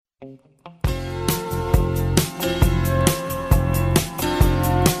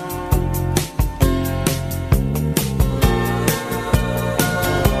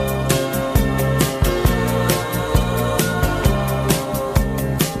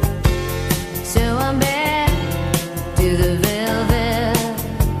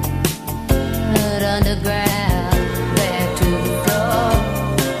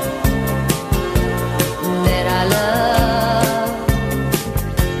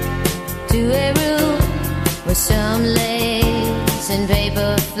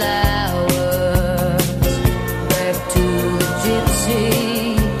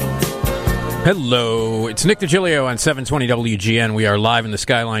Hello, it's Nick Digilio on 720 WGN. We are live in the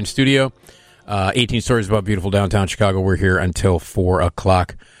Skyline studio. 18 stories about beautiful downtown Chicago. We're here until 4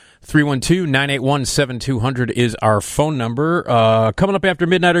 o'clock. 312-981-7200 is our phone number. Coming up after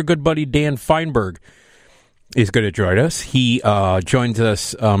midnight, our good buddy Dan Feinberg is going to join us. He joins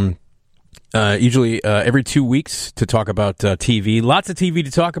us usually every 2 weeks to talk about TV. Lots of TV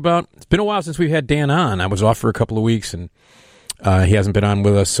to talk about. It's been a while since we've had Dan on. I was off for a couple of weeks, and he hasn't been on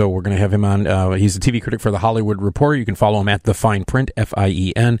with us, so we're going to have him on. He's a TV critic for The Hollywood Reporter. You can follow him at The Fine Print,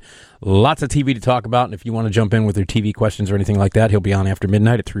 Fien. Lots of TV to talk about, and if you want to jump in with your TV questions or anything like that, he'll be on after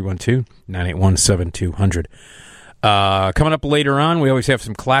midnight at 312-981-7200. Coming up later on, we always have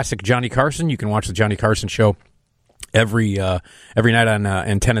some classic Johnny Carson. You can watch The Johnny Carson Show every night on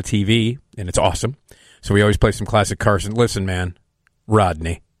Antenna TV, and it's awesome. So we always play some classic Carson. Listen, man,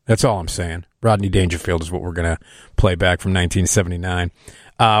 Rodney. That's all I'm saying. Rodney Dangerfield is what we're going to play back from 1979.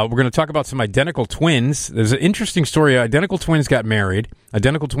 We're going to talk about some identical twins. There's an interesting story. Identical twins got married.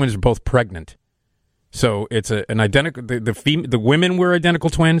 Identical twins are both pregnant. So it's an identical. The women were identical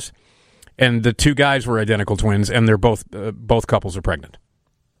twins, and the two guys were identical twins, and they're both couples are pregnant.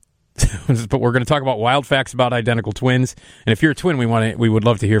 But we're going to talk about wild facts about identical twins, and if you're a twin, we would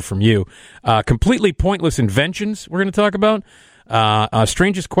love to hear from you. Completely pointless inventions we're going to talk about.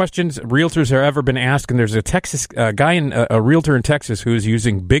 Strangest questions realtors have ever been asked, and there's a Texas guy, a realtor in Texas, who is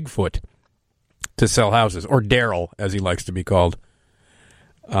using Bigfoot to sell houses, or Daryl, as he likes to be called.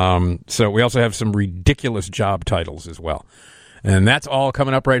 So we also have some ridiculous job titles as well. And that's all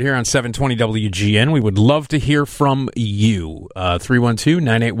coming up right here on 720 WGN. We would love to hear from you.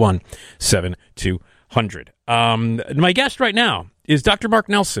 312-981-7200. My guest right now is Dr. Mark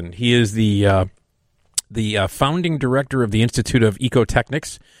Nelson. He is the founding director of the Institute of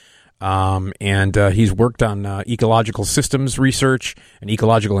Ecotechnics, and he's worked on ecological systems research and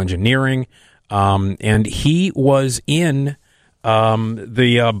ecological engineering, and he was in the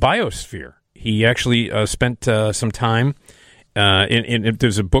Biosphere. He actually spent some time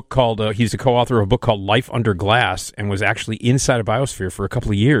there's a book called, he's the co-author of a book called Life Under Glass, and was actually inside a Biosphere for a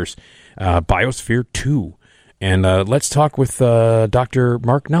couple of years, Biosphere 2. And let's talk with Dr.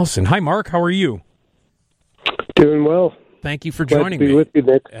 Mark Nelson. Hi, Mark. How are you? Doing well. Thank you for joining me. Glad to be with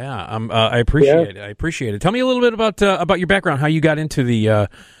you, Nick. Yeah, I appreciate it. I appreciate it. Tell me a little bit about your background, how you got into the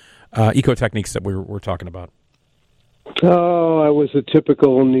ecotechniques that we're talking about. Oh, I was a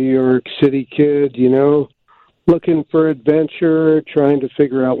typical New York City kid, looking for adventure, trying to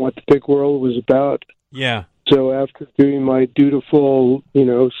figure out what the big world was about. Yeah. So after doing my dutiful,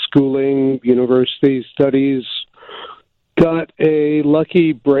 schooling, university studies, got a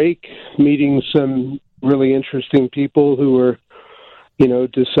lucky break meeting some really interesting people who were,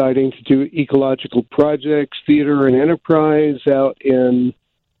 deciding to do ecological projects, theater and enterprise out in,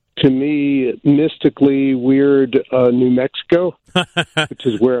 to me, mystically weird New Mexico, which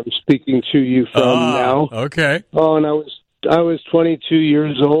is where I'm speaking to you from now. Okay. Oh, and I was 22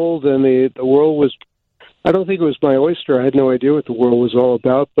 years old, and the world was, I don't think it was my oyster. I had no idea what the world was all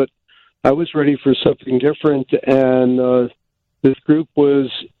about, but I was ready for something different, and this group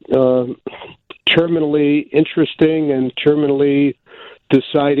was terminally interesting and terminally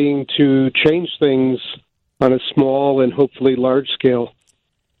deciding to change things on a small and hopefully large scale.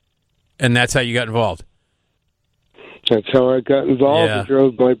 And that's how you got involved? That's how I got involved. Yeah. I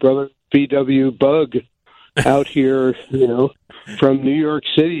drove my brother VW Bug out here, from New York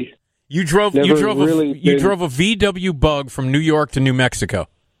City. You drove a VW Bug from New York to New Mexico.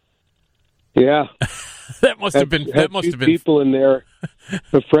 Yeah. That must have been people in there.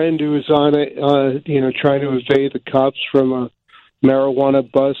 A friend who was on it, trying to evade the cops from a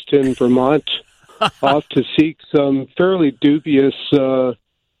marijuana bust in Vermont, off to seek some fairly dubious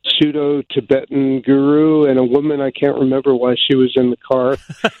pseudo-Tibetan guru, and a woman, I can't remember why she was in the car.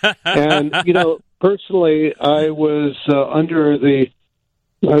 And, personally, I was still under the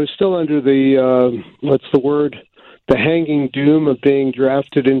hanging doom of being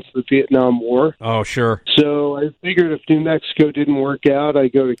drafted into the Vietnam War. Oh, sure. So I figured if New Mexico didn't work out,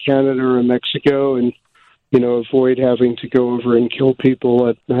 I'd go to Canada or Mexico and, avoid having to go over and kill people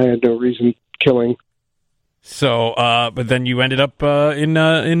that I had no reason killing. So, but then you ended up in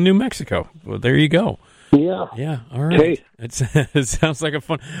New Mexico. Well, there you go. Yeah. Yeah. All right. Hey. It sounds like a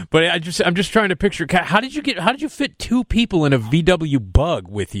fun. But I'm just trying to picture. How did you fit two people in a VW Bug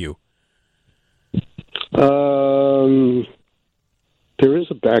with you? There is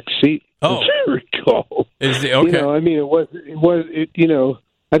a back seat. Oh, as I recall. Is it okay?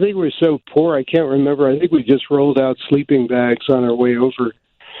 I think we were so poor. I can't remember. I think we just rolled out sleeping bags on our way over.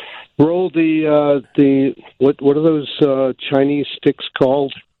 Rolled what are those Chinese sticks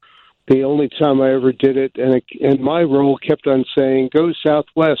called? The only time I ever did it, and my roll kept on saying, "Go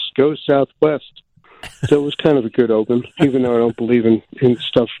southwest, go southwest." So it was kind of a good omen, even though I don't believe in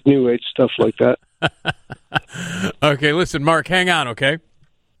stuff, New Age stuff like that. Okay, listen, Mark, hang on, okay?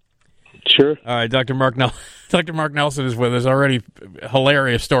 Sure. All right, Dr. Mark Nelson is with us. Already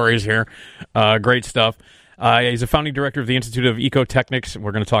hilarious stories here. Great stuff. He's a founding director of the Institute of Ecotechnics.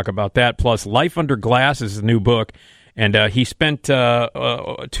 We're going to talk about that. Plus, Life Under Glass is his new book. And he spent 2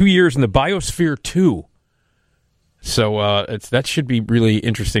 years in the Biosphere 2. So that should be really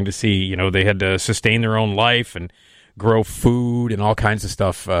interesting to see. They had to sustain their own life and grow food and all kinds of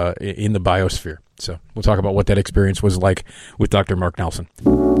stuff in the Biosphere. So we'll talk about what that experience was like with Dr. Mark Nelson.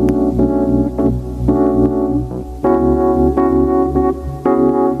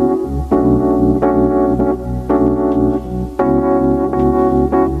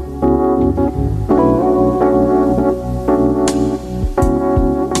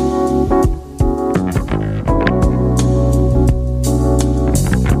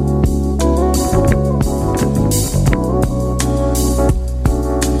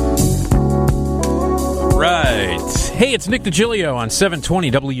 Hey, it's Nick Digilio on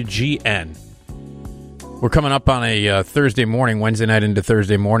 720 WGN. We're coming up on a Thursday morning, Wednesday night into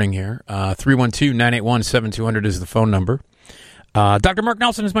Thursday morning here. 312-981-7200 is the phone number. Dr. Mark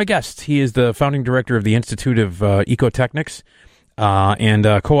Nelson is my guest. He is the founding director of the Institute of Ecotechnics and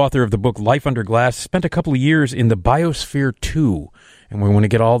co-author of the book Life Under Glass. Spent a couple of years in the Biosphere 2, and we want to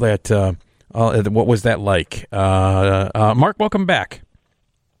get all that. What was that like? Mark, welcome back.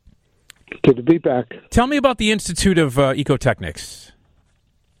 Good to be back. Tell me about the Institute of Ecotechnics.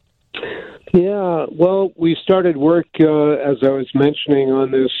 Yeah, well, we started work, as I was mentioning, on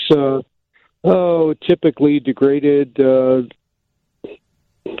this, typically degraded, what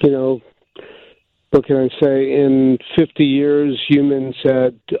can I say, in 50 years, humans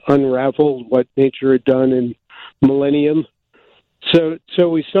had unraveled what nature had done in millennium. So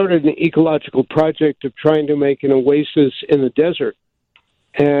we started an ecological project of trying to make an oasis in the desert.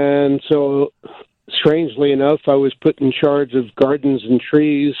 And so, strangely enough, I was put in charge of gardens and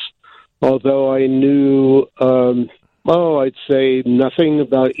trees, although I knew, I'd say nothing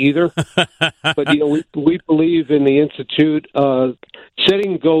about either. But, we believe in the Institute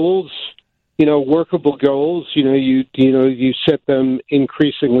setting goals, workable goals. You set them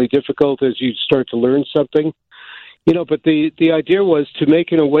increasingly difficult as you start to learn something. But the idea was to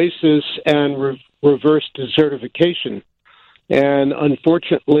make an oasis and reverse desertification. And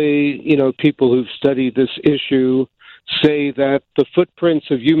unfortunately, people who've studied this issue say that the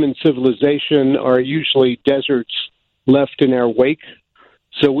footprints of human civilization are usually deserts left in our wake.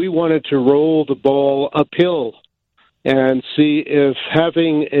 So we wanted to roll the ball uphill and see if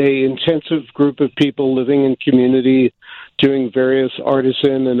having a intensive group of people living in community, doing various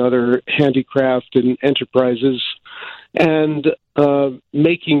artisan and other handicraft and enterprises, and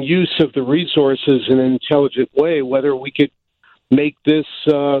making use of the resources in an intelligent way, whether we could make this,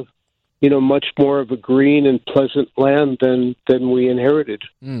 much more of a green and pleasant land than we inherited.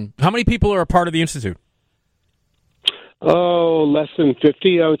 How many people are a part of the Institute? Oh, less than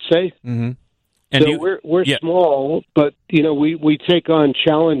 50, I would say. Mm-hmm. And so we're small, but we take on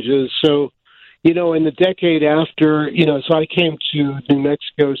challenges. So, in the decade after, so I came to New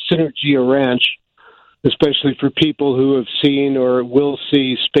Mexico Synergia Ranch, especially for people who have seen or will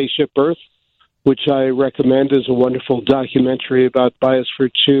see Spaceship Earth, which I recommend as a wonderful documentary about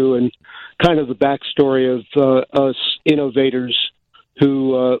Biosphere 2 and kind of the backstory of us innovators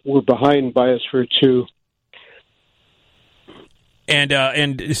who were behind Biosphere 2.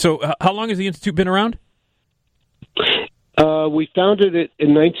 And so how long has the Institute been around? We founded it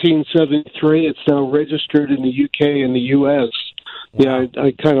in 1973. It's now registered in the UK and the US. Wow. Yeah,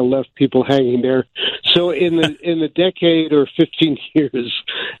 I kind of left people hanging there. So in the decade or 15 years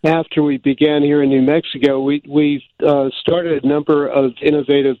after we began here in New Mexico, we started a number of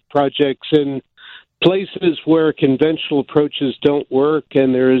innovative projects in places where conventional approaches don't work,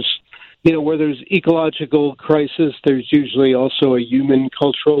 and there's, where there's ecological crisis, there's usually also a human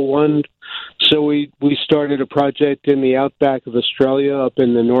cultural one. So we started a project in the outback of Australia, up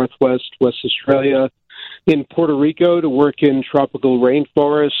in the northwest, West Australia, in Puerto Rico to work in tropical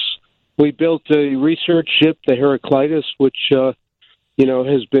rainforests. We built a research ship, the Heraclitus, which,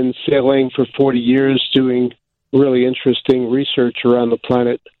 has been sailing for 40 years doing really interesting research around the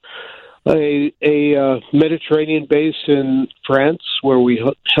planet. A Mediterranean base in France where we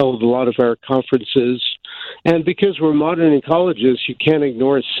held a lot of our conferences. And because we're modern ecologists, you can't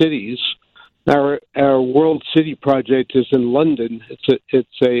ignore cities. Our World City project is in London.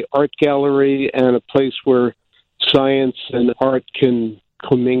 It's a art gallery and a place where science and art can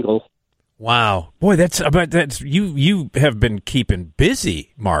commingle. Wow, boy, that's you have been keeping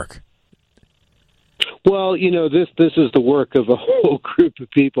busy, Mark. Well, this is the work of a whole group of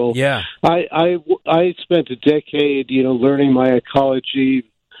people. Yeah, I spent a decade, learning my ecology,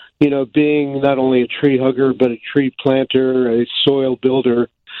 being not only a tree hugger but a tree planter, a soil builder.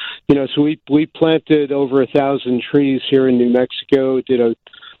 So we planted over 1,000 trees here in New Mexico. Did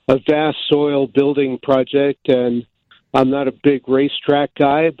a vast soil building project, and I'm not a big racetrack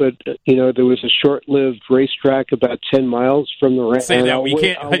guy, but there was a short-lived racetrack about 10 miles from the ranch. Say that we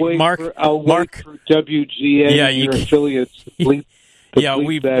can't, Mark. Wait for WGA and your affiliates to bleep.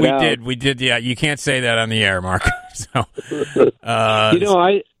 We did. Yeah, you can't say that on the air, Mark. So,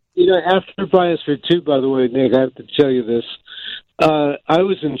 after Biosphere 2, by the way, Nick, I have to tell you this. I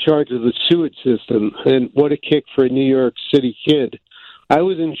was in charge of the sewage system, and what a kick for a New York City kid. I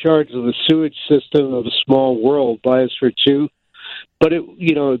was in charge of the sewage system of A Small World, Biosphere 2. But,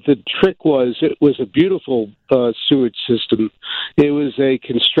 the trick was it was a beautiful sewage system. It was a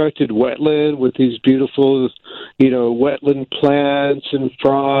constructed wetland with these beautiful, wetland plants and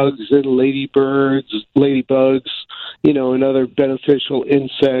frogs and ladybugs, and other beneficial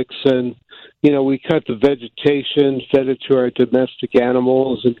insects. And, we cut the vegetation, fed it to our domestic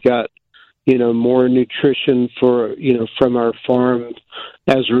animals, and got more nutrition from our farm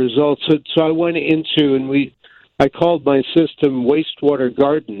as a result. So I went into, and I called my system Wastewater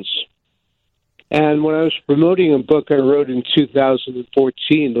Gardens. And when I was promoting a book I wrote in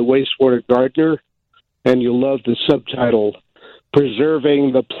 2014, The Wastewater Gardener, and you'll love the subtitle,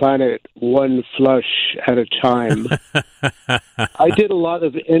 Preserving the Planet One Flush at a Time. I did a lot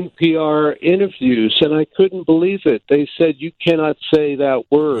of NPR interviews, and I couldn't believe it. They said, you cannot say that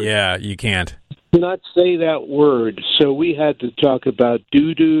word. Yeah, you can't. You cannot say that word. So we had to talk about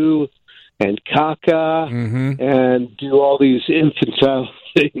doo-doo and caca and do all these infantile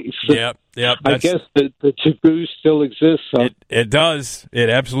things. Yep. I guess the taboo still exists. Huh? It does. It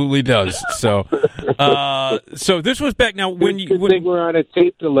absolutely does. So, so this was back now when you think we're on a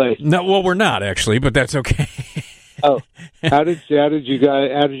tape delay. No, well, we're not actually, but that's okay. Oh, how did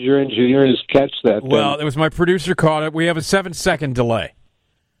your engineers catch that? Well, it was my producer caught it. We have a 7-second delay.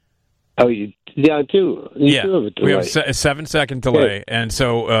 Oh, you do. You do have a delay. We have a 7-second delay, and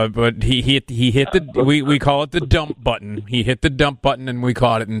so, but he hit the we call it the dump button. He hit the dump button, and we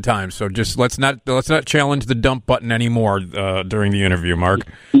caught it in time. So just let's not challenge the dump button anymore during the interview, Mark.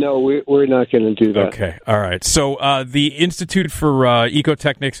 No, we're not going to do that. Okay, all right. So the Institute for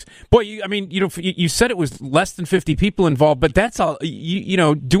Ecotechnics, boy, you said it was less than 50 people involved, but that's all.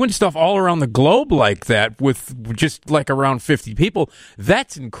 Doing stuff all around the globe like that with just like around 50 people,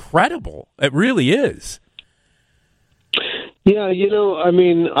 that's incredible. It really is. Yeah,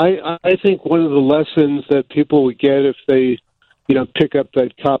 I think one of the lessons that people would get if they, pick up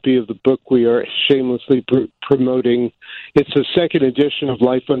that copy of the book we are shamelessly promoting, it's a second edition of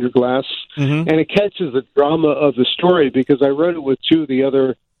Life Under Glass, and it catches the drama of the story because I wrote it with two of the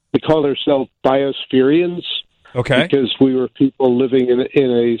other, we call ourselves Biospherians. Okay. Because we were people living in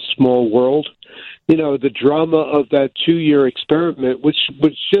a small world. The drama of that 2-year experiment, which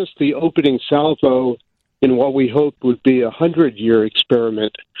was just the opening salvo in what we hoped would be 100-year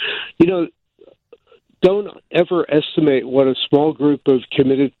experiment. Don't ever estimate what a small group of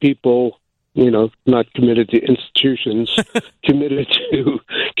committed people, not committed to institutions, committed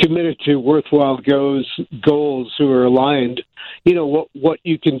to worthwhile goals who are aligned, what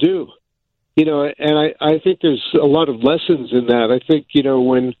you can do. And I think there's a lot of lessons in that. I think,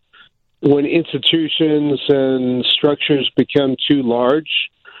 when institutions and structures become too large,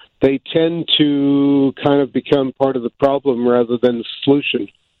 they tend to kind of become part of the problem rather than the solution.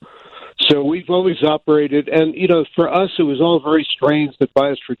 So we've always operated, and, for us, it was all very strange that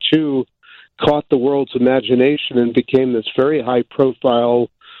Biosphere 2 caught the world's imagination and became this very high-profile,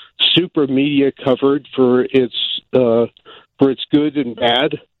 super media covered for its good and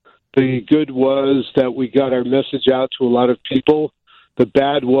bad. The good was that we got our message out to a lot of people. The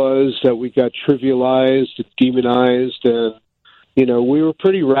bad was that we got trivialized, demonized, and, we were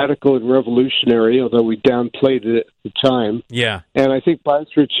pretty radical and revolutionary, although we downplayed it at the time. Yeah. And I think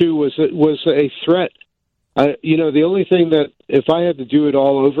Biosphere 2 was a threat. The only thing that, if I had to do it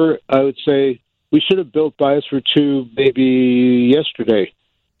all over, I would say we should have built Biosphere 2 maybe yesterday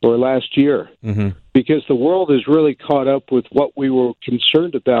or last year, because the world has really caught up with what we were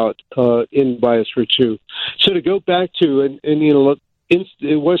concerned about in Biosphere 2. So to go back to, look,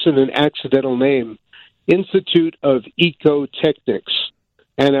 it wasn't an accidental name, Institute of Ecotechnics.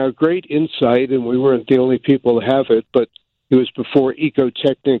 And our great insight, and we weren't the only people to have it, but it was before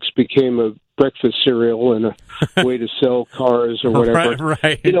Ecotechnics became a breakfast cereal and a way to sell cars or whatever.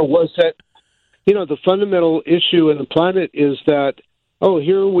 Right. Was that, the fundamental issue in the planet is that,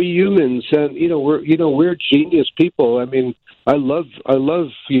 here are we humans, and we're genius people. I mean, I love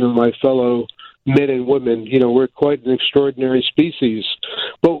my fellow men and women. We're quite an extraordinary species,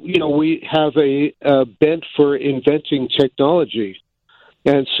 but we have a bent for inventing technology,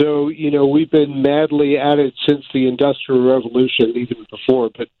 and so we've been madly at it since the Industrial Revolution, even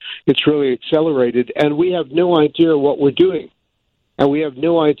before, but it's really accelerated, and we have no idea what we're doing. And we have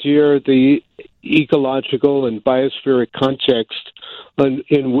no idea the ecological and biospheric context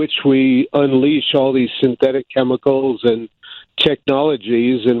in which we unleash all these synthetic chemicals and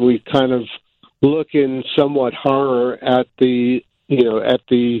technologies, and we kind of look in somewhat horror at the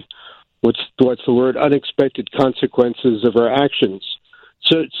what's the word, unexpected consequences of our actions.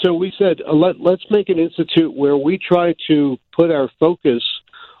 So we said, let's make an institute where we try to put our focus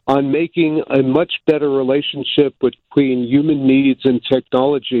on making a much better relationship between human needs and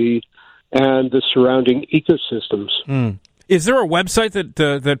technology and the surrounding ecosystems. Is there a website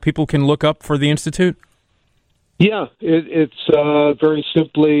that people can look up for the Institute? Yeah, it's very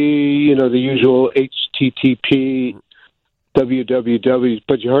simply, the usual HTTP, www,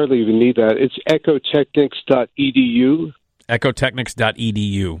 but you hardly even need that. It's ecotechnics.edu.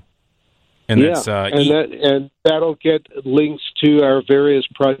 Ecotechnics.edu. And that'll get links to our various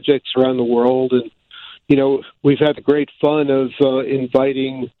projects around the world. And, we've had the great fun of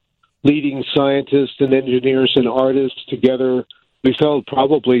inviting leading scientists and engineers and artists together. We've held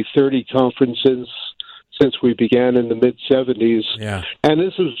probably 30 conferences since we began in the mid-'70s. Yeah. And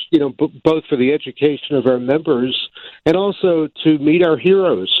this is, both for the education of our members and also to meet our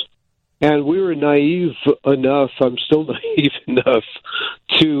heroes. And we were naive enough, I'm still naive enough,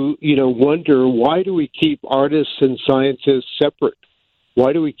 to, wonder, why do we keep artists and scientists separate?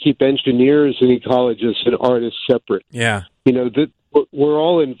 Why do we keep engineers and ecologists and artists separate? Yeah. We're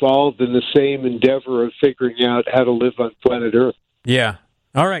all involved in the same endeavor of figuring out how to live on planet Earth. Yeah.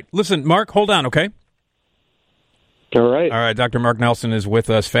 All right. Listen, Mark, hold on, okay? All right. All right. Dr. Mark Nelson is with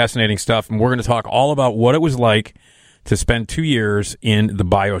us. Fascinating stuff. And we're going to talk all about what it was like to spend 2 years in the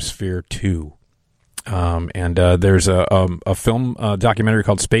Biosphere 2. There's a film documentary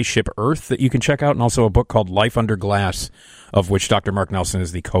called Spaceship Earth that you can check out, and also a book called Life Under Glass, of which Dr. Mark Nelson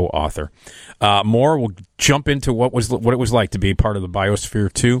is the co-author. We'll jump into what it was like to be part of the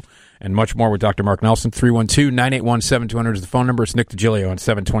Biosphere 2, and much more with Dr. Mark Nelson. 312-981-7200 is the phone number. It's Nick Digilio on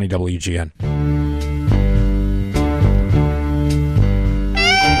 720 WGN.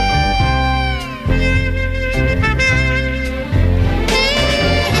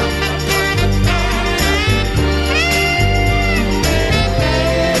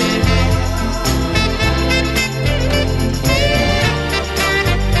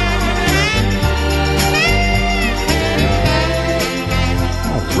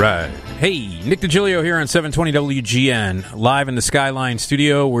 Right. Hey, Nick Digilio here on 720 WGN, live in the Skyline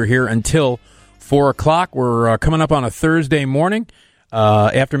studio. We're here until 4 o'clock. We're coming up on a Thursday morning.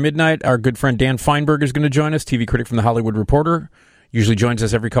 After midnight, our good friend Dan Feinberg is going to join us, TV critic from The Hollywood Reporter. Usually joins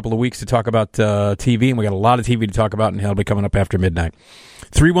us every couple of weeks to talk about TV, and we got a lot of TV to talk about, and he'll be coming up after midnight.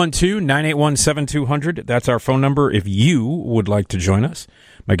 312-981-7200. That's our phone number if you would like to join us.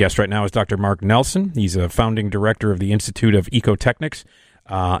 My guest right now is Dr. Mark Nelson. He's a founding director of the Institute of Ecotechnics.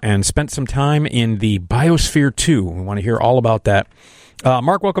 And spent some time in the Biosphere 2. We want to hear all about that.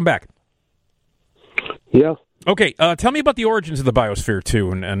 Mark, welcome back. Yeah. Okay, tell me about the origins of the Biosphere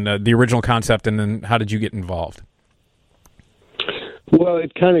 2 and the original concept, and then how did you get involved? Well,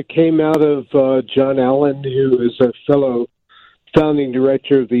 it kind of came out of John Allen, who is a fellow founding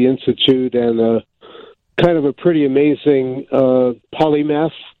director of the Institute and kind of a pretty amazing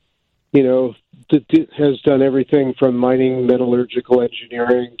polymath, that has done everything from mining, metallurgical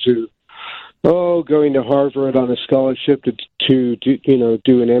engineering to going to Harvard on a scholarship to do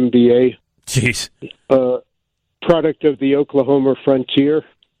an MBA. Jeez. Product of the Oklahoma frontier.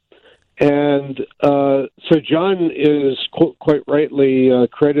 And so John is quite rightly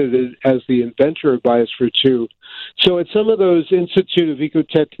credited as the inventor of Biosphere 2. So at some of those Institute of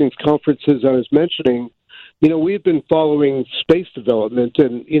Ecotechnics conferences I was mentioning, we've been following space development,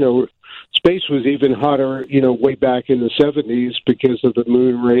 and, space was even hotter, way back in the 70s because of the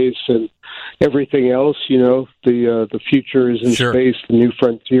moon race and everything else, the future is in space, the new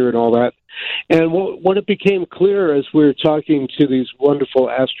frontier and all that. And what it became clear as we were talking to these wonderful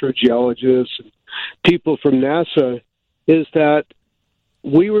astrogeologists and people from NASA is that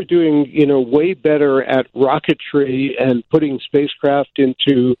we were doing, way better at rocketry and putting spacecraft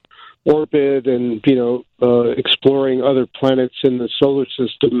into orbit and, exploring other planets in the solar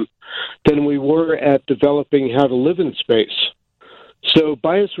system than we were at developing how to live in space. So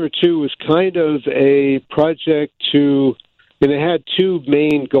Biosphere 2 was kind of a project and it had two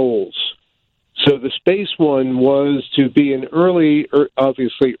main goals. So the space one was to be an early,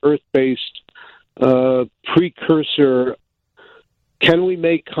 obviously Earth-based precursor. Can we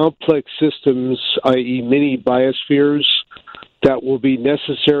make complex systems, i.e. mini biospheres, that will be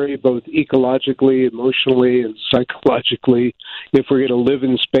necessary both ecologically, emotionally, and psychologically if we're going to live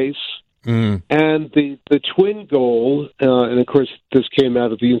in space? Mm. And the twin goal, and of course this came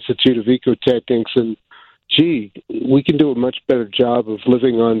out of the Institute of Ecotechnics, and we can do a much better job of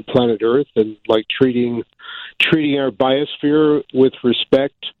living on planet Earth and treating our biosphere with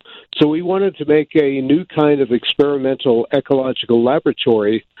respect. So we wanted to make a new kind of experimental ecological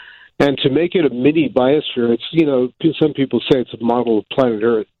laboratory, and to make it a mini biosphere. It's some people say it's a model of planet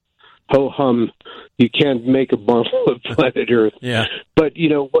Earth. Ho hum, you can't make a model of planet Earth. Yeah. But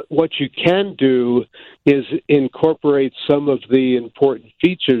what you can do is incorporate some of the important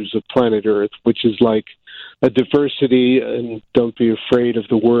features of planet Earth, which is like a diversity, and don't be afraid of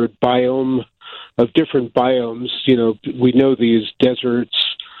the word biome, of different biomes. We know these deserts,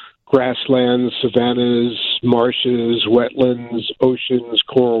 grasslands, savannas, marshes, wetlands, oceans,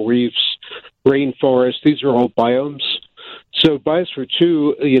 coral reefs, rainforests. These are all biomes. So Biosphere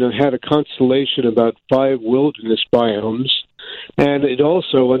 2, had a constellation of about 5 wilderness biomes, and it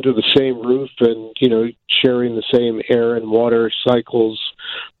also, under the same roof and, sharing the same air and water cycles,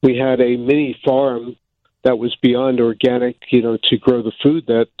 we had a mini farm that was beyond organic, to grow the food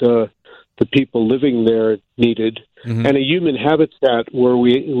that the people living there needed, mm-hmm. and a human habitat where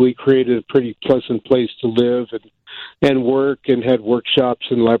we created a pretty pleasant place to live and work, and had workshops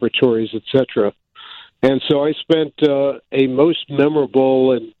and laboratories, etc. And so I spent a most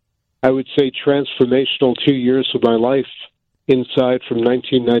memorable and I would say transformational 2 years of my life inside from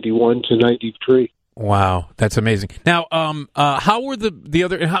 1991 to 93. Wow, that's amazing. Now, how were the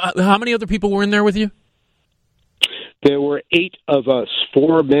other? How many other people were in there with you? There were 8 of us,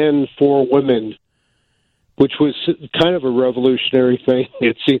 4 men, 4 women, which was kind of a revolutionary thing.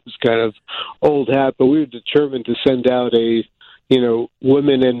 It seems kind of old hat, but we were determined to send out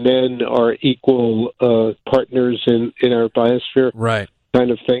women and men are equal partners in our biosphere, right?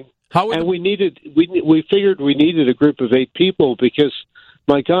 Kind of thing. We figured we needed a group of 8 people because,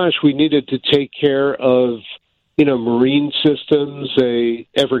 my gosh, we needed to take care of marine systems,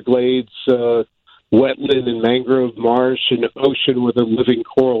 Everglades, wetland and mangrove marsh, an ocean with a living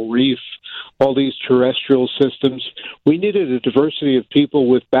coral reef, all these terrestrial systems. We needed a diversity of people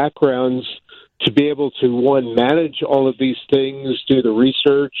with backgrounds to be able to, one, manage all of these things, do the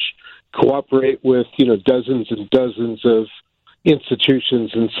research, cooperate with, dozens and dozens of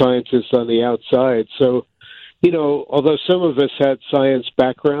institutions and scientists on the outside. So, although some of us had science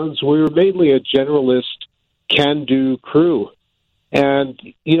backgrounds, we were mainly a generalist, can-do crew. And,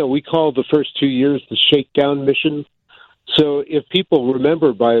 we called the first 2 years the shakedown mission. So if people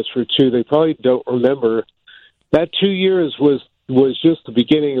remember Biosphere 2, they probably don't remember that 2 years was just the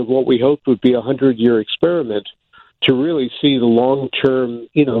beginning of what we hoped would be a 100-year experiment to really see the long-term,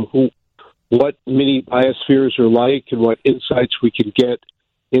 what mini biospheres are like and what insights we can get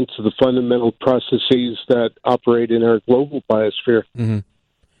into the fundamental processes that operate in our global biosphere. Mm-hmm.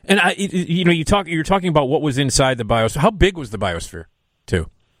 And you're talking about what was inside the biosphere. How big was the biosphere, too?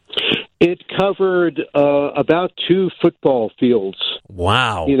 It covered about 2 football fields.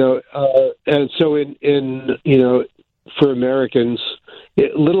 Wow. And so in for Americans,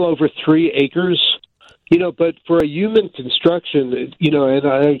 a little over 3 acres. But for a human construction, and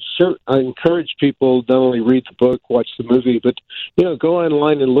I encourage people not only read the book, watch the movie, but go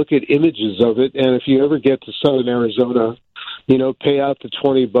online and look at images of it. And if you ever get to Southern Arizona, pay out the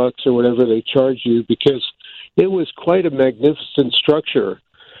 $20 or whatever they charge you, because it was quite a magnificent structure.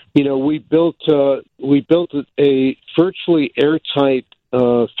 We built a virtually airtight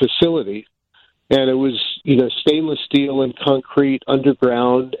facility, and it was stainless steel and concrete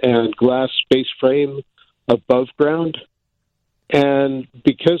underground and glass space frame above ground. And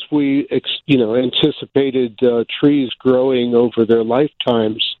because we, anticipated trees growing over their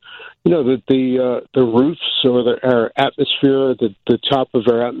lifetimes, that the roofs or our atmosphere, the top of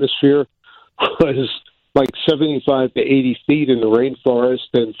our atmosphere was like 75 to 80 feet in the rainforest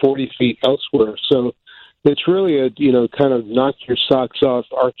and 40 feet elsewhere. So it's really a, kind of knock your socks off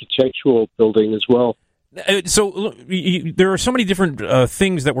architectural building as well. So look, there are so many different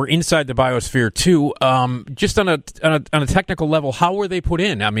things that were inside the biosphere too. Just on a technical level, how were they put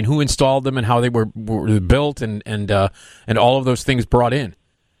in? I mean, who installed them and how they were built and all of those things brought in?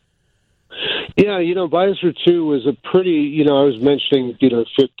 Yeah, Biosphere 2 was a pretty, I was mentioning,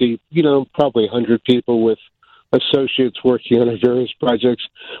 50, probably 100 people with associates working on various projects.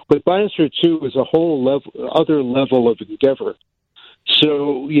 But Biosphere 2 was a whole other level of endeavor.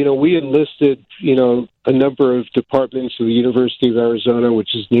 So, we enlisted, a number of departments of the University of Arizona,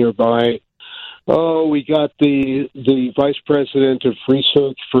 which is nearby. Oh, we got the vice president of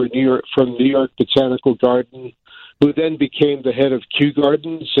research from New York Botanical Garden, who then became the head of Kew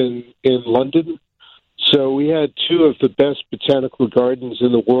Gardens in London. So we had two of the best botanical gardens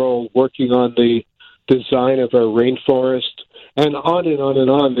in the world working on the design of our rainforest, and on and on and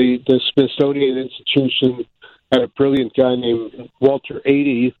on. The Smithsonian Institution had a brilliant guy named Walter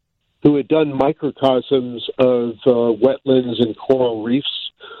Adey, who had done microcosms of wetlands and coral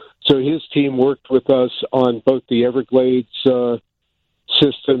reefs. So his team worked with us on both the Everglades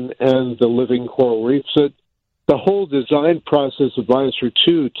system and the living coral reefs. So the whole design process of Biosphere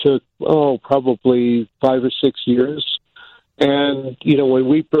 2 took, probably 5 or 6 years. And, when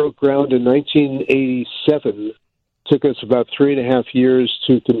we broke ground in 1987, it took us about 3.5 years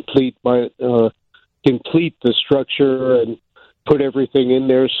to complete the structure and put everything in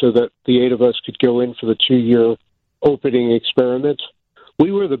there so that the 8 of us could go in for the 2-year opening experiment.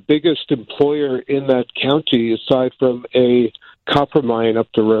 We were the biggest employer in that county, aside from a copper mine up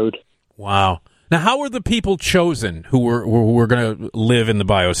the road. Wow. Now, how were the people chosen who were going to live in the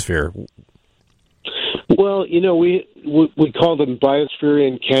biosphere? Well, we call them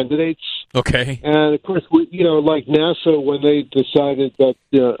Biospherian candidates. Okay. And, of course, like NASA, when they decided that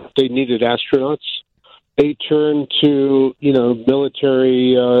they needed astronauts, they turned to,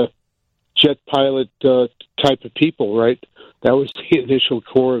 military jet pilot type of people, right? That was the initial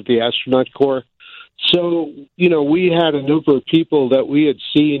core of the astronaut corps. So, we had a number of people that we had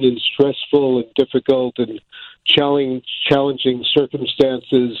seen in stressful and difficult and challenging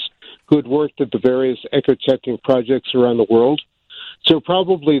circumstances who had worked at the various ecotechnic projects around the world. So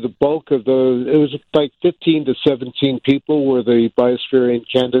probably the bulk of those, it was like 15 to 17 people were the Biospherian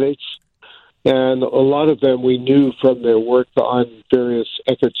candidates. And a lot of them we knew from their work on various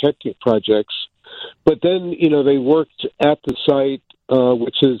ecotechnic projects. But then, they worked at the site,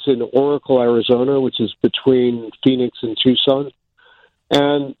 which is in Oracle, Arizona, which is between Phoenix and Tucson.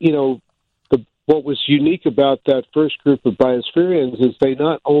 And, what was unique about that first group of biospherians is they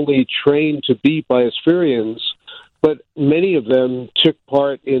not only trained to be biospherians, but many of them took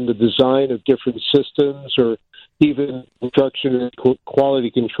part in the design of different systems or even construction and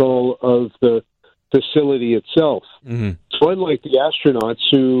quality control of the facility itself. Mm-hmm. So unlike the astronauts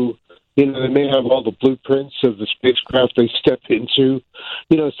who, they may have all the blueprints of the spacecraft they step into,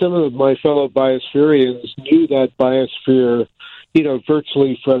 some of my fellow biospherians knew that biosphere,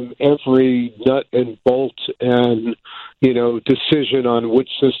 virtually from every nut and bolt and, decision on which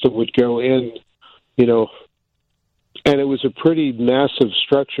system would go in, and it was a pretty massive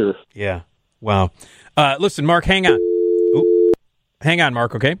structure. Yeah. Wow. Listen, Mark, hang on. Ooh. Hang on,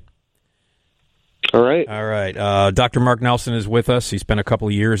 Mark, okay? All right. All right. Dr. Mark Nelson is with us. He spent a couple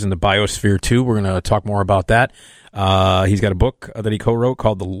of years in the Biosphere, too. We're going to talk more about that. He's got a book that he co-wrote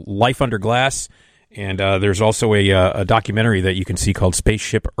called The Life Under Glass. And there's also a documentary that you can see called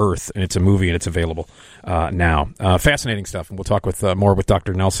Spaceship Earth, and it's a movie, and it's available now. Fascinating stuff, and we'll talk with more with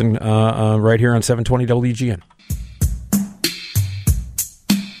Dr. Nelson right here on 720 WGN.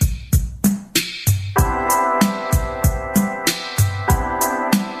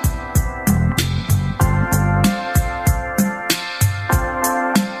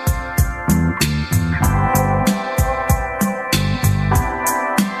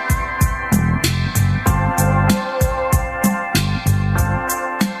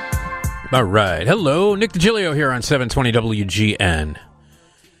 All right. Hello, Nick Digilio here on 720 WGN.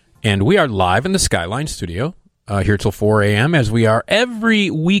 And we are live in the Skyline studio here till 4 a.m. as we are every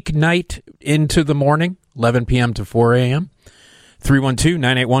weeknight into the morning, 11 p.m. to 4 a.m.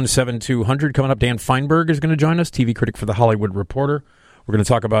 312-981-7200. Coming up, Dan Feinberg is going to join us, TV critic for The Hollywood Reporter. We're We're going to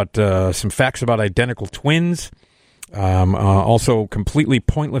talk about some facts about identical twins, also completely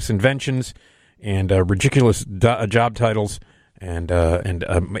pointless inventions, and ridiculous job titles, and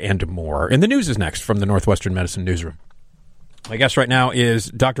more. And the news is next from the Northwestern Medicine Newsroom. My guest right now is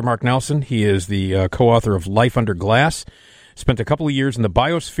Dr. Mark Nelson. He is the co-author of Life Under Glass. Spent a couple of years in the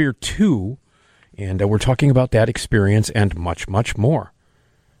Biosphere 2, and we're talking about that experience and much, much more.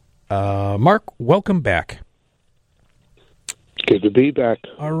 Mark, welcome back. Good to be back.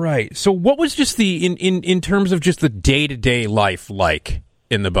 All right. So what was just the, in terms of just the day-to-day life like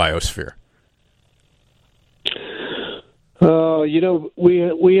in the Biosphere?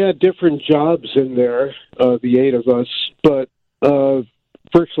 We had different jobs in there, the 8 of us, but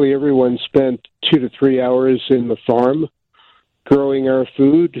virtually everyone spent 2 to 3 hours in the farm growing our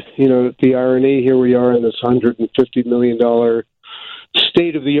food. The irony, here we are in this $150 million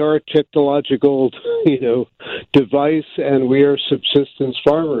state-of-the-art technological, device, and we are subsistence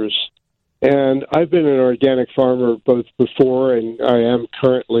farmers. And I've been an organic farmer both before and I am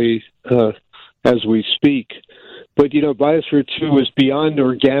currently as we speak. But, Biosphere 2 is beyond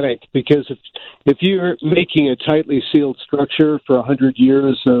organic, because if you're making a tightly sealed structure for 100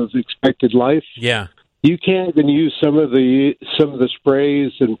 years of expected life, yeah, you can't even use some of the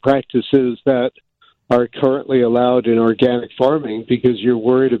sprays and practices that are currently allowed in organic farming, because you're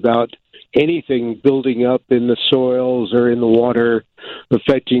worried about anything building up in the soils or in the water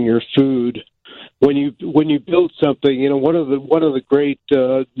affecting your food. When you build something, one of the great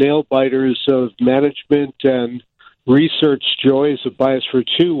nail biters of management and research joys of Biosphere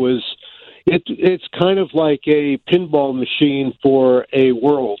 2 was it's kind of like a pinball machine for a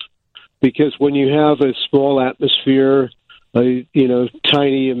world, because when you have a small atmosphere, a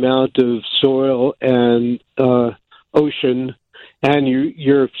tiny amount of soil and ocean, and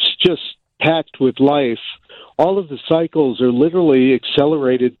you're just packed with life, all of the cycles are literally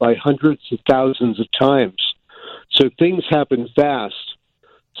accelerated by hundreds of thousands of times. So things happen fast.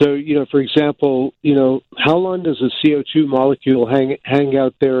 So, for example, how long does a CO2 molecule hang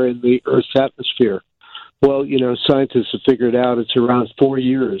out there in the Earth's atmosphere? Well, scientists have figured out it's around 4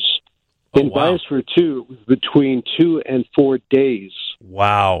 years. In Biosphere 2, it was between 2 and 4 days.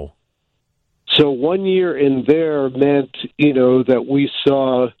 Wow. So 1 year in there meant, that we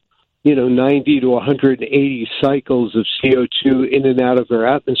saw, 90 to 180 cycles of CO2 in and out of our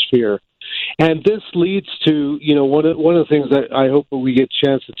atmosphere. And this leads to, one of the things that I hope we get a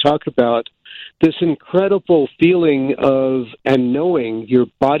chance to talk about, this incredible feeling of, and knowing, your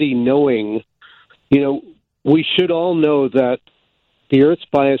body knowing, we should all know that the Earth's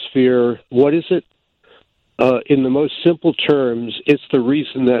biosphere, what is it? In the most simple terms, it's the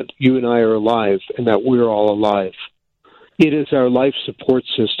reason that you and I are alive and that we're all alive. It is our life support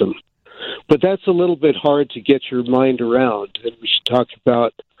system. But that's a little bit hard to get your mind around, and we should talk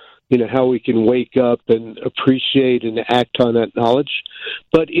about how we can wake up and appreciate and act on that knowledge.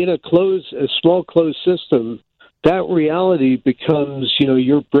 But in a small closed system, that reality becomes,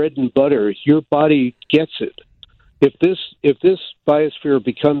 your bread and butter. Your body gets it. If this biosphere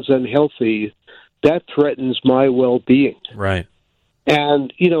becomes unhealthy, that threatens my well-being. Right.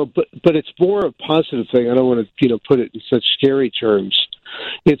 And, but it's more a positive thing. I don't want to, put it in such scary terms.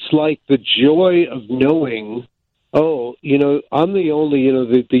 It's like the joy of knowing, I'm the only,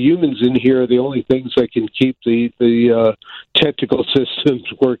 the humans in here are the only things that can keep the technical systems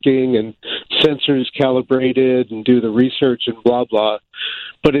working and sensors calibrated and do the research and blah, blah.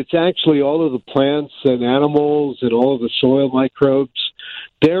 But it's actually all of the plants and animals and all of the soil microbes.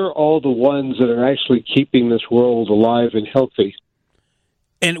 They're all the ones that are actually keeping this world alive and healthy.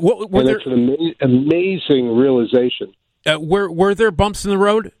 And it's an amazing realization. Were there bumps in the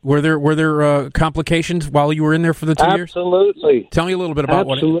road? Were there complications while you were in there for the 2 years? Absolutely. Tell me a little bit about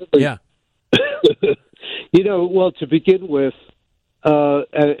Absolutely. Yeah. Well, to begin with,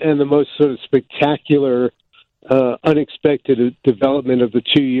 and the most sort of spectacular, unexpected development of the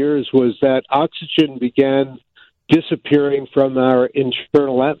 2 years was that oxygen began disappearing from our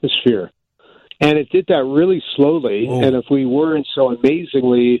internal atmosphere. And it did that really slowly. Whoa. And if we weren't so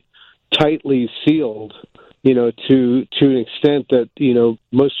amazingly tightly sealed, to an extent that,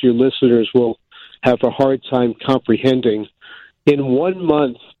 most of your listeners will have a hard time comprehending, in 1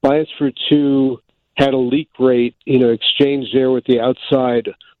 month, Biosphere 2 had a leak rate, exchanged air with the outside,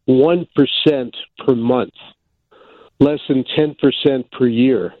 1% per month, less than 10% per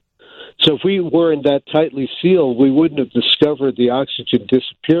year. So if we weren't that tightly sealed, we wouldn't have discovered the oxygen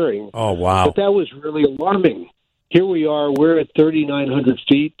disappearing. Oh, wow. But that was really alarming. Here we are, we're at 3,900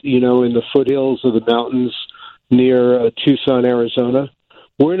 feet, in the foothills of the mountains near Tucson, Arizona.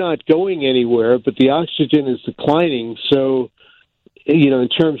 We're not going anywhere, but the oxygen is declining. So in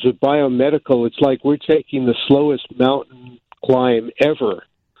terms of biomedical, it's like we're taking the slowest mountain climb ever.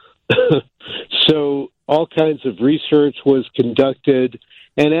 So all kinds of research was conducted,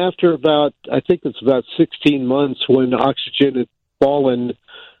 and after I think it's about 16 months, when oxygen had fallen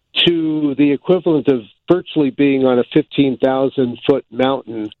to the equivalent of virtually being on a 15,000-foot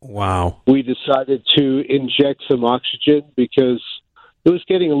mountain. Wow. We decided to inject some oxygen because it was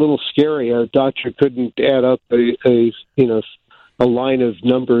getting a little scary. Our doctor couldn't add up a line of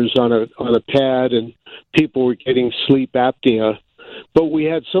numbers on a pad, and people were getting sleep apnea. But we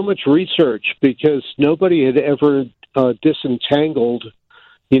had so much research because nobody had ever disentangled,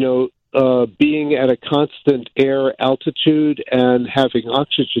 being at a constant air altitude and having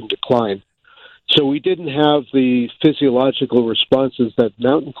oxygen decline. So we didn't have the physiological responses that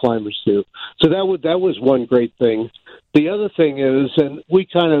mountain climbers do. So that was one great thing. The other thing is, and we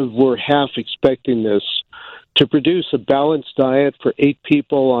kind of were half expecting this, to produce a balanced diet for 8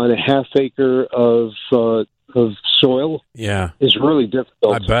 people on a half acre of soil is really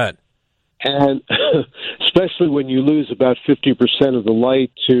difficult. I bet. And especially when you lose about 50% of the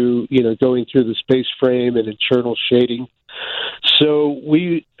light to, going through the space frame and internal shading. So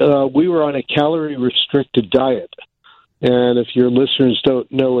we were on a calorie-restricted diet. And if your listeners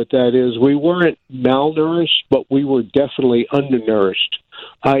don't know what that is, we weren't malnourished, but we were definitely undernourished,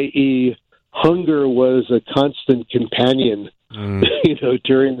 i.e., hunger was a constant companion,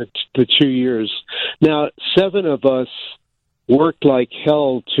 during the 2 years. Now, 7 of us worked like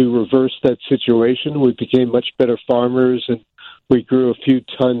hell to reverse that situation. We became much better farmers, and we grew a few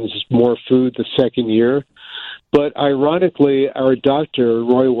tons more food the second year. But ironically, our doctor,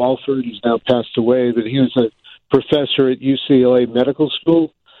 Roy Walford, who's now passed away, but he was a professor at UCLA Medical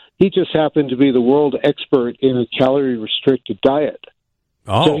School. He just happened to be the world expert in a calorie-restricted diet.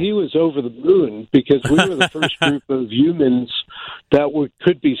 Oh. So he was over the moon because we were the first group of humans that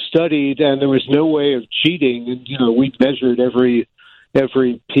could be studied, and there was no way of cheating. And we measured every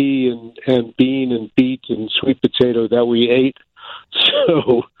pea and bean and beet and sweet potato that we ate.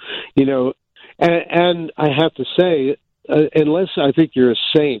 So, and I have to say, unless I think you're a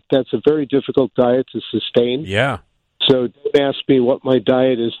saint, that's a very difficult diet to sustain. Yeah. So don't ask me what my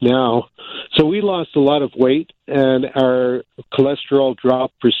diet is now. So we lost a lot of weight, and our cholesterol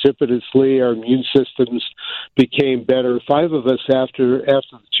dropped precipitously. Our immune systems became better. 5 of us, after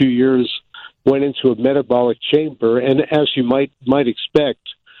the 2 years, went into a metabolic chamber. And as you might expect,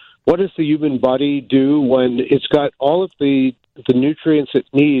 what does the human body do when it's got all of the nutrients it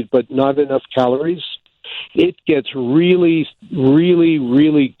needs but not enough calories? It gets really, really,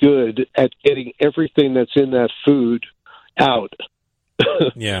 really good at getting everything that's in that food out.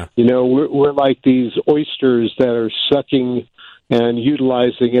 Yeah. We're like these oysters that are sucking and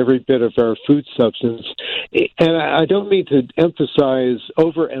utilizing every bit of our food substance. And I don't mean to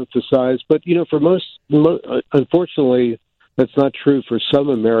overemphasize, but, unfortunately, that's not true for some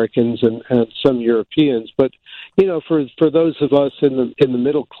Americans and some Europeans. But, for those of us in the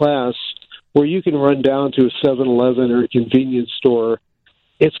middle class, where you can run down to a 7-Eleven or a convenience store,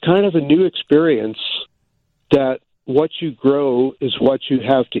 it's kind of a new experience that what you grow is what you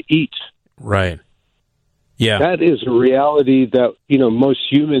have to eat. Right. Yeah. That is a reality that, most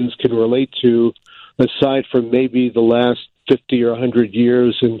humans can relate to, aside from maybe the last 50 or 100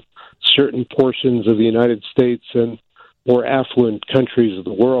 years in certain portions of the United States and more affluent countries of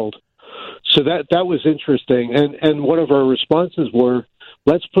the world. So that was interesting. And one of our responses were,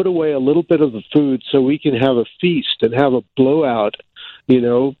 let's put away a little bit of the food so we can have a feast and have a blowout,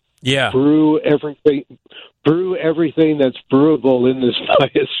 Yeah. Brew everything that's brewable in this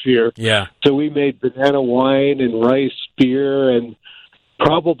biosphere. Yeah. So we made banana wine and rice beer and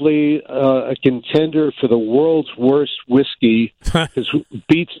probably a contender for the world's worst whiskey because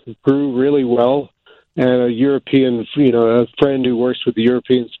beets grew really well. And a European, a friend who works with the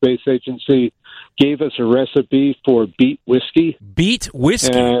European Space Agency gave us a recipe for beet whiskey. Beet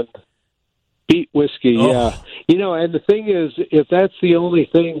whiskey? And beet whiskey, yeah. And the thing is, if that's the only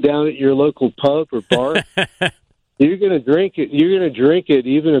thing down at your local pub or bar, you're going to drink it. You're going to drink it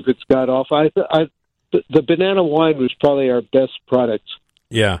even if it's got off. The banana wine was probably our best product.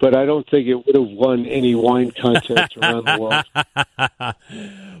 Yeah. But I don't think it would have won any wine contests around the world.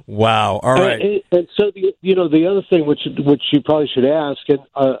 Wow. All right. And so, the other thing which you probably should ask, and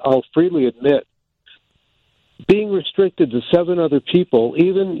I'll freely admit, being restricted to 7 other people,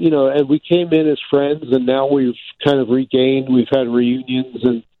 even, and we came in as friends, and now we've kind of regained, we've had reunions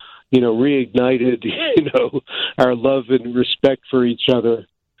and, reignited, our love and respect for each other.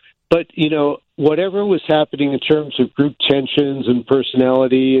 But, whatever was happening in terms of group tensions and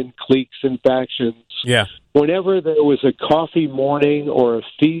personality and cliques and factions, whenever there was a coffee morning or a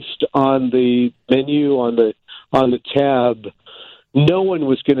feast on the menu on the tab, no one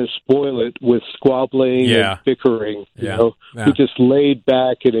was going to spoil it with squabbling and bickering. You know, we just laid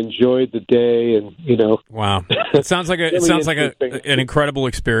back and enjoyed the day, and Wow, it sounds like an incredible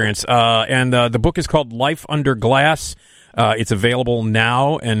experience. And the book is called Life Under Glass. It's available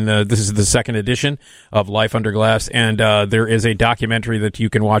now, and this is the second edition of Life Under Glass. And there is a documentary that you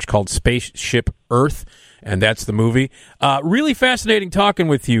can watch called Spaceship Earth, and that's the movie. Really fascinating talking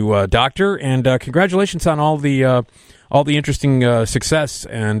with you, Doctor, and congratulations on all the interesting success,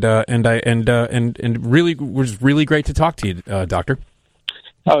 and really was really great to talk to you, Doctor.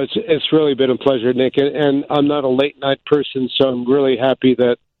 Oh, it's really been a pleasure, Nick, and I'm not a late night person, so I'm really happy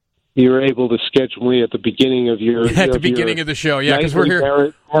that you were able to schedule me at the beginning of your at the beginning of the show, because we're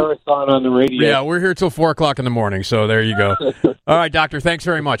here marathon on the radio. Yeah, we're here till 4:00 in the morning, so there you go. All right, Doctor, thanks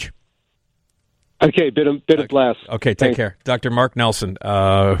very much. Okay, bit of blast. Okay, take care. Dr. Mark Nelson,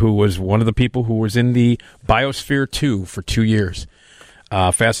 who was one of the people who was in the Biosphere 2 for 2 years.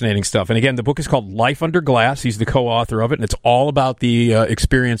 Fascinating stuff. And again, the book is called Life Under Glass. He's the co-author of it, and it's all about the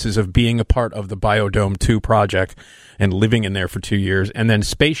experiences of being a part of the Biodome 2 project and living in there for 2 years. And then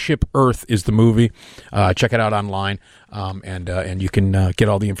Spaceship Earth is the movie. Check it out online, and you can get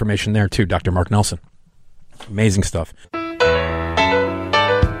all the information there, too. Dr. Mark Nelson. Amazing stuff.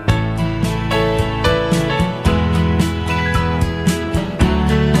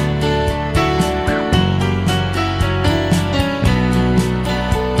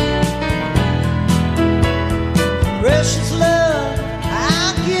 Precious love,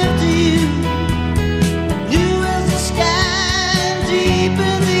 I give to you. Blue as the sky, deep in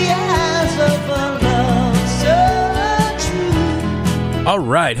the eyes of a love so true. All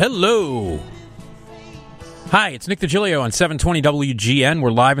right, hello. Hi, it's Nick Digilio on 720 WGN.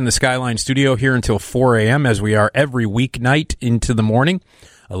 We're live in the Skyline studio here until 4 a.m. as we are every weeknight into the morning,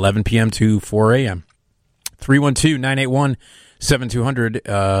 11 p.m. to 4 a.m.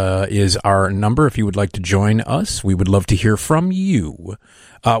 312-981-7200 is our number if you would like to join us. We would love to hear from you.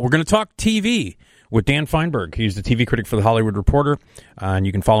 We're going to talk TV with Dan Feinberg. He's the TV critic for The Hollywood Reporter, and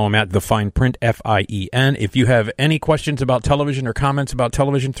you can follow him at The Fine Print, F-I-E-N. If you have any questions about television or comments about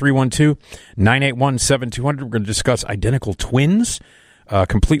television, 312-981-7200. We're going to discuss identical twins,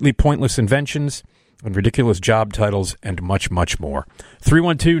 completely pointless inventions, and ridiculous job titles, and much, much more.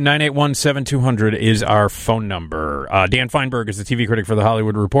 312-981-7200 is our phone number. Dan Feinberg is the TV critic for The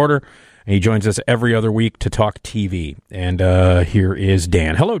Hollywood Reporter, and he joins us every other week to talk TV. And here is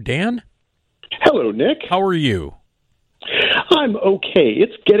Dan. Hello, Dan. Hello, Nick. How are you? I'm okay.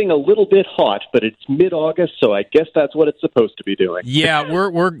 It's getting a little bit hot, but it's mid-August, so I guess that's what it's supposed to be doing. Yeah,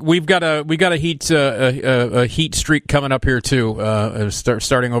 we've got a heat streak coming up here too.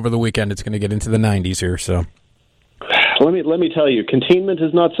 Starting over the weekend, it's going to get into the 90s here. So let me tell you, containment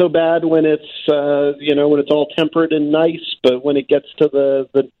is not so bad when it's when it's all temperate and nice, but when it gets to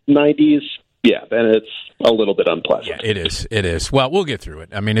the 90s. Yeah, then it's a little bit unpleasant. Yeah, it is. Well, we'll get through it.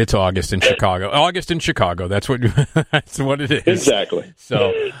 I mean, it's August in Chicago. That's what it is. Exactly.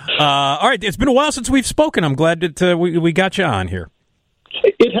 So, all right, it's been a while since we've spoken. I'm glad that we got you on here.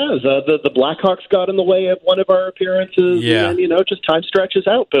 It has. The Blackhawks got in the way of one of our appearances, and just time stretches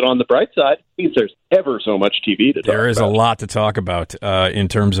out. But on the bright side, it means there's ever so much TV to talk about. There is a lot to talk about in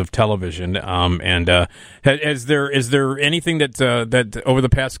terms of television. Is there anything that over the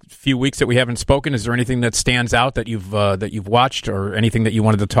past few weeks that we haven't spoken? Is there anything that stands out that you've watched, or anything that you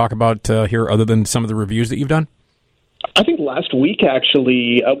wanted to talk about here, other than some of the reviews that you've done? I think last week,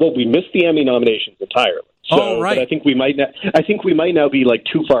 actually, we missed the Emmy nominations entirely. So, right. But I think we might now be like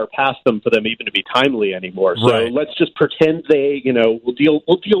too far past them for them even to be timely anymore. So let's just pretend we'll deal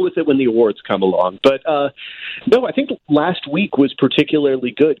with it when the awards come along. But no, I think last week was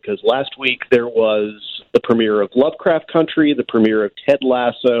particularly good because last week there was the premiere of Lovecraft Country, the premiere of Ted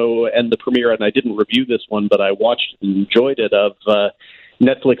Lasso, and the premiere, and I didn't review this one, but I watched and enjoyed it, of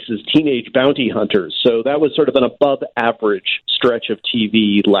Netflix's Teenage Bounty Hunters. So that was sort of an above-average stretch of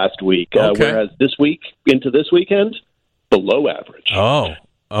TV last week, whereas this week, into this weekend, below average. Oh,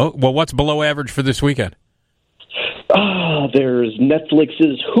 well, what's below average for this weekend? There's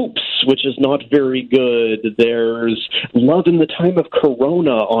Netflix's Hoops, which is not very good. There's Love in the Time of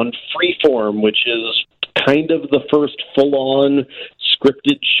Corona on Freeform, which is kind of the first full-on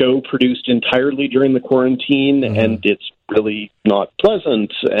scripted show produced entirely during the quarantine, and it's really not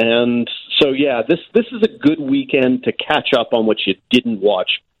pleasant. And so, yeah, this is a good weekend to catch up on what you didn't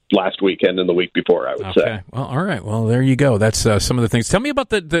watch last weekend and the week before, I would say. Well, all right. Well, there you go. That's some of the things. Tell me about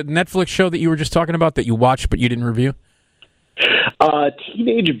the Netflix show that you were just talking about that you watched but you didn't review.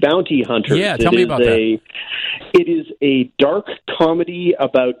 Teenage Bounty Hunters. Yeah, tell me about that. It is a dark comedy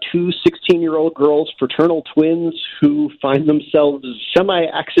about two 16-year-old girls, fraternal twins, who find themselves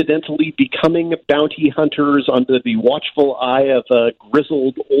semi-accidentally becoming bounty hunters under the watchful eye of a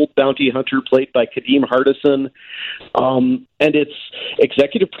grizzled old bounty hunter played by Kadeem Hardison. And it's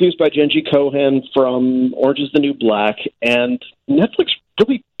executive produced by Genji Cohen from Orange is the New Black, and Netflix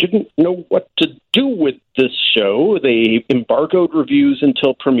really didn't know what to do with this show. They embargoed reviews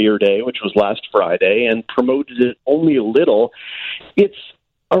until premiere day, which was last Friday, and promoted it only a little. It's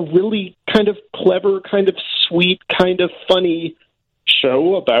a really kind of clever, kind of sweet, kind of funny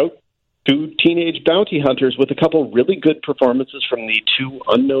show about two teenage bounty hunters with a couple really good performances from the two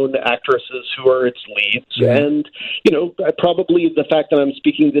unknown actresses who are its leads. Yeah. And, probably the fact that I'm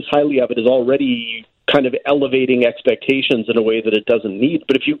speaking this highly of it is already kind of elevating expectations in a way that it doesn't need.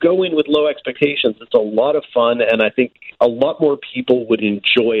 But if you go in with low expectations, it's a lot of fun, and I think a lot more people would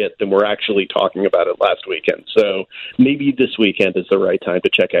enjoy it than we're actually talking about it last weekend. So maybe this weekend is the right time to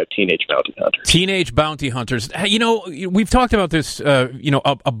check out Teenage Bounty Hunters. Teenage Bounty Hunters. We've talked about this,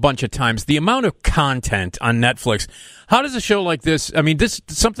 a bunch of times. The amount of content on Netflix. How does a show like this? I mean,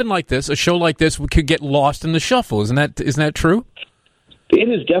 something like this, a show like this, could get lost in the shuffle. Isn't that true? It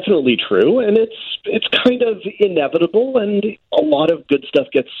is definitely true, and it's kind of inevitable, and a lot of good stuff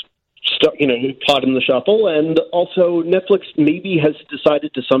gets stuck, caught in the shuffle. And also, Netflix maybe has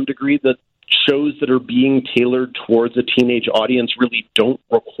decided to some degree that shows that are being tailored towards a teenage audience really don't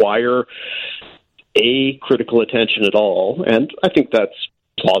require critical attention at all, and I think that's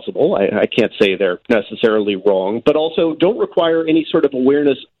plausible. I can't say they're necessarily wrong, but also don't require any sort of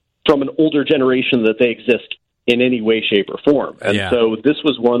awareness from an older generation that they exist in any way, shape, or form. And so this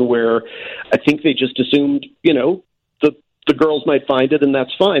was one where I think they just assumed, the girls might find it, and that's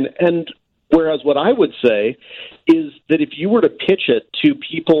fine. And whereas what I would say is that if you were to pitch it to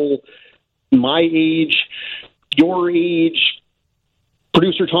people my age, your age,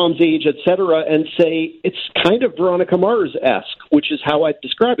 producer Tom's age, et cetera, and say it's kind of Veronica Mars-esque, which is how I'd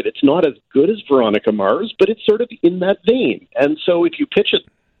describe it. It's not as good as Veronica Mars, but it's sort of in that vein. And so if you pitch it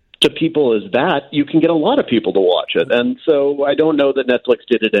to people as that, you can get a lot of people to watch it. And so I don't know that Netflix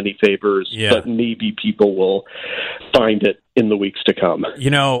did it any favors, but maybe people will find it in the weeks to come.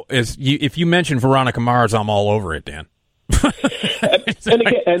 If you mention Veronica Mars, I'm all over it, Dan.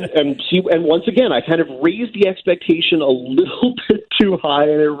 and once again, I kind of raised the expectation a little bit too high,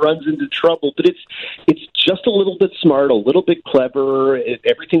 and it runs into trouble. But it's just a little bit smart, a little bit clever.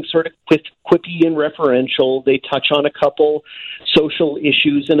 Everything's sort of quippy and referential. They touch on a couple social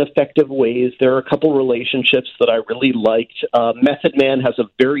issues in effective ways. There are a couple relationships that I really liked. Method Man has a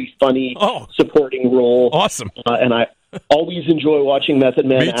very funny supporting role. Awesome, and I always enjoy watching Method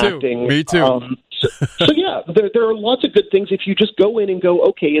Man acting. Me too. So there are lots of good things. If you just go in and go,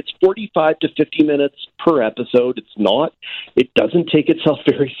 okay, it's 45 to 50 minutes per episode. It doesn't take itself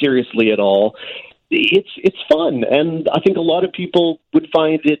very seriously at all. It's fun, and I think a lot of people would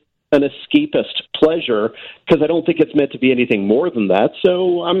find it an escapist pleasure because I don't think it's meant to be anything more than that.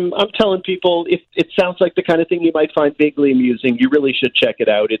 So I'm telling people, if it sounds like the kind of thing you might find vaguely amusing, you really should check it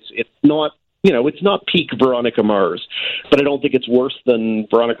out. It's not. It's not peak Veronica Mars, but I don't think it's worse than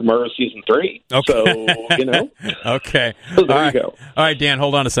Veronica Mars season 3. Okay. So, Okay. So there you go. All right, Dan,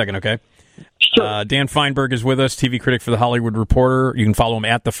 hold on a second, okay? Sure. Dan Feinberg is with us, TV critic for The Hollywood Reporter. You can follow him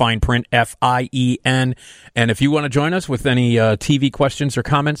at The Fine Print, Fien. And if you want to join us with any TV questions or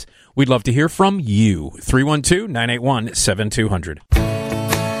comments, we'd love to hear from you. 312-981-7200.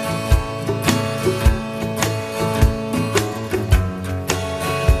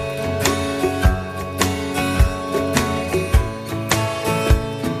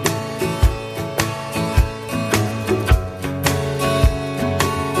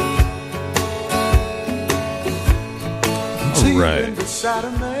 Right.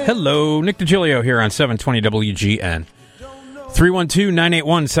 Hello, Nick Digilio here on 720 WGN.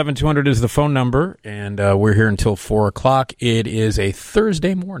 312-981-7200 is the phone number, and we're here until 4 o'clock. It is a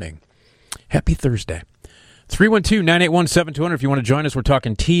Thursday morning. Happy Thursday. 312-981-7200 if you want to join us. We're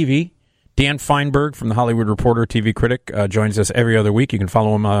talking TV. Dan Feinberg from The Hollywood Reporter, TV critic, joins us every other week. You can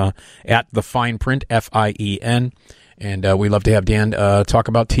follow him at The Fine Print, Fien. And we love to have Dan talk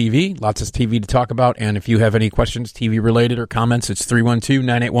about TV. Lots of TV to talk about. And if you have any questions, TV-related or comments, it's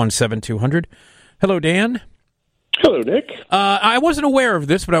 312-981-7200. Hello, Dan. Hello, Nick. I wasn't aware of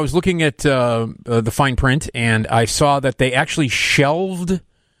this, but I was looking at the fine print, and I saw that they actually shelved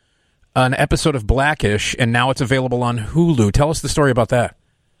an episode of Blackish, and now it's available on Hulu. Tell us the story about that.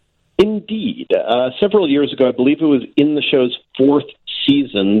 Indeed. Several years ago, I believe it was in the show's fourth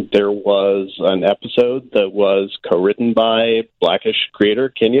season, there was an episode that was co-written by Blackish creator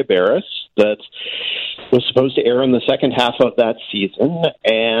Kenya Barris that was supposed to air in the second half of that season,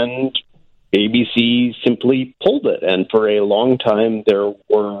 and ABC simply pulled it. And for a long time, there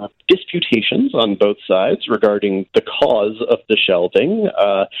were disputations on both sides regarding the cause of the shelving.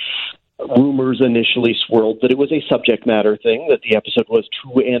 Rumors initially swirled that it was a subject matter thing, that the episode was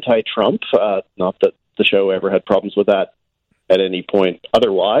too anti-Trump. Not that the show ever had problems with that at any point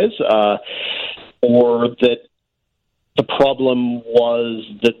otherwise, or that the problem was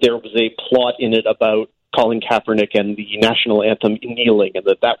that there was a plot in it about Colin Kaepernick and the national anthem kneeling, and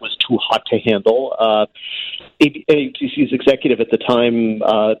that was too hot to handle. ABC's executive at the time,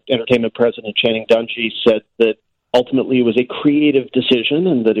 entertainment president Channing Dungey, said that ultimately it was a creative decision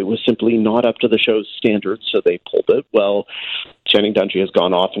and that it was simply not up to the show's standards, so they pulled it. Well, Channing Dungey has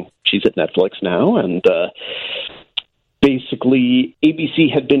gone off, and she's at Netflix now, and basically,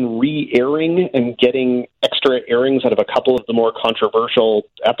 ABC had been re-airing and getting extra airings out of a couple of the more controversial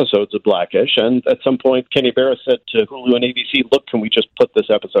episodes of Blackish. And at some point, Kenya Barris said to Hulu and ABC, look, can we just put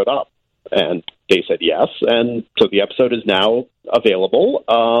this episode up? And they said yes. And so the episode is now available.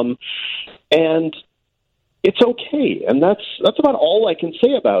 And it's okay. And that's about all I can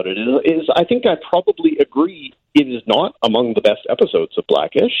say about it. Is I think I probably agree it is not among the best episodes of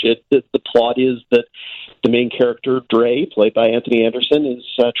Blackish. The plot is that the main character, Dre, played by Anthony Anderson, is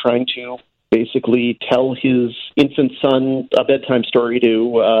trying to basically tell his infant son a bedtime story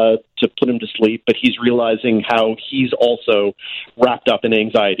to put him to sleep, but he's realizing how he's also wrapped up in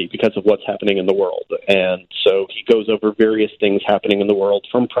anxiety because of what's happening in the world. And so he goes over various things happening in the world,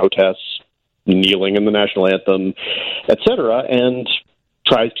 from protests, kneeling in the national anthem, etc., and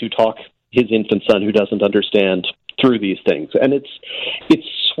tries to talk his infant son, who doesn't understand, through these things. And it's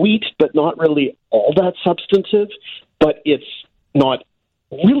sweet, but not really all that substantive, but it's not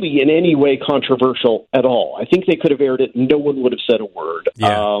really in any way controversial at all. I think they could have aired it, no one would have said a word.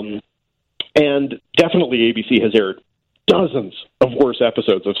 Yeah. And definitely ABC has aired dozens of worse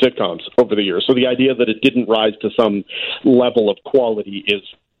episodes of sitcoms over the years. So the idea that it didn't rise to some level of quality is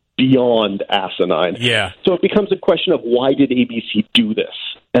beyond asinine. Yeah. So it becomes a question of, why did ABC do this?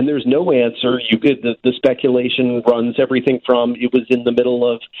 And there's no answer. The speculation runs everything from it was in the middle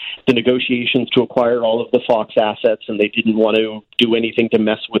of the negotiations to acquire all of the Fox assets, and they didn't want to do anything to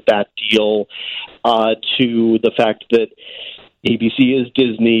mess with that deal, to the fact that ABC is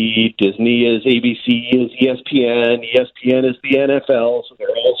Disney, Disney is ABC, is ESPN, ESPN is the NFL, so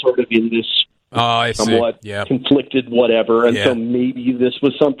they're all sort of in this somewhat conflicted whatever, and so maybe this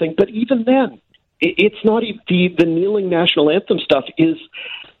was something. But even then, it's not the kneeling national anthem stuff is,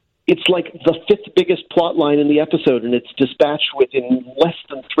 it's like the fifth biggest plot line in the episode, and it's dispatched within less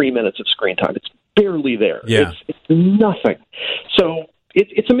than 3 minutes of screen time. It's barely there. Yeah. It's nothing. So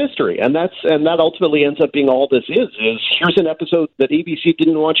it's a mystery, and that ultimately ends up being all this is here's an episode that ABC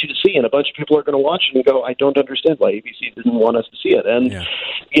didn't want you to see, and a bunch of people are going to watch it and go, I don't understand why ABC didn't want us to see it. And,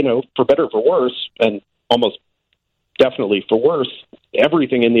 for better or for worse, and almost definitely for worse,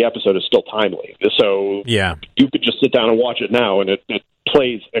 everything in the episode is still timely. So you could just sit down and watch it now, and it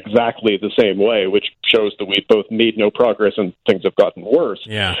plays exactly the same way, which shows that we've both made no progress and things have gotten worse.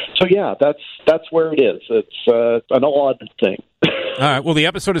 Yeah. So, that's where it is. It's an odd thing. All right. Well, the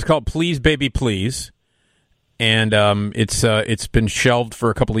episode is called Please, Baby, Please. And it's been shelved for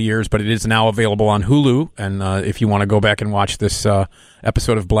a couple of years, but it is now available on Hulu. And if you want to go back and watch this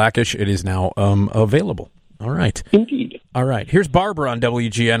episode of Blackish, it is now available. All right. Indeed. All right. Here's Barbara on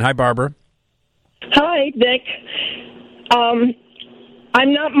WGN. Hi, Barbara. Hi, Nick.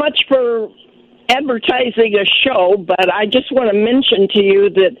 I'm not much for advertising a show, but I just want to mention to you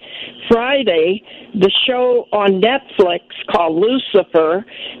that Friday, the show on Netflix called Lucifer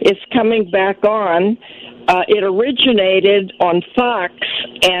is coming back on. It originated on Fox,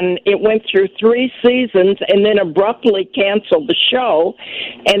 and it went through 3 seasons and then abruptly canceled the show.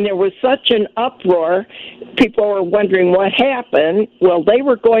 And there was such an uproar, people were wondering what happened. Well, they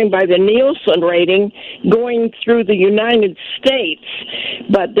were going by the Nielsen rating going through the United States,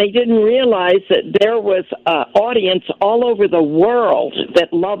 but they didn't realize that there was an audience all over the world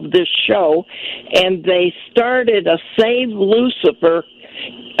that loved this show, and they started a Save Lucifer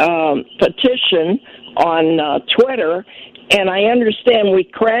petition on Twitter, and I understand we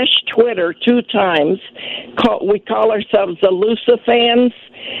crashed Twitter 2 times. We call ourselves the Lucifans,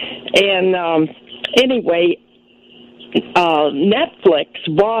 and anyway, Netflix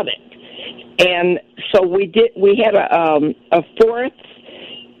bought it, and so we had a 4th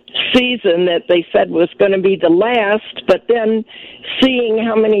season that they said was going to be the last, but then seeing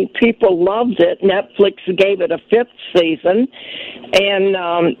how many people loved it, Netflix gave it a fifth season,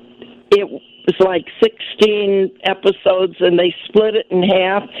 and it was like 16 episodes, and they split it in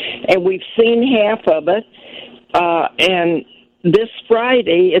half, and we've seen half of it, and this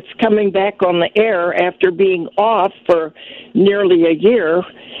Friday it's coming back on the air after being off for nearly a year,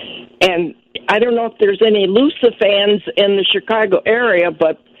 and I don't know if there's any Lucifer fans in the Chicago area,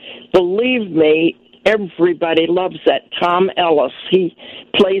 but believe me, everybody loves that Tom Ellis. He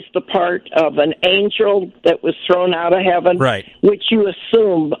plays the part of an angel that was thrown out of heaven, right? Which you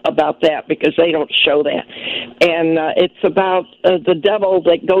assume about that because they don't show that. And it's about the devil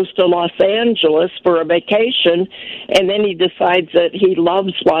that goes to Los Angeles for a vacation, and then he decides that he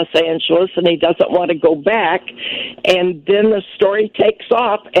loves Los Angeles and he doesn't want to go back. And then the story takes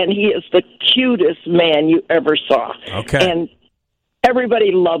off, and he is the cutest man you ever saw. Okay. And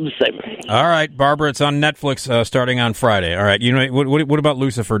everybody loves him. All right, Barbara, it's on Netflix starting on Friday. All right, you know what about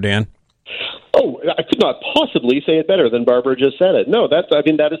Lucifer, Dan? Oh, I could not possibly say it better than Barbara just said it. No, that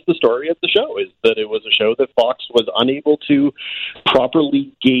is the story of the show, is that it was a show that Fox was unable to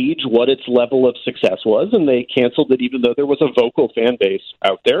properly gauge what its level of success was, and they canceled it even though there was a vocal fan base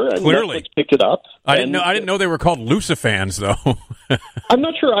out there, and Clearly. Netflix picked it up. I didn't know they were called Lucifans, though. I'm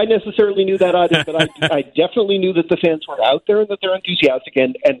not sure I necessarily knew that either, but I definitely knew that the fans were out there and that they're enthusiastic,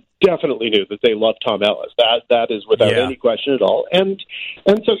 and definitely knew that they love Tom Ellis. That is without any question at all. And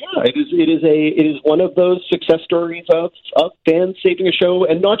so it is one of those success stories of fans saving a show,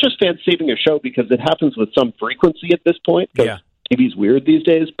 and not just fans saving a show because it happens with some frequency at this point. Yeah. TV's weird these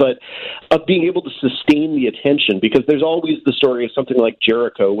days, but of being able to sustain the attention, because there's always the story of something like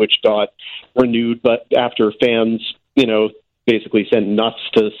Jericho, which got renewed, but after fans, basically sent nuts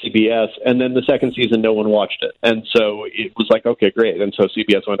to CBS, and then the second season, no one watched it. And so it was like, okay, great. And so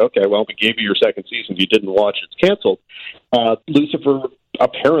CBS went, okay, well, we gave you your second season. You didn't watch it. It's canceled. Lucifer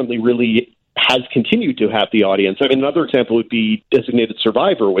apparently really has continued to have the audience. I mean, another example would be Designated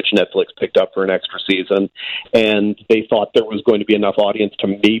Survivor, which Netflix picked up for an extra season, and they thought there was going to be enough audience to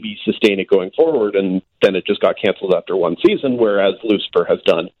maybe sustain it going forward, and then it just got canceled after one season, whereas Lucifer has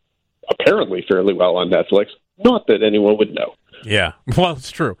done apparently fairly well on Netflix. Not that anyone would know. Yeah, well,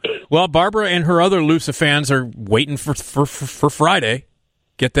 it's true. Well, Barbara and her other Lucifer fans are waiting for Friday.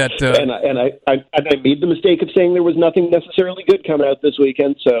 Get that. And I made the mistake of saying there was nothing necessarily good coming out this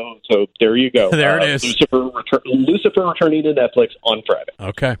weekend. So there you go. There it is. Lucifer returning to Netflix on Friday.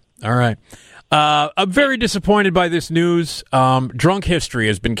 Okay. All right. I'm very disappointed by this news. Drunk History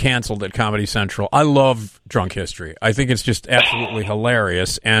has been canceled at Comedy Central. I love Drunk History. I think it's just absolutely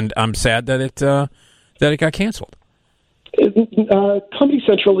hilarious, and I'm sad that it got canceled. Comedy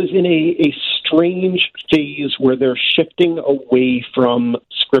Central is in a strange phase where they're shifting away from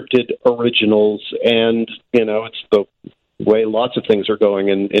scripted originals, and it's the way lots of things are going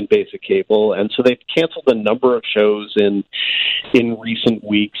in basic cable, and so they've canceled a number of shows in recent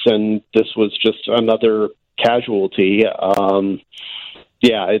weeks, and this was just another casualty.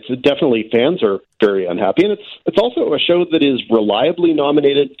 It's definitely, fans are very unhappy, and it's also a show that is reliably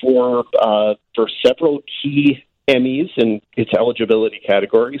nominated for several key Emmys in its eligibility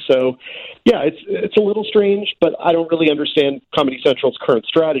category. So, it's a little strange, but I don't really understand Comedy Central's current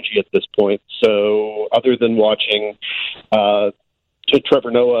strategy at this point. So, other than watching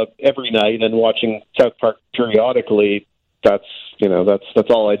Trevor Noah every night and watching South Park periodically, that's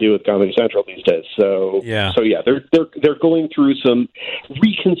all I do with Comedy Central these days. So they're going through some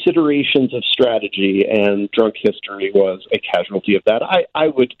reconsiderations of strategy, and Drunk History was a casualty of that. I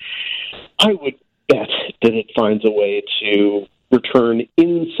would bet that it finds a way to return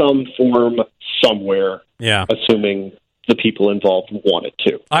in some form somewhere. Yeah, assuming the people involved want it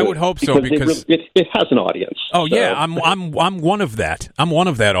to. I would hope so, because it has an audience. Oh so. Yeah, I'm one of that. I'm one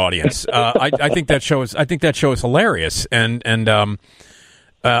of that audience. I think that show is hilarious, and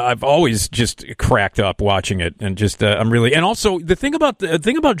I've always just cracked up watching it, and just I'm really, and also the thing about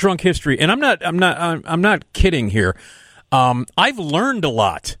Drunk History, and I'm not kidding here. I've learned a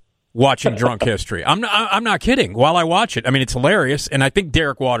lot watching Drunk History. I'm not kidding. While I watch it, I mean, it's hilarious, and I think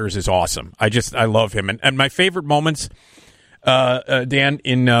Derek Waters is awesome. I love him, and my favorite moments, Dan,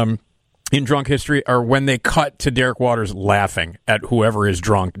 in Drunk History are when they cut to Derek Waters laughing at whoever is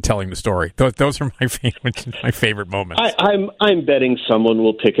drunk and telling the story. Those are my favorite moments. I'm betting someone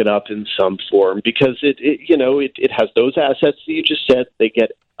will pick it up in some form, because it has those assets that you just said. They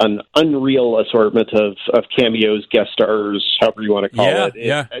get an unreal assortment of cameos, guest stars, however you want to call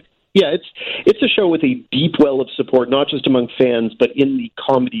it. It's a show with a deep well of support, not just among fans, but in the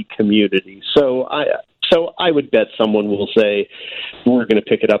comedy community. So So I would bet someone will say, we're going to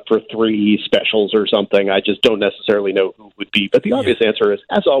pick it up for 3 specials or something. I just don't necessarily know who would be. But the obvious answer is,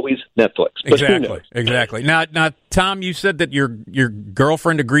 as always, Netflix. But Exactly. Now, Tom, you said that your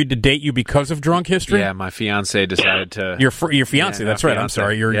girlfriend agreed to date you because of Drunk History? Yeah, my fiance decided to... Your fiance, that's right. Fiance. I'm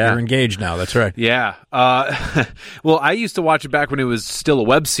sorry. You're engaged now. That's right. Yeah. Well, I used to watch it back when it was still a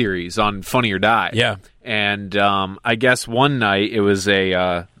web series on Funny or Die. Yeah. And I guess one night, it was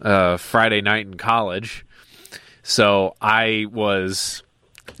a Friday night in college, so I was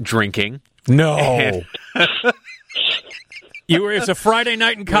drinking. No. It's a Friday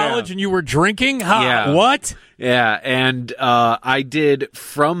night in college and you were drinking? Yeah. What? Yeah, and I did,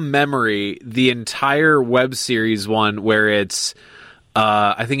 from memory, the entire web series one where it's,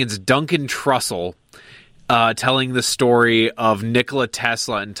 I think it's Duncan Trussell telling the story of Nikola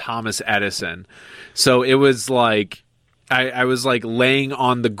Tesla and Thomas Edison. So it was like, I was like laying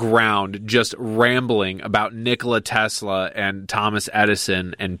on the ground just rambling about Nikola Tesla and Thomas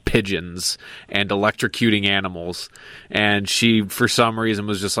Edison and pigeons and electrocuting animals. And she, for some reason,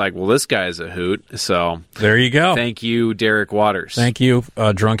 was just like, well, this guy's a hoot. So there you go. Thank you, Derek Waters. Thank you,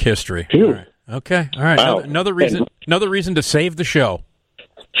 Drunk History. All right. Okay. All right. Wow. Another reason to save the show.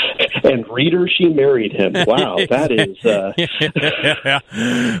 And reader, she married him. Wow, that is...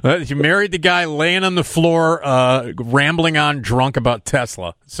 Well, she married the guy laying on the floor, rambling on drunk about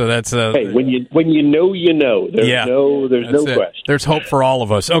Tesla. So that's... hey, when you know, you know. There's no question. There's hope for all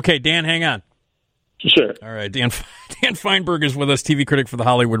of us. Okay, Dan, hang on. Sure. All right, Dan Feinberg is with us, TV critic for The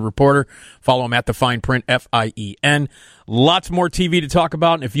Hollywood Reporter. Follow him at The Fine Print, Fien. Lots more TV to talk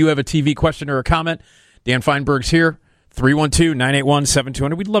about. And if you have a TV question or a comment, Dan Feinberg's here.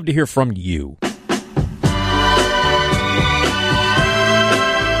 312-981-7200. We'd love to hear from you.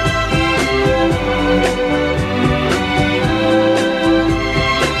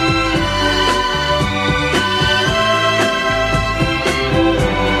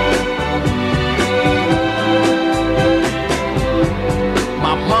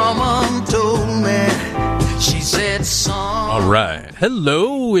 My mama told me, she said, son. All right.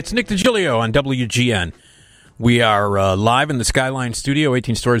 Hello, it's Nick Digilio on WGN. We are live in the Skyline Studio,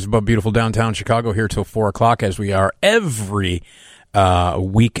 18 stories above beautiful downtown Chicago, here till 4 o'clock, as we are every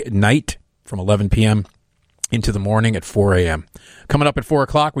weeknight from 11 p.m. into the morning at 4 a.m. Coming up at 4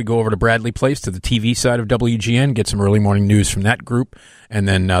 o'clock, we go over to Bradley Place to the TV side of WGN, get some early morning news from that group, and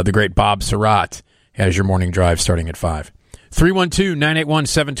then the great Bob Surratt has your morning drive starting at 5.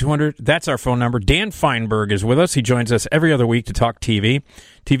 312-981-7200. That's our phone number. Dan Feinberg is with us. He joins us every other week to talk TV.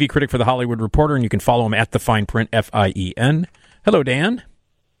 TV critic for The Hollywood Reporter, and you can follow him at The Fine Print, Fien. Hello, Dan.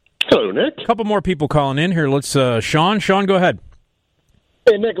 Hello, Nick. A couple more people calling in here. Let's, Sean. Sean, go ahead.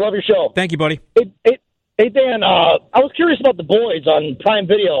 Hey, Nick, love your show. Thank you, buddy. Hey, Dan, I was curious about The Boys on Prime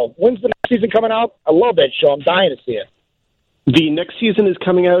Video. When's the next season coming out? I love that show. I'm dying to see it. The next season is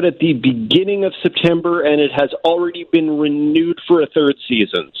coming out at the beginning of September, and it has already been renewed for a 3rd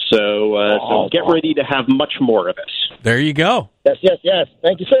season. So get ready to have much more of it. There you go. Yes.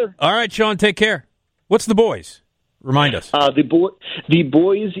 Thank you, sir. All right, Sean, take care. What's The Boys? Remind us. The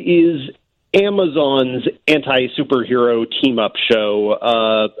Boys is Amazon's anti-superhero team-up show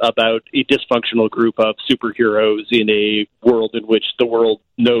about a dysfunctional group of superheroes in a world in which the world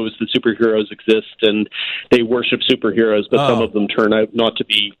knows that superheroes exist and they worship superheroes, but some of them turn out not to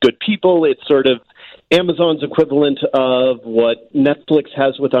be good people. It's sort of Amazon's equivalent of what Netflix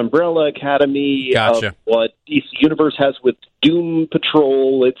has with Umbrella Academy, Gotcha. of what DC Universe has with Doom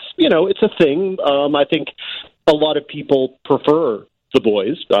Patrol. It's a thing. I think a lot of people prefer The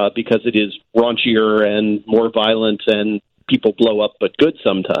Boys because it is raunchier and more violent, and people blow up but good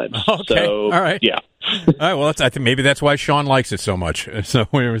sometimes. Okay. So, all right. Yeah. All right. Well, I think maybe that's why Sean likes it so much. So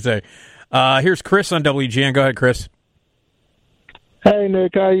what do we say? Here's Chris on WGN. Go ahead, Chris. Hey,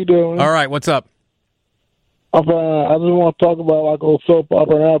 Nick, how you doing? All right. What's up? I'm fine. I just want to talk about like old soap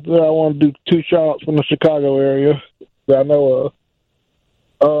opera, and after that, I want to do 2 shots from the Chicago area that I know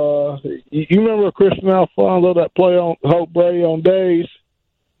of. You remember Kristen Alfonso that play on Hope Brady on Days?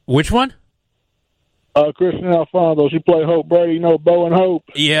 Which one? Kristen Alfonso. She played Hope Brady, Bo and Hope.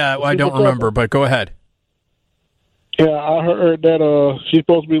 Yeah, I don't remember, but go ahead. Yeah, I heard that she's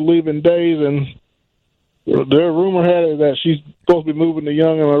supposed to be leaving Days, and their rumor had it that she's supposed to be moving to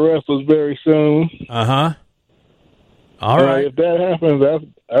Young and the Restless very soon. Uh-huh. All right. If that happens,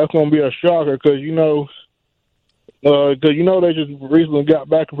 that's going to be a shocker because they just recently got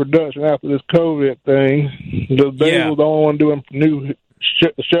back in production after this COVID thing. They was the only one doing new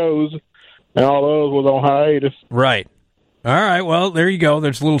shows, and all those was on hiatus. Right. All right. Well, there you go.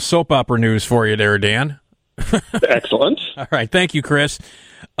 There's a little soap opera news for you there, Dan. Excellent. All right. Thank you, Chris.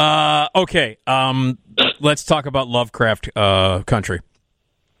 Okay. Let's talk about Lovecraft Country.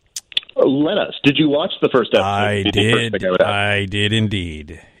 Let us. Did you watch the first episode? I did. I did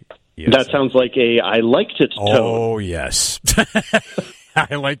indeed. Yes. That sounds like I liked it tone. Oh, yes.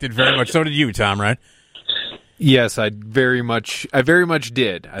 I liked it very much. So did you, Tom, right? Yes, I very much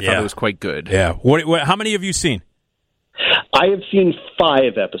did. I thought it was quite good. Yeah. How many have you seen? I have seen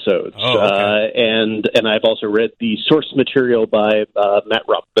 5 episodes, and I've also read the source material by Matt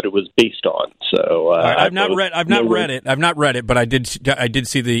Rupp that it was based on. So I've not read it, but I did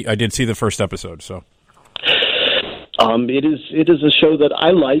see the first episode. So it is a show that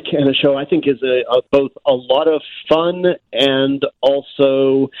I like, and a show I think is both a lot of fun and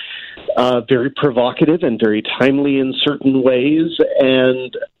also very provocative and very timely in certain ways,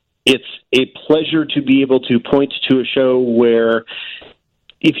 and it's a pleasure to be able to point to a show where,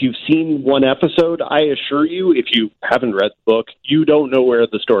 if you've seen one episode, I assure you, if you haven't read the book, you don't know where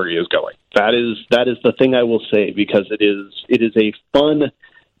the story is going. That is the thing I will say, because it is a fun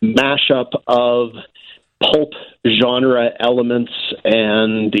mashup of pulp genre elements,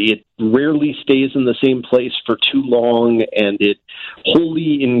 and it rarely stays in the same place for too long, and it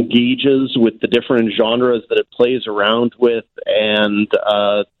wholly engages with the different genres that it plays around with, and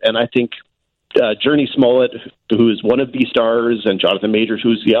I think Journey Smollett, who is one of the stars, and Jonathan Majors,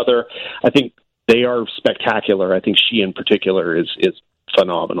 who's the other, I think they are spectacular. I think she in particular is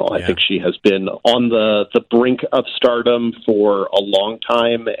phenomenal. Yeah. I think she has been on the brink of stardom for a long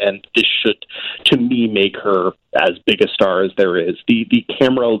time, and this should, to me, make her as big a star as there is. The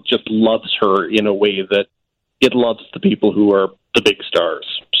camera just loves her in a way that it loves the people who are the big stars.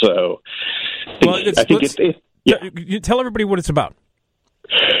 So you tell everybody what it's about.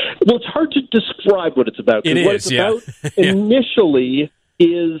 Well, it's hard to describe what it's about. What it's about initially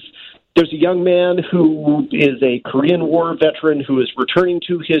is there's a young man who is a Korean War veteran who is returning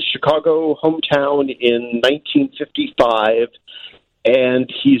to his Chicago hometown in 1955,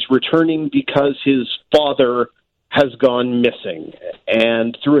 and he's returning because his father has gone missing.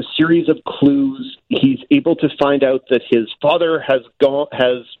 And through a series of clues, he's able to find out that his father has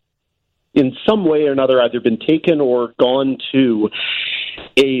in some way or another either been taken or gone to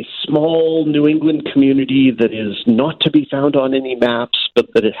a small New England community that is not to be found on any maps,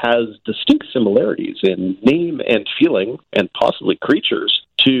 but that it has distinct similarities in name and feeling and possibly creatures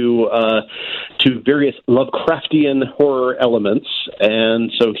to various Lovecraftian horror elements.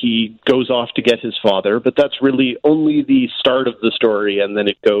 And so he goes off to get his father, but that's really only the start of the story, and then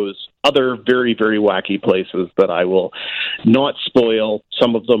it goes other very, very wacky places that I will not spoil.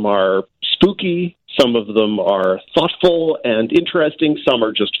 Some of them are spooky, some of them are thoughtful and interesting, some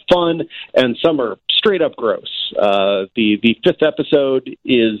are just fun, and some are straight up gross. The 5th episode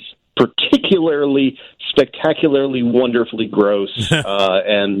is particularly spectacularly wonderfully gross,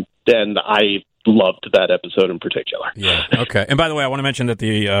 and I loved that episode in particular. Yeah. Okay. And by the way, I want to mention that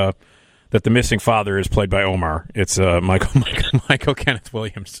the missing father is played by Omar. It's Michael Kenneth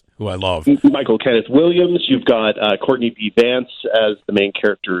Williams, who I love. Michael Kenneth Williams. You've got Courtney B. Vance as the main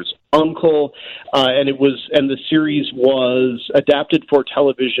character's uncle, and the series was adapted for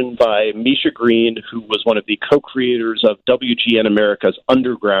television by Misha Green, who was one of the co-creators of WGN America's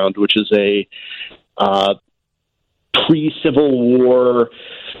Underground, which is a pre-Civil War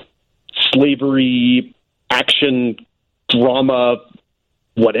slavery action drama.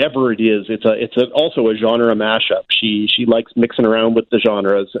 Whatever it is, it's also a genre mashup. She likes mixing around with the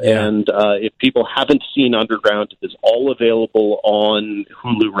genres, and if people haven't seen Underground, it is all available on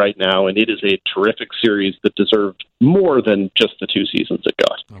Hulu right now, and it is a terrific series that deserved more than just the 2 seasons it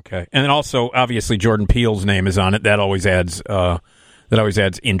got. Okay, and then also obviously Jordan Peele's name is on it. That always adds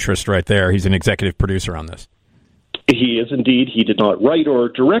interest right there. He's an executive producer on this. He is indeed. He did not write or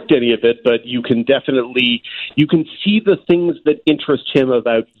direct any of it, but you can see the things that interest him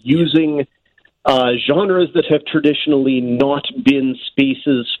about using genres that have traditionally not been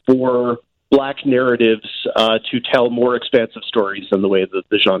spaces for Black narratives to tell more expansive stories than the way that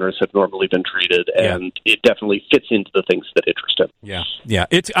the genres have normally been treated, and it definitely fits into the things that interest him. Yeah.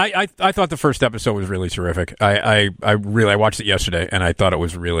 I thought the first episode was really terrific. I watched it yesterday, and I thought it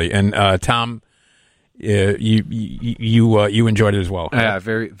was really. And Tom, you enjoyed it as well. Yeah,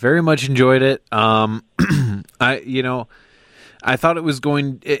 very, very much enjoyed it. I thought it was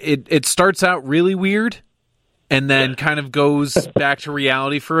going. It starts out really weird, and then kind of goes back to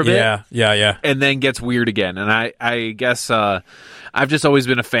reality for a bit. Yeah. And then gets weird again. And I guess I've just always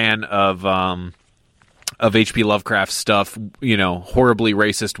been a fan of H.P. Lovecraft stuff. Horribly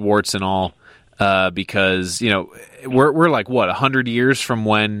racist warts and all. Because we're like 100 years from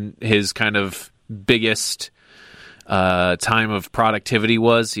when his kind of biggest time of productivity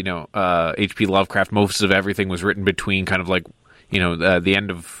was. H.P. Lovecraft, most of everything was written between kind of like, the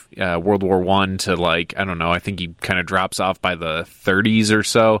end of World War I to like, I don't know, I think he kind of drops off by the 30s or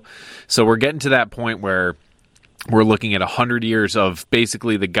so. So we're getting to that point where we're looking at 100 years of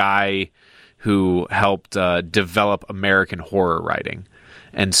basically the guy who helped develop American horror writing.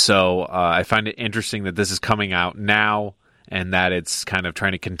 And so I find it interesting that this is coming out now and that it's kind of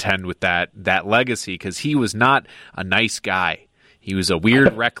trying to contend with that legacy, because he was not a nice guy. He was a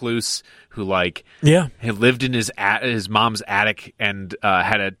weird recluse who, had lived in his mom's attic and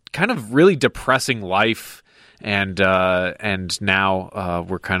had a kind of really depressing life. And now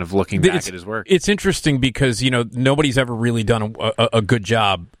we're kind of looking back at his work. It's interesting because, nobody's ever really done a good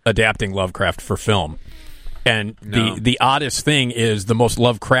job adapting Lovecraft for film. And the oddest thing is the most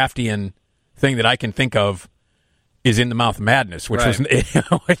Lovecraftian thing that I can think of is In the Mouth of Madness, which was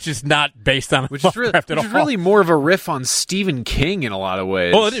which is not based on Lovecraft at all. Which is really more of a riff on Stephen King in a lot of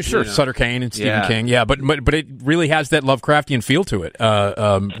ways. Oh, it is, sure. Sutter Kane and Stephen King, but it really has that Lovecraftian feel to it. Big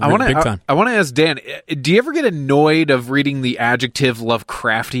time. I want to ask Dan, do you ever get annoyed of reading the adjective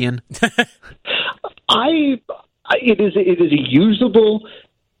Lovecraftian? It is a usable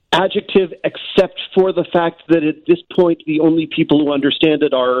adjective, except for the fact that at this point the only people who understand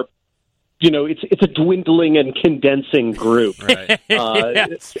it are, it's a dwindling and condensing group. Right.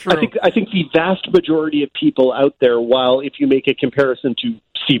 It's true. I think the vast majority of people out there, while if you make a comparison to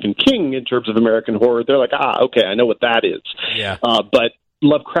Stephen King in terms of American horror, they're like, okay, I know what that is. Yeah. But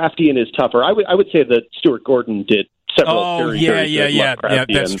Lovecraftian is tougher. I would say that Stuart Gordon did several very good Lovecraftian.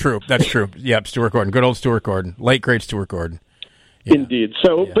 Yeah, that's true. Yeah, Stuart Gordon. Good old Stuart Gordon. Late, great Stuart Gordon. Yeah. Indeed.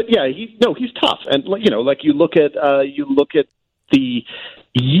 So, but he's tough. And, you look at the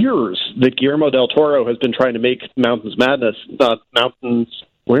years that Guillermo del Toro has been trying to make Mountains Madness,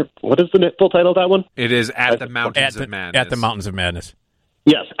 what is the full title of that one? It is At the Mountains of Madness. At the Mountains of Madness.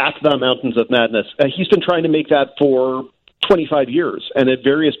 Yes, At the Mountains of Madness. He's been trying to make that for 25 years, and at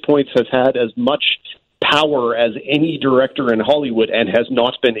various points has had as much power as any director in Hollywood and has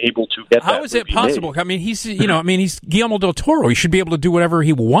not been able to get that. How is that possible? Made. I mean, he's Guillermo del Toro. He should be able to do whatever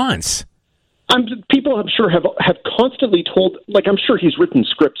he wants. People, I'm sure, have constantly told, I'm sure he's written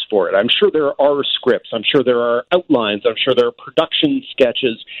scripts for it. I'm sure there are scripts. I'm sure there are outlines. I'm sure there are production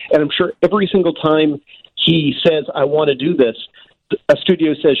sketches. And I'm sure every single time he says, I want to do this, a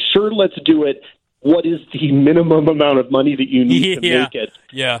studio says, sure, let's do it. What is the minimum amount of money that you need to make it?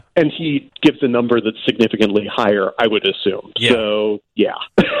 Yeah. And he gives a number that's significantly higher, I would assume. Yeah. So, yeah.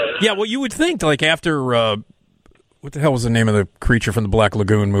 Yeah, well, you would think, after... what the hell was the name of the creature from the Black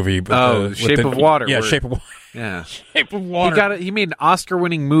Lagoon movie? Shape of Water. Yeah, Shape of Water. Yeah. Shape of Water. He made an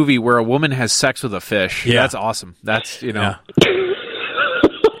Oscar-winning movie where a woman has sex with a fish. Yeah. That's awesome. That's, Yeah.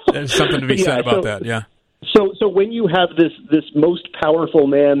 There's something to be said about that, yeah. So when you have this most powerful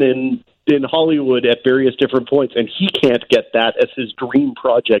man in Hollywood at various different points, and he can't get that as his dream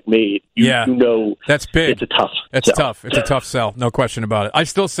project made, you know that's big. It's a tough It's sell. tough. It's a tough sell, no question about it. I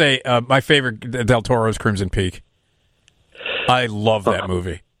still say my favorite Del Toro's Crimson Peak. I love that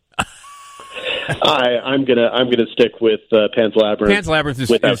movie. I'm gonna stick with Pan's Labyrinth. Pan's Labyrinth is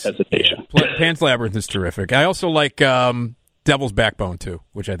without hesitation. Yeah, Pan's Labyrinth is terrific. I also like Devil's Backbone too,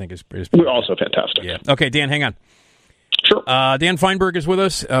 which I think is We're also fantastic. Yeah. Okay, Dan, hang on. Sure. Dan Feinberg is with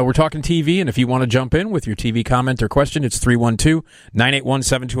us. We're talking TV, and if you want to jump in with your TV comment or question, it's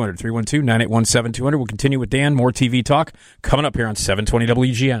 312-981-7200. 312-981-7200. We'll continue with Dan. More TV talk coming up here on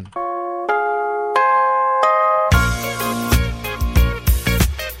 720 WGN.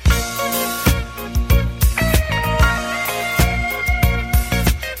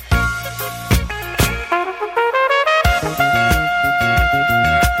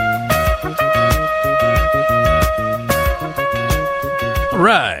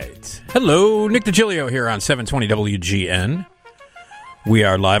 Right. Hello, Nick Digilio here on 720 WGN. We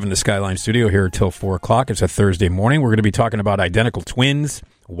are live in the Skyline studio here until 4 o'clock. It's a Thursday morning. We're going to be talking about identical twins,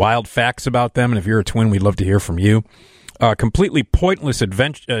 wild facts about them, and if you're a twin, we'd love to hear from you. Completely pointless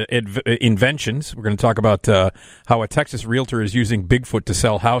inventions. We're going to talk about how a Texas realtor is using Bigfoot to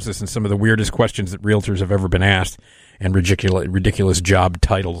sell houses and some of the weirdest questions that realtors have ever been asked, and ridiculous job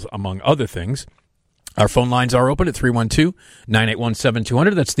titles, among other things. Our phone lines are open at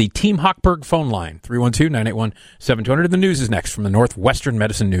 312-981-7200. That's the Team Hochberg phone line, 312-981-7200. The news is next from the Northwestern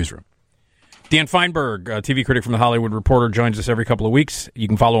Medicine Newsroom. Dan Feinberg, TV critic from The Hollywood Reporter, joins us every couple of weeks. You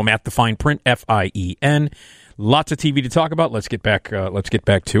can follow him at The Fine Print, F-I-E-N. Lots of TV to talk about. Let's get back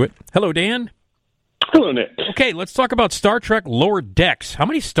to it. Hello, Dan. Hello, Nick. Okay, let's talk about Star Trek Lower Decks. How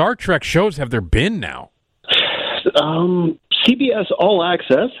many Star Trek shows have there been now? CBS All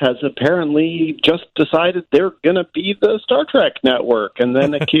Access has apparently just decided they're going to be the Star Trek network, and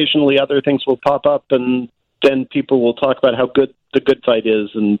then occasionally other things will pop up, and then people will talk about how good the good fight is,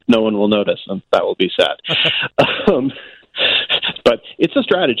 and no one will notice, and that will be sad. But it's a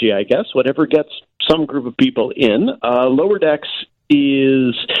strategy, I guess, whatever gets some group of people in. Lower Decks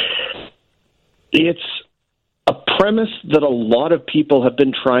it's a premise that a lot of people have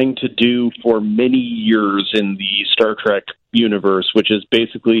been trying to do for many years in the Star Trek universe, which is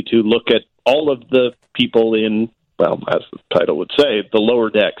basically to look at all of the people in, well, as the title would say, the lower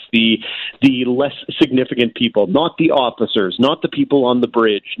decks, the less significant people, not the officers, not the people on the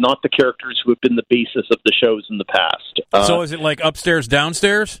bridge, not the characters who have been the basis of the shows in the past. So is it like upstairs,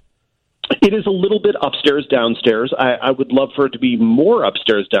 downstairs? It is a little bit upstairs, downstairs. I would love for it to be more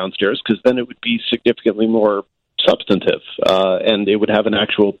upstairs, downstairs, because then it would be significantly more substantive, and it would have an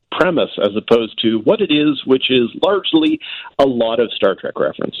actual premise as opposed to what it is, which is largely a lot of Star Trek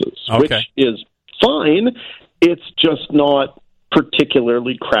references, which is fine. It's just not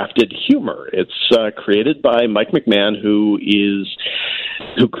particularly crafted humor. It's created by Mike McMahon, who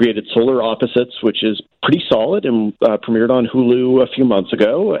created Solar Opposites, which is pretty solid and premiered on Hulu a few months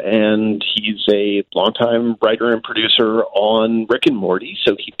ago. And he's a longtime writer and producer on Rick and Morty,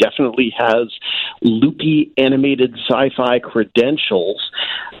 so he definitely has loopy animated sci-fi credentials.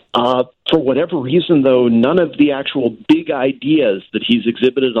 For whatever reason, though, none of the actual big ideas that he's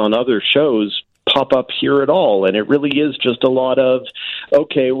exhibited on other shows pop up here at all, and it really is just a lot of,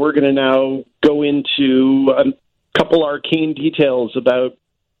 okay, we're going to now go into a couple arcane details about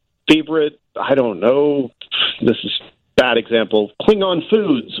favorite, I don't know, this is a bad example, Klingon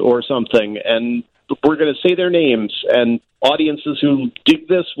foods or something, and we're going to say their names, and audiences who dig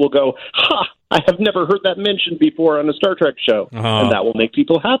this will go, ha, I have never heard that mentioned before on a Star Trek show, and that will make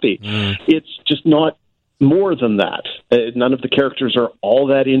people happy. It's just not more than that. None of the characters are all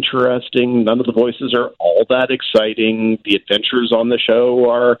that interesting. None of the voices are all that exciting. The adventures on the show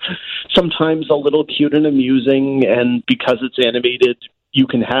are sometimes a little cute and amusing, and because it's animated, you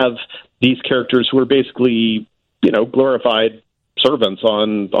can have these characters who are basically, glorified servants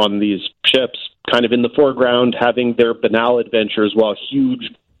on these ships kind of in the foreground having their banal adventures while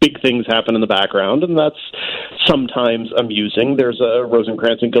huge big things happen in the background, and that's sometimes amusing. There's a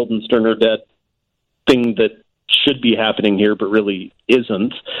Rosencrantz and Guildenstern are dead thing that should be happening here, but really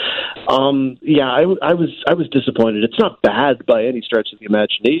isn't. I was disappointed. It's not bad by any stretch of the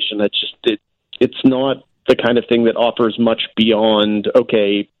imagination. It's not the kind of thing that offers much beyond,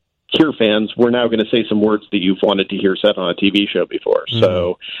 okay, here, fans, we're now going to say some words that you've wanted to hear said on a TV show before.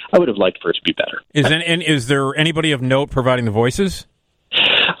 So I would have liked for it to be better. Is there anybody of note providing the voices?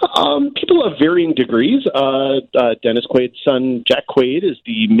 People of varying degrees. Dennis Quaid's son, Jack Quaid, is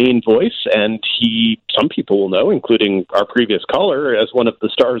the main voice, and some people will know, including our previous caller, as one of the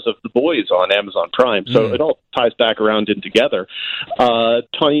stars of The Boys on Amazon Prime. So it all ties back around in together.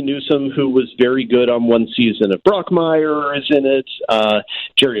 Tawny Newsome, who was very good on one season of Brockmire, is in it.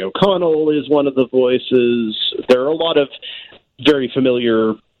 Jerry O'Connell is one of the voices. There are a lot of very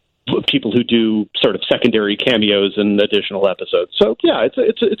familiar people who do sort of secondary cameos in additional episodes. So yeah,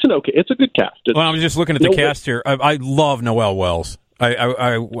 it's a good cast. Well, I'm just looking at the cast here. I love Noelle Wells.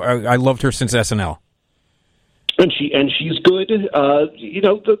 I loved her since SNL. And she's good.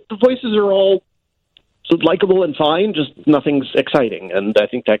 The voices are all likable and fine, just nothing's exciting, and I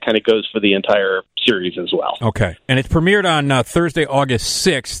think that kind of goes for the entire series as well. Okay, and it's premiered on Thursday, August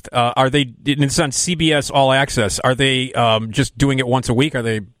 6th. It's on CBS All Access. Are they just doing it once a week? Are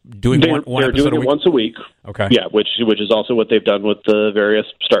they doing one episode doing it once a week. Okay, yeah, which is also what they've done with the various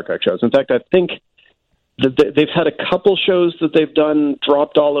Star Trek shows. In fact, I think they've had a couple shows that they've done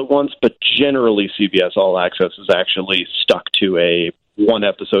dropped all at once, but generally CBS All Access has actually stuck to a one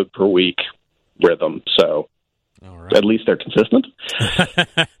episode per week rhythm, so at least they're consistent.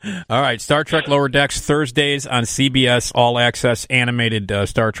 All right, Star Trek Lower Decks, Thursdays on CBS All Access, animated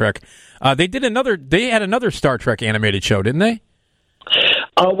Star Trek. They had another Star Trek animated show, didn't they?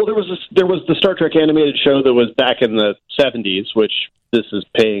 Well, there was the Star Trek animated show that was back in the 70s, which this is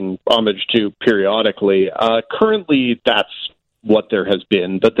paying homage to periodically. Currently, that's what there has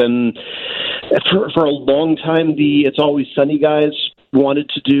been, but then for a long time, the It's Always Sunny guys wanted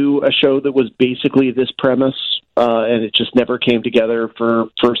to do a show that was basically this premise, and it just never came together for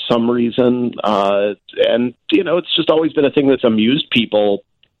some reason. And, it's just always been a thing that's amused people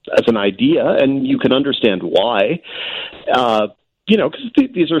as an idea, and you can understand why. Because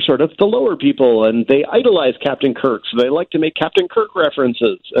these are sort of the lower people, and they idolize Captain Kirk, so they like to make Captain Kirk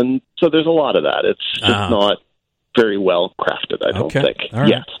references. And so there's a lot of that. It's just not very well crafted, I don't think, right.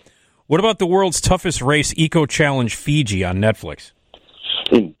 yet. What about the world's toughest race, Eco Challenge Fiji, on Netflix?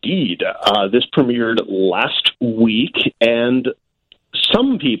 Indeed. This premiered last week, and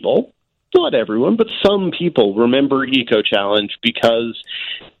some people, not everyone, but some people remember Eco Challenge because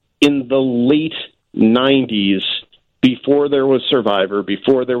in the late 90s, before there was Survivor,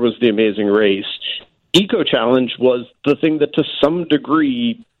 before there was The Amazing Race, Eco Challenge was the thing that to some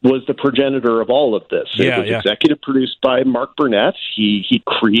degree was the progenitor of all of this. It was executive produced by Mark Burnett. He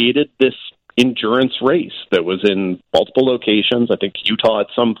created this endurance race that was in multiple locations, I think Utah at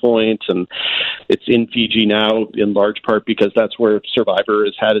some point, and it's in Fiji now in large part because that's where Survivor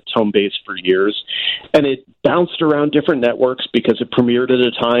has had its home base for years. And it bounced around different networks because it premiered at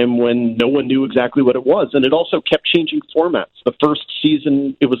a time when no one knew exactly what it was, and it also kept changing formats. The first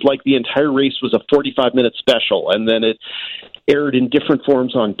season, it was like the entire race was a 45-minute special, and then it aired in different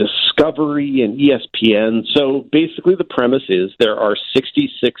forms on Discovery and ESPN. So basically the premise is there are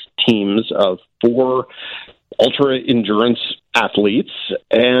 66 teams of 4 ultra-endurance athletes,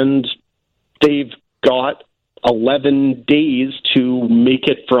 and they've got 11 days to make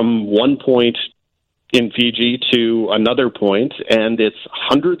it from one point in Fiji to another point, and it's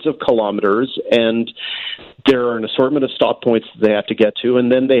hundreds of kilometers, and there are an assortment of stop points they have to get to,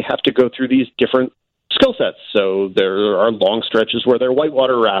 and then they have to go through these different skill sets. So there are long stretches where they're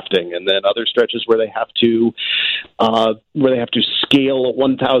whitewater rafting, and then other stretches where they have to scale a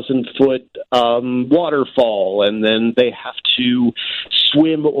 1,000-foot waterfall, and then they have to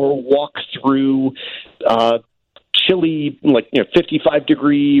swim or walk through chilly,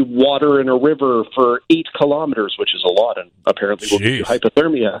 55-degree water in a river for 8 kilometers, which is a lot, and apparently will give you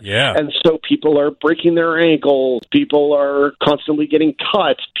hypothermia. Yeah. And so people are breaking their ankles, people are constantly getting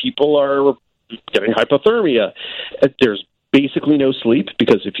cut, people are getting hypothermia. There's basically no sleep,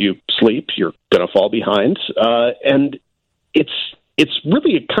 because if you sleep, you're going to fall behind. And it's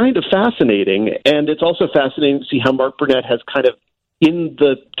really kind of fascinating, and it's also fascinating to see how Mark Burnett has kind of, in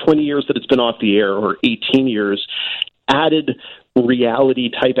the 20 years that it's been off the air, or 18 years, added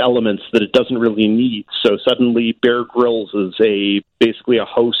reality-type elements that it doesn't really need. So suddenly Bear Grylls is basically a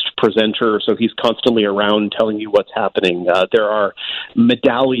host presenter, so he's constantly around telling you what's happening. There are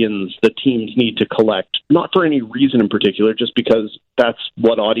medallions that teams need to collect, not for any reason in particular, just because that's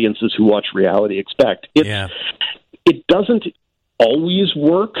what audiences who watch reality expect. It doesn't always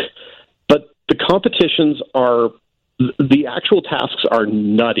work, but the competitions the actual tasks are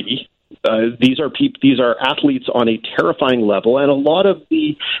nutty. These are athletes on a terrifying level, and a lot of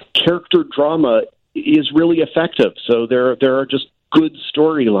the character drama is really effective. So there are just good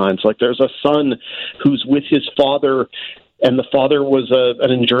storylines. Like there's a son who's with his father, and the father was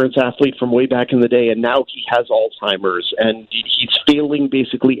an endurance athlete from way back in the day, and now he has Alzheimer's, and he's failing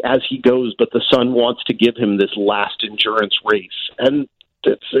basically as he goes, but the son wants to give him this last endurance race. And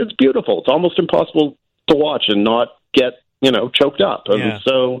it's beautiful. It's almost impossible to watch and not get choked up. And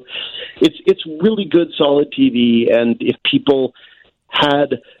so it's really good, solid TV. And if people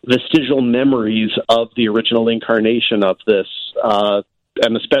had vestigial memories of the original incarnation of this,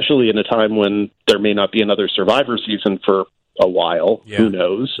 and especially in a time when there may not be another Survivor season for a while, who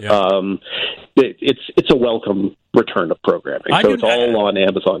knows? It's a welcome return of programming. It's all on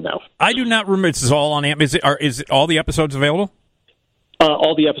Amazon now. I do not remember. This is all on Amazon. Is all the episodes available?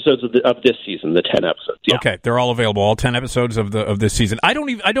 All the episodes of this season, the 10 episodes. Yeah. Okay, they're all available. All 10 episodes of this season. I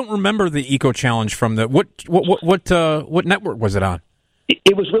don't remember the Eco Challenge from the what network was it on?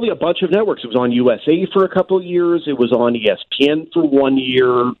 It was really a bunch of networks. It was on USA for a couple of years. It was on ESPN for 1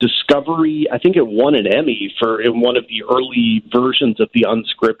 year. Discovery, I think it won an Emmy in one of the early versions of the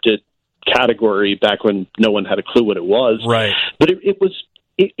unscripted category back when no one had a clue what it was. Right. But it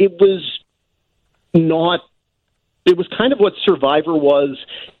was not. It was kind of what Survivor was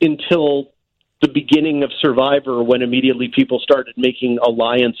until the beginning of Survivor, when immediately people started making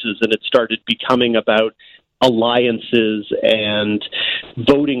alliances, and it started becoming about alliances and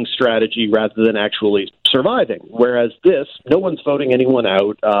voting strategy rather than actually surviving. Whereas this, no one's voting anyone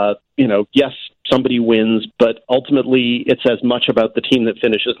out. Yes, somebody wins, but ultimately it's as much about the team that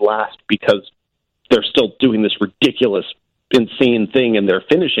finishes last, because they're still doing this ridiculous, insane thing, and they're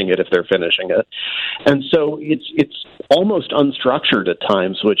finishing it if they're finishing it. And so it's almost unstructured at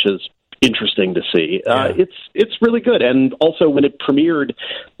times, which is interesting to see. It's really good. And also, when it premiered,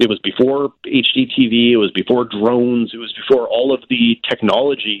 it was before HDTV, it was before drones, it was before all of the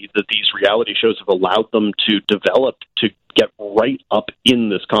technology that these reality shows have allowed them to develop to get right up in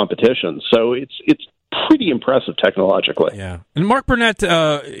this competition. So it's pretty impressive technologically. Yeah. And Mark Burnett,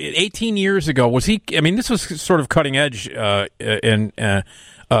 18 years ago, was he? I mean, this was sort of cutting edge in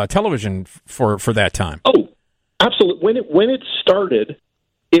television for that time. Oh, absolutely. When it started,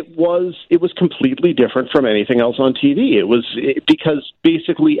 it was completely different from anything else on TV. Because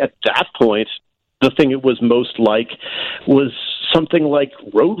basically at that point, the thing it was most like was something like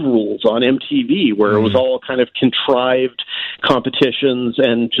Road Rules on MTV, where it was all kind of contrived competitions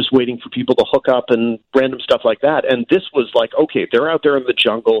and just waiting for people to hook up and random stuff like that. And this was like, okay, they're out there in the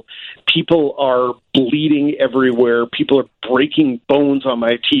jungle. People are bleeding everywhere. People are breaking bones on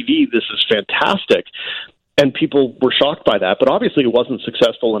my TV. This is fantastic. And people were shocked by that. But obviously it wasn't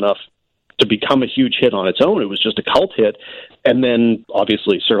successful enough to become a huge hit on its own. It was just a cult hit. And then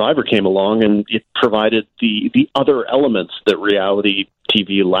obviously Survivor came along and it provided the other elements that reality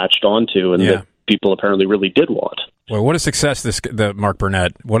TV latched onto and that people apparently really did want. Well, what a success the Mark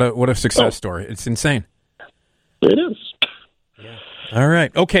Burnett. What a success story. It's insane. It is. Yeah. All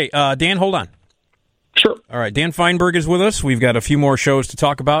right. Okay, Dan, hold on. Sure. All right, Dan Feinberg is with us. We've got a few more shows to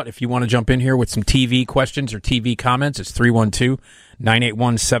talk about. If you want to jump in here with some TV questions or TV comments, it's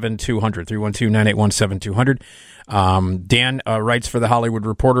 312-981-7200. 312-981-7200. Dan writes for The Hollywood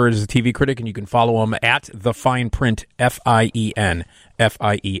Reporter as a TV critic, and you can follow him at The Fine Print, Fien.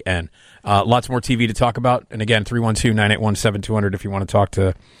 Fien. Lots more TV to talk about. And again, 312-981-7200 if you want to talk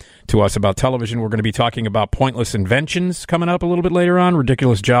to us about television. We're going to be talking about pointless inventions coming up a little bit later on,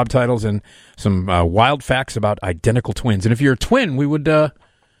 ridiculous job titles, and some wild facts about identical twins. And if you're a twin, we would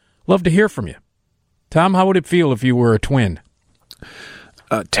love to hear from you. Tom, how would it feel if you were a twin?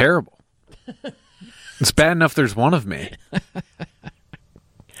 Terrible. It's bad enough there's one of me.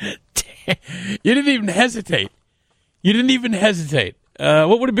 You didn't even hesitate.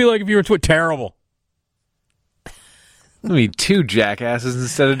 What would it be like if you were a twin? Terrible. I mean, two jackasses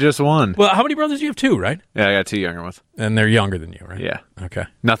instead of just one. Well, how many brothers do you have? Two, right? Yeah, I got two younger ones. And they're younger than you, right? Yeah. Okay.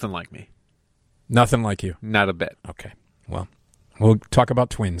 Nothing like me. Nothing like you? Not a bit. Okay. Well, we'll talk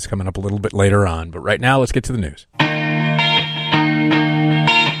about twins coming up a little bit later on. But right now, let's get to the news.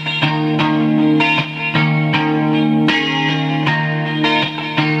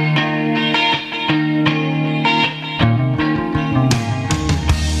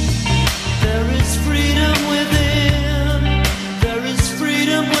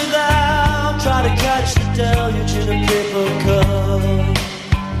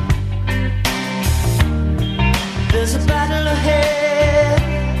 There's a battle ahead,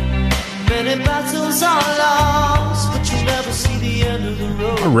 many battles are lost, but you never see the end of the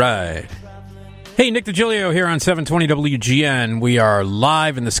road. All right. Hey, Nick Digilio here on 720 WGN. We are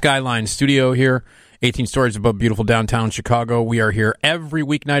live in the Skyline studio here, 18 stories above beautiful downtown Chicago. We are here every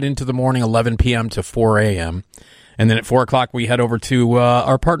weeknight into the morning, 11 p.m. to 4 a.m. And then at 4 o'clock, we head over to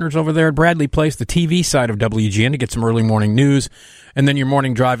our partners over there at Bradley Place, the TV side of WGN, to get some early morning news. And then your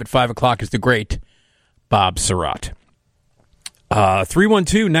morning drive at 5 o'clock is the great Bob Surratt.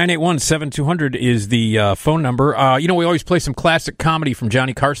 312-981-7200 is the phone number. We always play some classic comedy from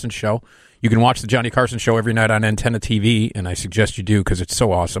Johnny Carson's show. You can watch the Johnny Carson show every night on Antenna TV, and I suggest you do because it's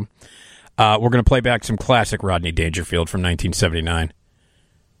so awesome. We're going to play back some classic Rodney Dangerfield from 1979.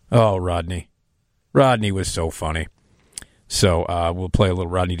 Oh, Rodney. Rodney was so funny. So we'll play a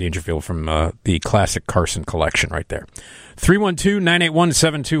little Rodney Dangerfield from the Classic Carson collection right there.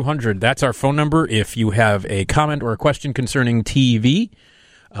 312-981-7200. That's our phone number if you have a comment or a question concerning TV.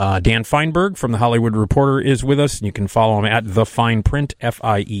 Dan Feinberg from The Hollywood Reporter is with us, and you can follow him at The Fine Print,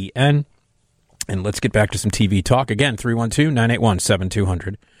 Fien. And let's get back to some TV talk. Again,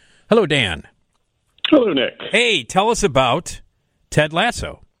 312-981-7200. Hello, Dan. Hello, Nick. Hey, tell us about Ted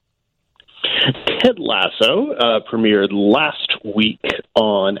Lasso. Ted Lasso premiered last week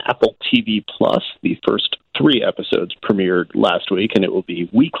on Apple TV Plus. The first 3 episodes premiered last week, and it will be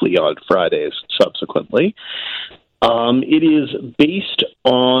weekly on Fridays subsequently. It is based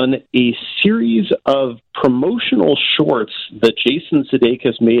on a series of promotional shorts that Jason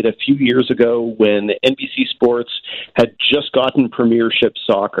Sudeikis made a few years ago when NBC Sports had just gotten Premiership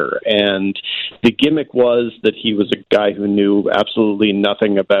Soccer. And the gimmick was that he was a guy who knew absolutely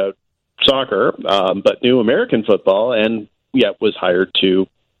nothing about soccer, but knew American football, and yet was hired to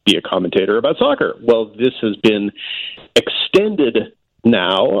be a commentator about soccer. Well, this has been extended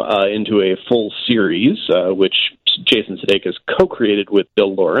now into a full series, which Jason Sudeikis co-created with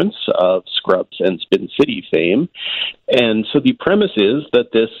Bill Lawrence of Scrubs and Spin City fame. And so the premise is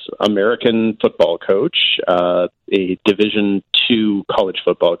that this American football coach, a Division II college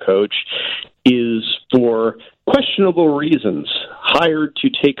football coach, is for questionable reasons hired to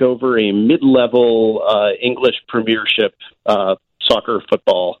take over a mid-level English Premiership soccer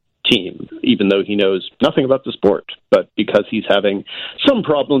football team, even though he knows nothing about the sport. But because he's having some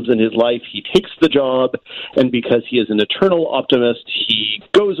problems in his life, he takes the job, and because he is an eternal optimist, he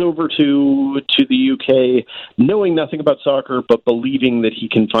goes over to the UK, knowing nothing about soccer, but believing that he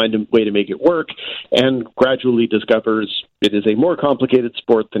can find a way to make it work, and gradually discovers it is a more complicated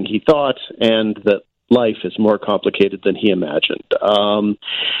sport than he thought, and that life is more complicated than he imagined.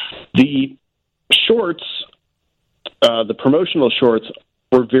 The shorts, the promotional shorts,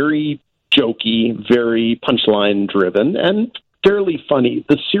 were very jokey, very punchline driven, and fairly funny.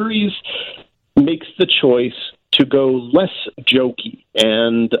 The series makes the choice to go less jokey,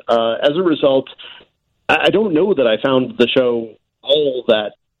 and as a result, I don't know that I found the show all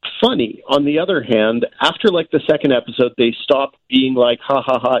that funny. On the other hand, after like the second episode, they stopped being like, ha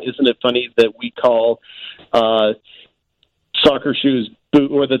ha ha, isn't it funny that we call soccer shoes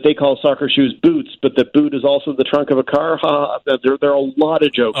boot, or that they call soccer shoes boots, but that boot is also the trunk of a car. Ha! There are a lot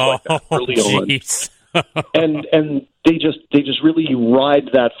of jokes like that early on, and they just really ride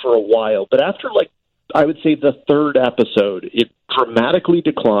that for a while. But after, like, I would say the third episode, it dramatically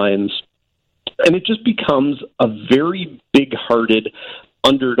declines, and it just becomes a very big-hearted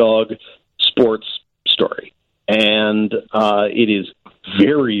underdog sports story, and it is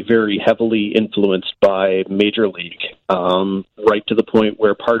very, very heavily influenced by Major League, right to the point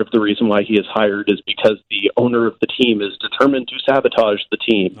where part of the reason why he is hired is because the owner of the team is determined to sabotage the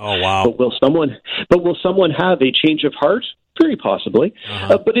team. Oh, wow. But will someone have a change of heart? Very possibly.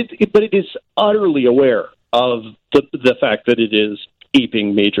 But it is utterly aware of the fact that it is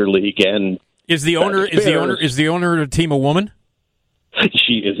aping Major League. And is the owner of the team a woman?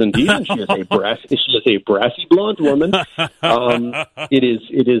 She is indeed, and she is a brassy blonde woman. It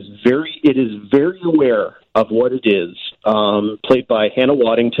is very aware of what it is. Played by Hannah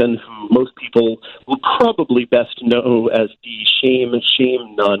Waddington, who most people will probably best know as the shame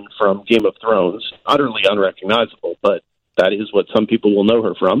nun from Game of Thrones. Utterly unrecognizable, but that is what some people will know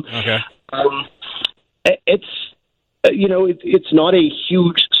her from. Okay. It's not a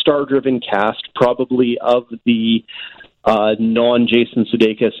huge star-driven cast. Probably of the non-Jason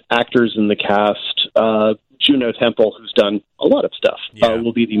Sudeikis actors in the cast, Juno Temple, who's done a lot of stuff,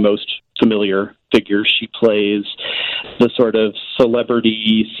 will be the most familiar figure. She plays the sort of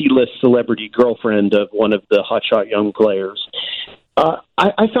C-list celebrity girlfriend of one of the hotshot young players.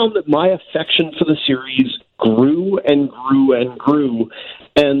 I found that my affection for the series grew and grew and grew,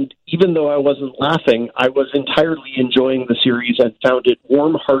 and even though I wasn't laughing, I was entirely enjoying the series and found it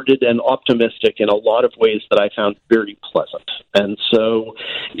warm-hearted and optimistic in a lot of ways that I found very pleasant. And so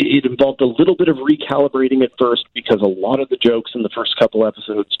it involved a little bit of recalibrating at first, because a lot of the jokes in the first couple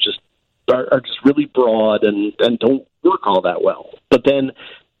episodes are just really broad and don't work all that well. But then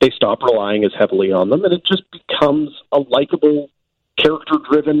they stop relying as heavily on them, and it just becomes a likable,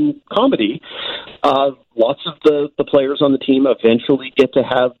 character-driven comedy. Lots of the players on the team eventually get to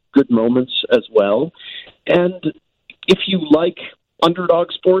have good moments as well. And if you like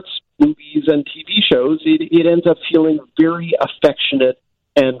underdog sports, movies, and TV shows, it ends up feeling very affectionate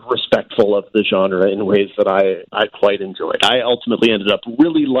and respectful of the genre in ways that I quite enjoyed. I ultimately ended up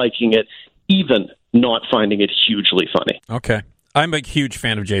really liking it, even not finding it hugely funny. Okay. I'm a huge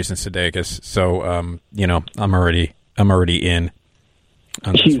fan of Jason Sudeikis, so I'm already in.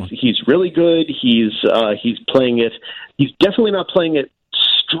 He's really good. He's playing it. He's definitely not playing it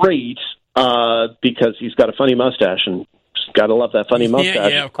straight because he's got a funny mustache, and got to love that funny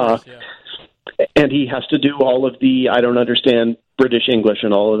mustache. Yeah, of course. And he has to do all of the I don't understand British English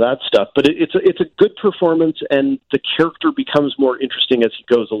and all of that stuff. But it's a good performance, and the character becomes more interesting as he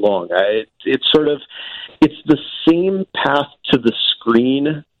goes along. It's the same path to the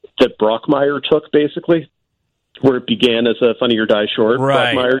screen that Brockmire took, basically, where it began as a Funny or Die short.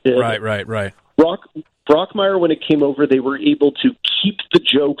 Right, Brockmire did. Right. Brockmire, when it came over, they were able to keep the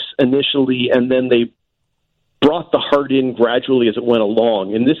jokes initially, and then they brought the heart in gradually as it went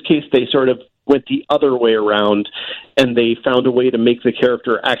along. In this case, they sort of went the other way around, and they found a way to make the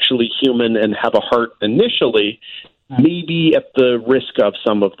character actually human and have a heart initially, maybe at the risk of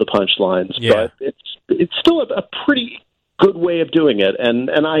some of the punchlines. Yeah. But it's still a pretty good way of doing it, and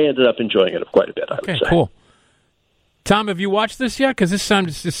I ended up enjoying it quite a bit, I would say. Okay, cool. Tom, have you watched this yet? Because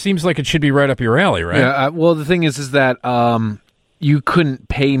this seems like it should be right up your alley, right? Yeah. Well, the thing is that you couldn't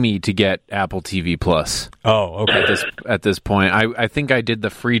pay me to get Apple TV Plus. Oh, okay. At this point, I think I did the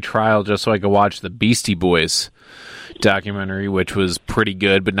free trial just so I could watch the Beastie Boys documentary, which was pretty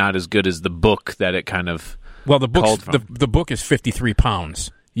good, but not as good as the book that it kind of. Well, the book is 53 pounds.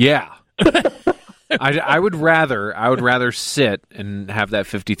 Yeah. I would rather sit and have that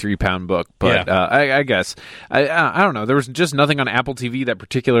 53-pound book, but I guess I don't know. There was just nothing on Apple TV that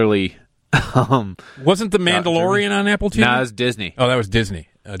particularly. Wasn't The Mandalorian on Apple TV? No, it was Disney. Oh, that was Disney.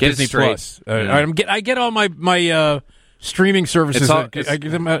 Disney Plus. I get all my streaming services. I'm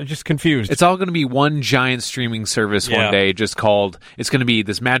just confused. It's all going to be one giant streaming service one day. It's going to be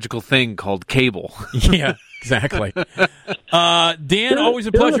this magical thing called cable. Yeah, exactly. Dan, always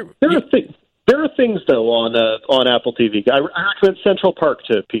a pleasure. There are things though on Apple TV. I recommend Central Park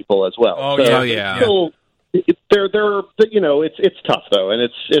to people as well. Oh, so yeah. It's tough though, and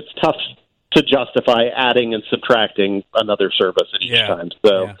it's tough to justify adding and subtracting another service at each time.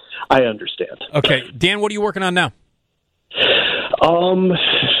 So I understand. Okay, Dan, what are you working on now?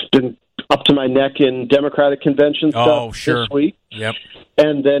 Been up to my neck in Democratic convention stuff this week. Yep.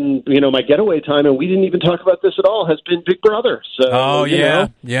 And then, my getaway time, and we didn't even talk about this at all, has been Big Brother. So, yeah.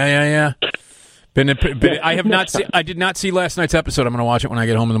 I did not see last night's episode. I'm going to watch it when I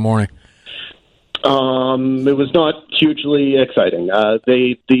get home in the morning. It was not hugely exciting.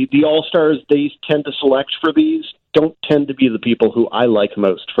 The All-Stars they tend to select for these don't tend to be the people who I like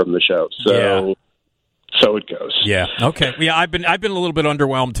most from the show. So it goes. Yeah. Okay. Yeah, I've been a little bit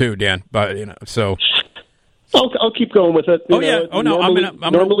underwhelmed too, Dan. But so I'll keep going with it.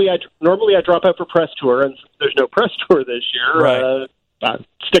 Normally I drop out for press tour, and there's no press tour this year. Right.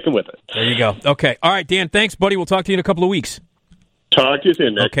 Sticking with it. There you go. Okay. All right, Dan. Thanks, buddy. We'll talk to you in a couple of weeks. Talk to you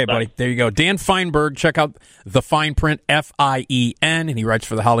soon, Nick. Okay, Bye. buddy. There you go. Dan Feinberg. Check out The Fine Print, Fien, and he writes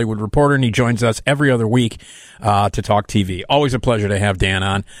for The Hollywood Reporter, and he joins us every other week to talk TV. Always a pleasure to have Dan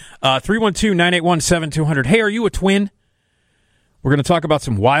on. 312-981-7200. Hey, are you a twin? We're going to talk about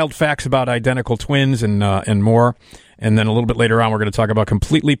some wild facts about identical twins and more. And then a little bit later on, we're going to talk about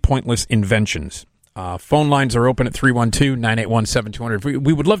completely pointless inventions. Phone lines are open at 312-981-7200.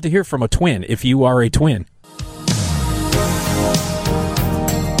 We would love to hear from a twin if you are a twin.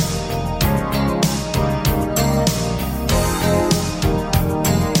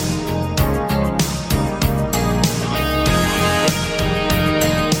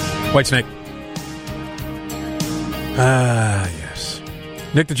 Whitesnake. Yes.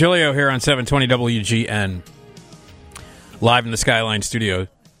 Nick Digilio here on 720 WGN. Live in the Skyline studio.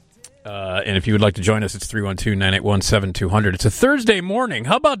 And if you would like to join us, it's 312-981-7200. It's a Thursday morning.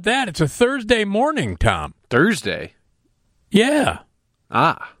 How about that? It's a Thursday morning, Tom. Thursday? Yeah.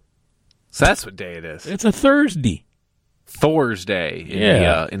 So that's what day it is. It's a Thursday. Thursday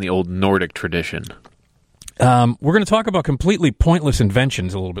in the old Nordic tradition. We're going to talk about completely pointless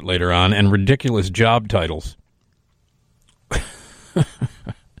inventions a little bit later on and ridiculous job titles.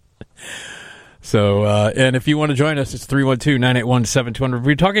 So, and if you want to join us, it's 312-981-7200.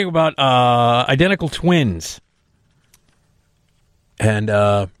 We're talking about identical twins. And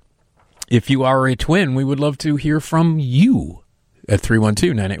if you are a twin, we would love to hear from you at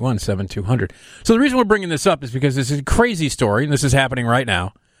 312-981-7200. So the reason we're bringing this up is because this is a crazy story, and this is happening right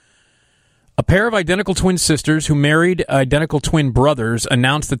now. A pair of identical twin sisters who married identical twin brothers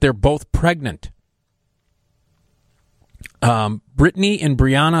announced that they're both pregnant. Brittany and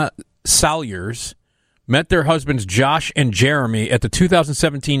Brianna Salyers met their husbands Josh and Jeremy at the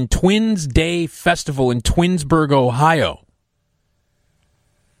 2017 Twins Day Festival in Twinsburg, Ohio.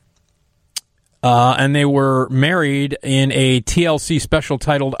 And they were married in a TLC special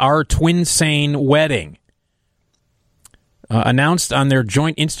titled Our Twinsane Wedding. Announced on their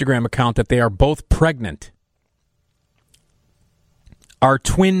joint Instagram account that they are both pregnant. Our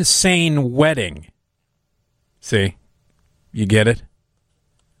Twinsane Wedding. See? You get it?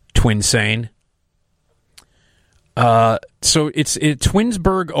 Twinsane. So it's in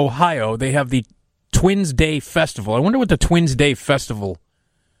Twinsburg, Ohio. They have the Twins Day Festival. I wonder what the Twins Day Festival,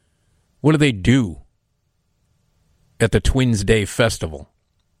 what do they do at the Twins Day Festival?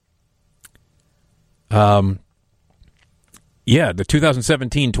 Yeah, the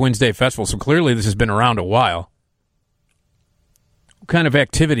 2017 Twins Day Festival. So clearly this has been around a while. What kind of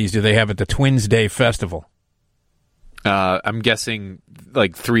activities do they have at the Twins Day Festival? I'm guessing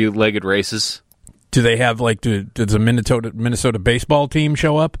like 3-legged races. Do they have does the Minnesota baseball team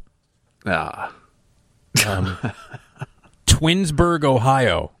show up? Twinsburg,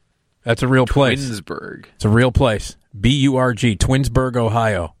 Ohio. That's a real place. Twinsburg. It's a real place. B-U-R-G, Twinsburg,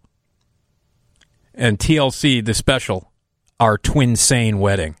 Ohio. And TLC, the special, Our Twinsane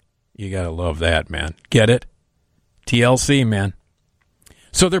Wedding. You got to love that, man. Get it? TLC, man.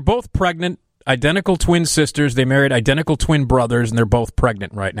 So they're both pregnant, identical twin sisters. They married identical twin brothers, and they're both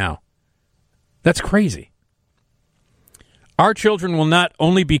pregnant right now. That's crazy. Our children will not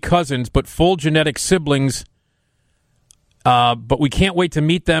only be cousins, but full genetic siblings But we can't wait to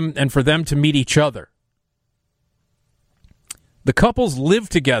meet them and for them to meet each other. The couples live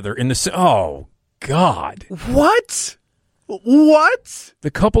together in the... Oh, God. What? What?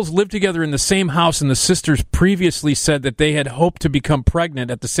 The couples live together in the same house, and the sisters previously said that they had hoped to become pregnant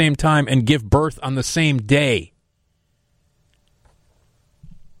at the same time and give birth on the same day.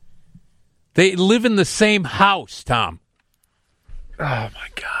 They live in the same house, Tom. Oh, my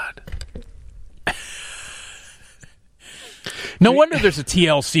God. No wonder there's a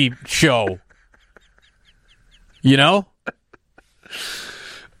TLC show. You know?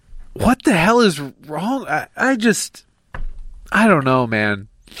 What the hell is wrong? I don't know, man.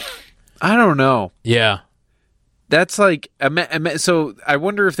 I don't know. Yeah. That's like, so I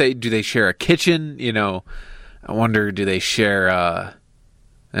wonder if do they share a kitchen? You know, I wonder, do they share, I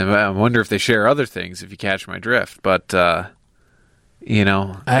wonder if they share other things, if you catch my drift. But, you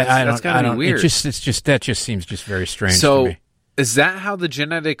know, that's gotta be weird. That just seems just very strange so, to me. Is that how the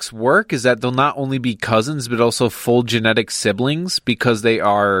genetics work? Is that they'll not only be cousins, but also full genetic siblings because the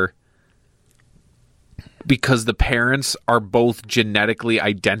parents are both genetically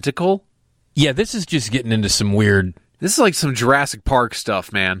identical? Yeah, this is just getting into some weird... This is like some Jurassic Park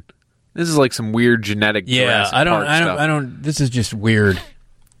stuff, man. This is like some weird genetic Jurassic Park stuff. This is just weird.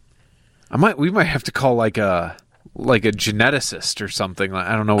 We might have to call like a geneticist or something.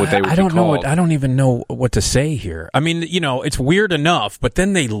 I don't know what they would be called. I don't even know what to say here. I mean, you know, it's weird enough, but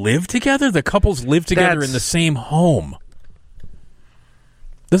then they live together? The couples live together in the same home.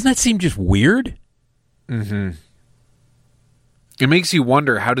 Doesn't that seem just weird? Mm-hmm. It makes you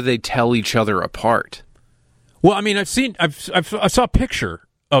wonder, how do they tell each other apart? Well, I mean, I saw a picture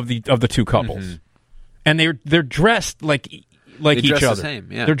of the two couples, mm-hmm. and they're dressed like each other. The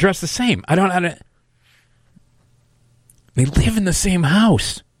same, yeah. They're dressed the same. I don't know. They live in the same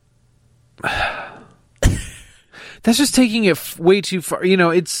house. That's just taking it way too far. You know,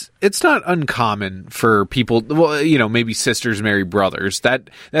 it's not uncommon for people. Well, you know, maybe sisters marry brothers.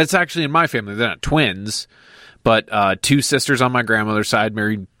 That's actually in my family. They're not twins, but two sisters on my grandmother's side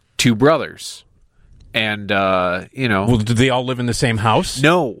married two brothers, and you know. Well, do they all live in the same house?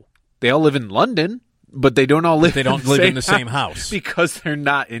 No, they all live in London, but they don't all live. They don't live in the same house because they're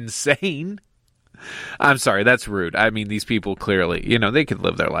not insane. I'm sorry, that's rude. I mean, these people clearly, you know, they could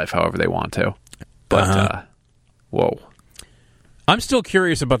live their life however they want to. But, whoa. I'm still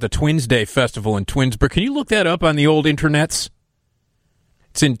curious about the Twins Day Festival in Twinsburg. Can you look that up on the old internets?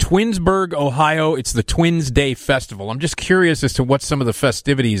 It's in Twinsburg, Ohio. It's the Twins Day Festival. I'm just curious as to what some of the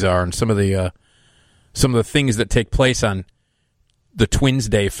festivities are and some of the things that take place on the Twins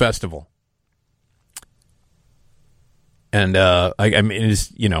Day Festival. And, I mean,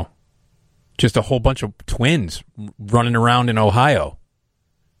 it's, you know, just a whole bunch of twins running around in Ohio.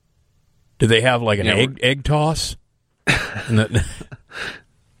 Do they have like an egg toss?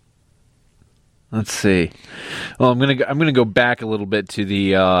 Let's see. Well, I'm gonna go back a little bit to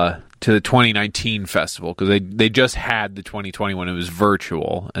the 2019 festival because they just had the 2020 when it was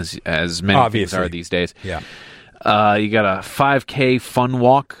virtual, as many things are these days. Yeah. You got a 5K fun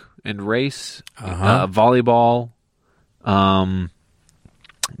walk and race, volleyball.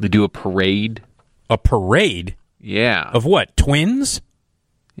 They do a parade. A parade? Yeah. Of what? Twins?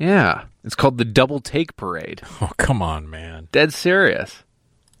 Yeah. It's called the Double Take Parade. Oh, come on, man. Dead serious.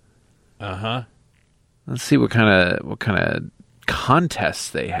 Uh-huh. Let's see what kind of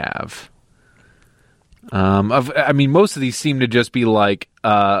contests they have. I mean, most of these seem to just be like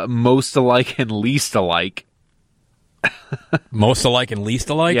most alike and least alike. Most alike and least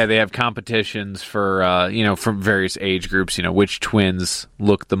alike? Yeah, they have competitions for, from various age groups, you know, which twins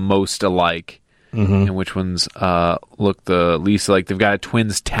look the most alike and which ones look the least alike. They've got a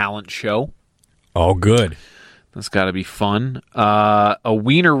twins talent show. Oh, good. That's got to be fun. A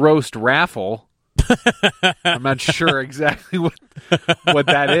wiener roast raffle. I'm not sure exactly what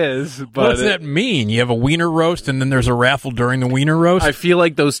that is. But what does that mean? You have a wiener roast and then there's a raffle during the wiener roast? I feel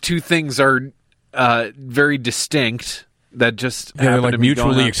like those two things are very distinct. That just they're like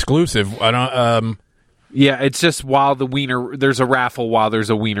mutually exclusive. I don't. Yeah, it's just there's a raffle while there's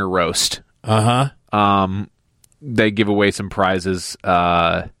a wiener roast. They give away some prizes.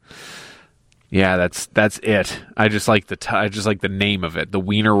 Yeah, that's it. I just like the name of it, the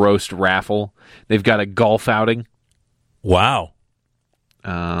wiener roast raffle. They've got a golf outing. Wow.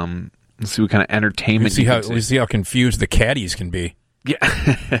 Let's see what kind of entertainment. Let's see how confused the caddies can be.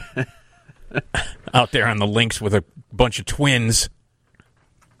 Yeah. Out there on the links with a bunch of twins.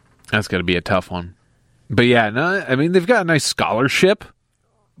 That's got to be a tough one. But yeah, no, I mean, they've got a nice scholarship.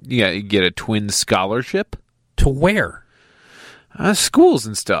 Yeah, you get a twin scholarship. To where? Schools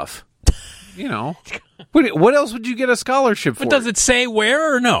and stuff. What else would you get a scholarship for? But does it say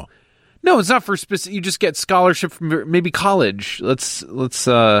where or no? No, it's not for specific. You just get scholarship from maybe college. Let's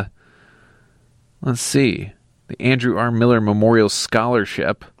see. The Andrew R. Miller Memorial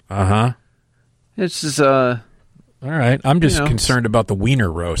Scholarship. Uh-huh. It's just all right. I'm just concerned about the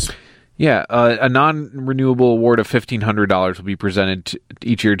wiener roast. Yeah, a non-renewable award of $1,500 will be presented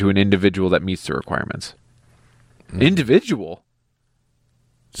each year to an individual that meets the requirements. Individual?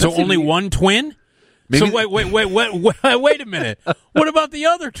 So only one twin? Maybe so wait a minute. What about the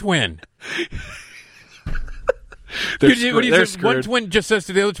other twin? One twin just says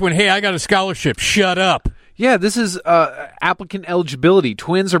to the other twin, "Hey, I got a scholarship. Shut up." Yeah, this is applicant eligibility.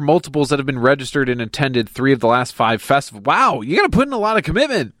 Twins or multiples that have been registered and attended 3 of the last 5 festivals. Wow, you got to put in a lot of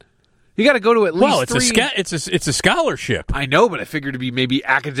commitment. You got to go to at least 3. It's a scholarship. I know, but I figured to be maybe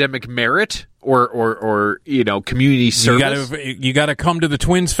academic merit or community service. You got to come to the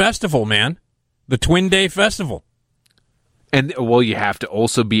Twins Festival, man. The Twin Day Festival. And you have to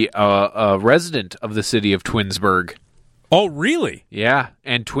also be a resident of the city of Twinsburg. Oh, really? Yeah,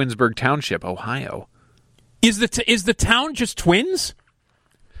 and Twinsburg Township, Ohio. Is the town just twins?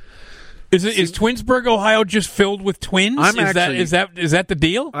 Is Twinsburg, Ohio, just filled with twins? Is that the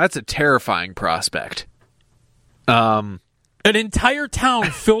deal? That's a terrifying prospect. An entire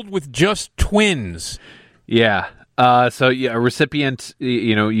town filled with just twins. Yeah. A recipient,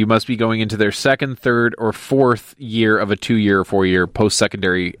 you must be going into their 2nd, 3rd, or 4th year of a 2-year or 4-year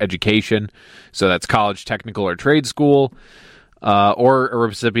post-secondary education. So that's college, technical, or trade school, or a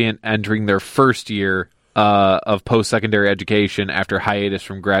recipient entering their 1st year of post-secondary education after hiatus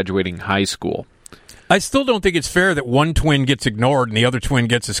from graduating high school. I still don't think it's fair that one twin gets ignored and the other twin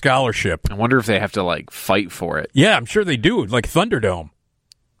gets a scholarship. I wonder if they have to fight for it. Yeah, I'm sure they do, like Thunderdome.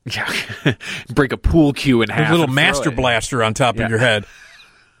 Yeah, break a pool cue in half. A little master blaster on top of your head.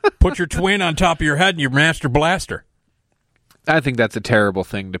 Put your twin on top of your head and your master blaster. I think that's a terrible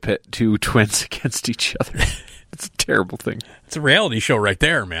thing to pit 2 twins against each other. It's a terrible thing. It's a reality show right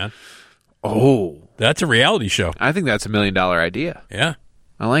there, man. Oh, that's a reality show. I think that's $1 million idea. Yeah,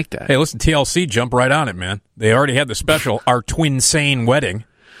 I like that. Hey, listen, TLC, jump right on it, man. They already had the special, Our Twin Sane Wedding.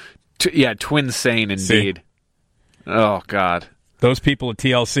 Twin Sane indeed. See? Oh God. Those people at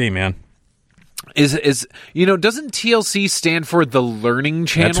TLC, man. Doesn't TLC stand for the Learning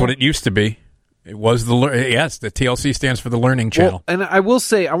Channel? That's what it used to be. It was the TLC stands for the Learning Channel. Well, and I will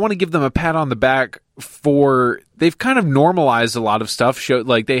say, I want to give them a pat on the back for they've kind of normalized a lot of stuff.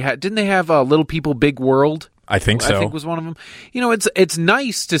 Didn't they have Little People, Big World? I think so. I think was one of them. It's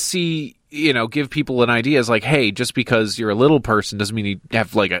nice to see, give people an idea. It's like, hey, just because you're a little person doesn't mean you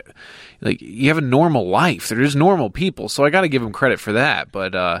have you have a normal life. They're just normal people. So I got to give them credit for that.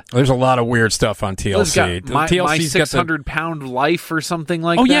 But there's a lot of weird stuff on TLC. My 600-pound life or something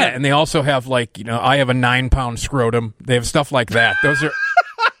like that. Oh yeah, and they also have I have a 9-pound scrotum. They have stuff like that. Those are.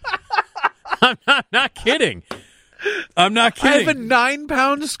 I'm not kidding. I'm not kidding. I have a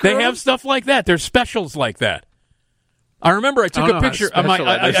 9-pound scrotum. They have stuff like that. There's specials like that. I remember I took a picture.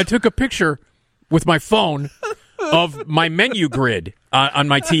 I took a picture with my phone of my menu grid on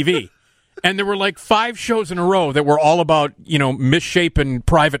my TV, and there were 5 shows in a row that were all about misshapen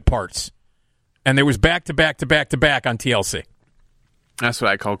private parts, and there was back to back to back to back on TLC. That's what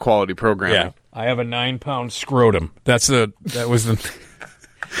I call quality programming. Yeah, I have a 9-pound scrotum. That was the.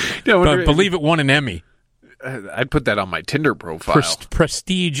 Believe it won an Emmy. I'd put that on my Tinder profile.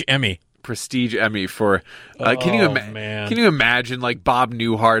 Prestige Emmy. Prestige Emmy for. Can you imagine Bob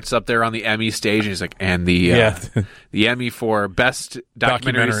Newhart's up there on the Emmy stage and he's like, and the Emmy for best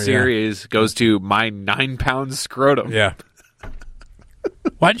documentary series goes to my 9-pound scrotum. Yeah.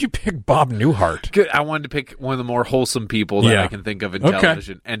 Why did you pick Bob Newhart? Good. I wanted to pick one of the more wholesome people that I can think of in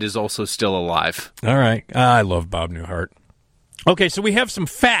television and is also still alive. All right. I love Bob Newhart. Okay, so we have some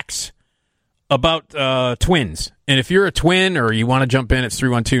facts about twins. And if you're a twin or you want to jump in, it's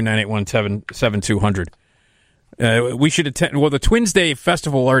 312-981-7200. We should attend. Well, the Twins Day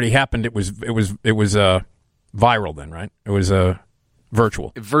Festival already happened. It was viral then, right? It was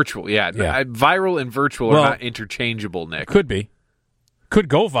virtual. Virtual, yeah. Viral and virtual are not interchangeable, Nick. Could be. Could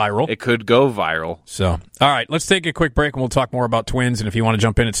go viral. It could go viral. So, all right, let's take a quick break and we'll talk more about twins. And if you want to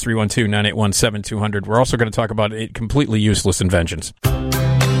jump in, it's 312-981-7200. We're also going to talk about completely useless inventions.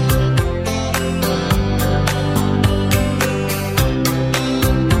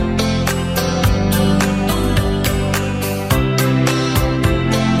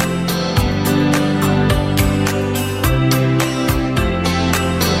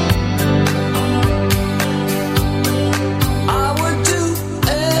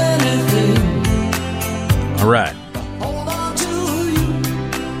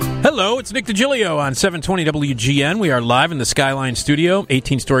 It's It's Nick Digilio on 720 WGN. We are live in the Skyline Studio,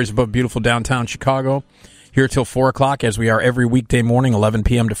 18 stories above beautiful downtown Chicago. Here till 4 o'clock, as we are every weekday morning, 11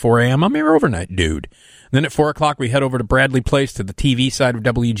 p.m. to 4 a.m. I'm your overnight dude. Then at 4 o'clock, we head over to Bradley Place to the TV side of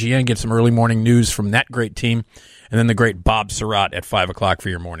WGN, get some early morning news from that great team, and then the great Bob Surratt at 5 o'clock for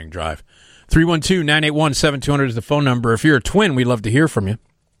your morning drive. 312-981-7200 is the phone number. If you're a twin, we'd love to hear from you.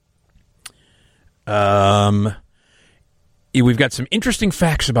 We've got some interesting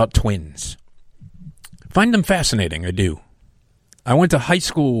facts about twins. Find them fascinating, I do. I went to high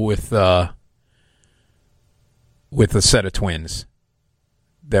school with a set of twins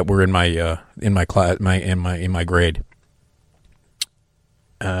that were in my class, in my grade.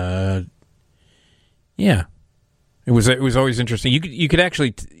 Yeah, it was always interesting. You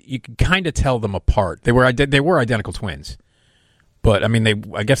could kind of tell them apart. They were identical twins, but I mean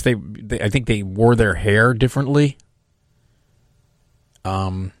I think they wore their hair differently.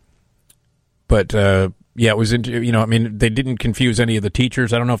 Yeah, it was, I mean, they didn't confuse any of the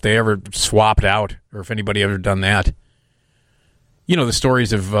teachers. I don't know if they ever swapped out or if anybody ever done that. You know, the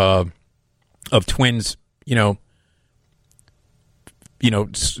stories of twins,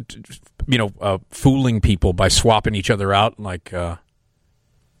 fooling people by swapping each other out, like,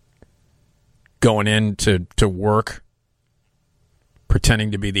 going in to work,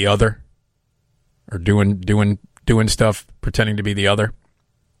 pretending to be the other, or doing stuff, pretending to be the other.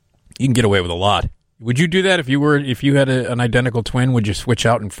 You can get away with a lot. Would you do that if you had an identical twin? Would you switch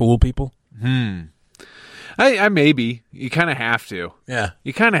out and fool people? I maybe. You kind of have to. Yeah.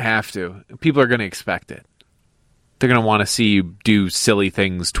 You kind of have to. People are going to expect it. They're going to want to see you do silly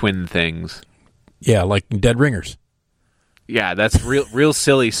things, twin things. Yeah, like Dead Ringers. Yeah, that's real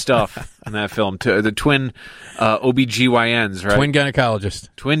silly stuff in that film too. The twin OBGYNs, right? Twin gynecologist.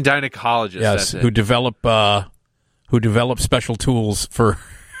 Twin gynecologist. Yes, that's it. who develop special tools for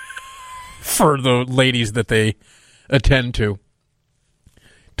the ladies that they attend to.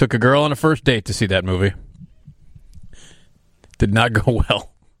 Took a girl on a first date to see that movie. Did not go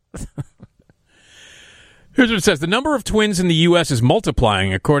well. Here's what it says. The number of twins in the U.S. is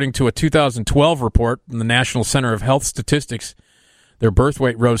multiplying. According to a 2012 report from the National Center of Health Statistics, their birth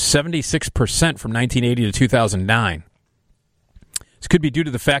rate rose 76% from 1980 to 2009. This could be due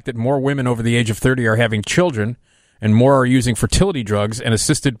to the fact that more women over the age of 30 are having children and more are using fertility drugs and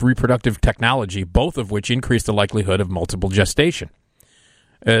assisted reproductive technology, both of which increase the likelihood of multiple gestation.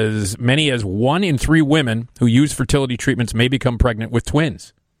 As many as 1 in 3 women who use fertility treatments may become pregnant with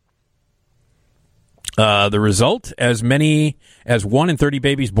twins. The result, as many as 1 in 30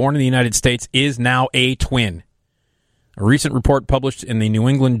 babies born in the United States is now a twin. A recent report published in the New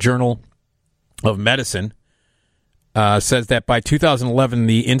England Journal of Medicine says that by 2011,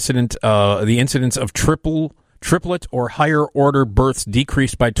 the incidence of triplet or higher order births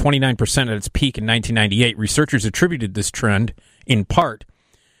decreased by 29% at its peak in 1998. Researchers attributed this trend, in part,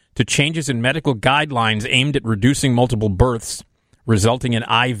 to changes in medical guidelines aimed at reducing multiple births, resulting in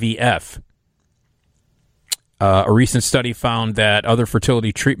IVF. A recent study found that other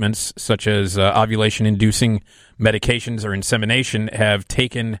fertility treatments, such as ovulation-inducing medications or insemination, have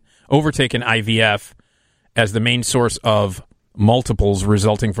overtaken IVF as the main source of multiples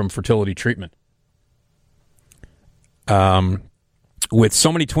resulting from fertility treatment. With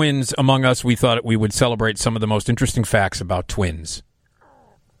so many twins among us, we thought we would celebrate some of the most interesting facts about twins.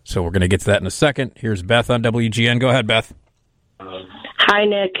 So we're going to get to that in a second. Here's Beth on WGN. Go ahead, Beth. Hi,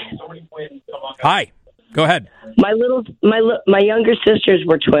 Nick. Hi. Go ahead. My younger sisters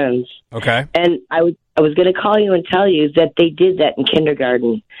were twins. Okay. And I was going to call you and tell you that they did that in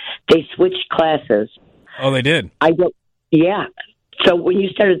kindergarten. They switched classes. Oh, they did? Yeah. So when you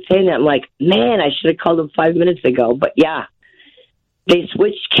started saying that, I'm like, man, I should have called them 5 minutes ago. But yeah, they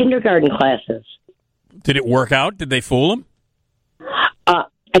switched kindergarten classes. Did it work out? Did they fool them?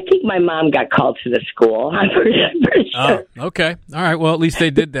 I think my mom got called to the school. I'm pretty sure. Oh, okay. All right. Well, at least they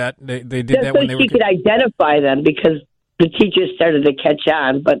did that. They did just that when they so were... she could identify them because the teachers started to catch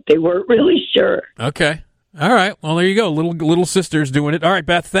on, but they weren't really sure. Okay. All right. Well, there you go. Little sisters doing it. All right,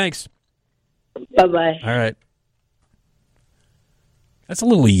 Beth, thanks. Bye-bye. All right. That's a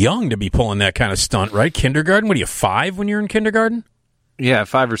little young to be pulling that kind of stunt, right? Kindergarten? What are you, 5 when you're in kindergarten? Yeah,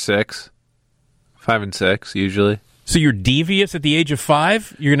 5 or 6. 5 and 6, usually. So you're devious at the age of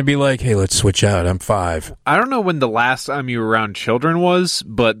 5? You're going to be like, hey, let's switch out. I'm 5. I don't know when the last time you were around children was,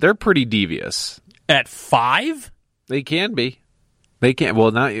 but they're pretty devious. At 5? They can be. They can't.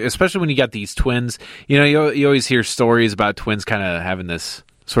 Well, not especially when you got these twins. You know, you always hear stories about twins kind of having this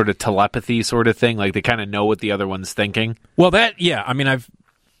sort of telepathy sort of thing. Like they kind of know what the other one's thinking. Well, that, yeah. I mean,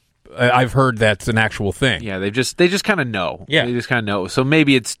 I've heard that's an actual thing. Yeah, they just kind of know. Yeah. They just kind of know. So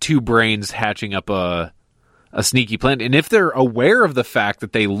maybe it's two brains hatching up a sneaky plan. And if they're aware of the fact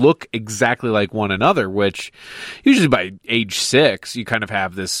that they look exactly like one another, which usually by age 6, you kind of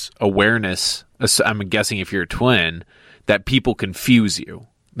have this awareness, I'm guessing if you're a twin, that people confuse you,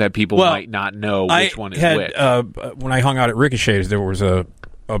 that people might not know which one is which. When I hung out at Ricochet's, there was a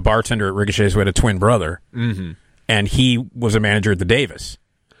bartender at Ricochet's who had a twin brother, and he was a manager at the Davis.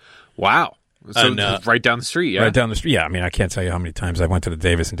 Wow. So And, right down the street, yeah. Right down the street. Yeah, I mean, I can't tell you how many times I went to the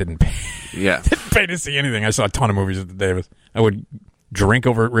Davis and didn't pay, didn't pay to see anything. I saw a ton of movies at the Davis. I would drink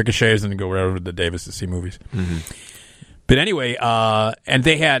over at Ricochet's and then go right over to the Davis to see movies. But anyway, and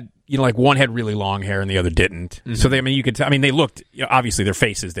they had, like one had really long hair and the other didn't. So you could tell. I mean, they looked, obviously their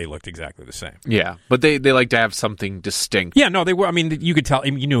faces, they looked exactly the same. Yeah, but they like to have something distinct. Yeah, no, they were. I mean, you could tell.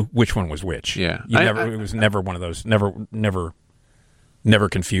 You knew which one was which. Yeah, it was never one of those. Never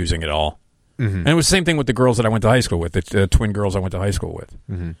confusing at all. And it was the same thing with the girls that I went to high school with, the twin girls I went to high school with.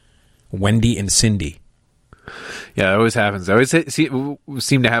 Wendy and Cindy. Yeah, it always happens. I always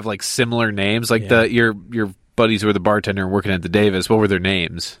seem to have like similar names. Like your buddies who were the bartender working at the Davis, what were their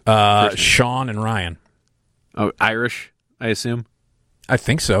names? Sean and Ryan. Oh, Irish, I assume? I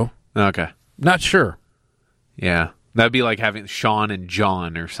think so. Okay. Not sure. Yeah. That'd be like having Sean and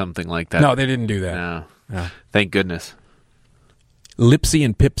John or something like that. No, they didn't do that. No. Thank goodness. Lipsy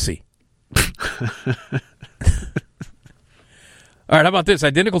and Pipsy. All right, how about this?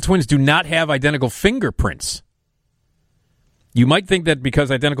 Identical twins do not have identical fingerprints. You might think that because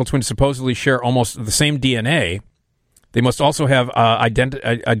identical twins supposedly share almost the same DNA, they must also have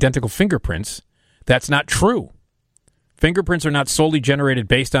identical fingerprints. That's not true. Fingerprints are not solely generated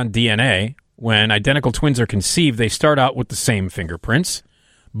based on DNA. When identical twins are conceived, they start out with the same fingerprints.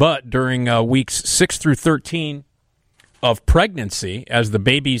 But during weeks 6 through 13 of pregnancy, as the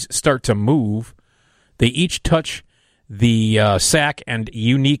babies start to move, they each touch the sac, and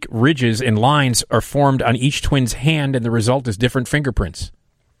unique ridges and lines are formed on each twin's hand, and the result is different fingerprints.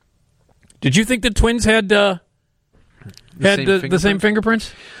 Did you think the twins had the same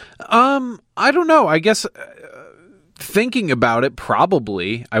fingerprints? I don't know. I guess thinking about it,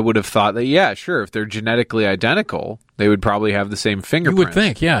 probably I would have thought that, yeah, sure, if they're genetically identical, they would probably have the same fingerprints. You would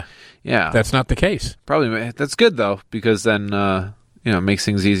think, yeah. Yeah. That's not the case. Probably. That's good, though, because then it makes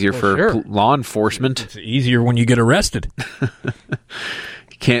things easier for law enforcement. It's easier when you get arrested.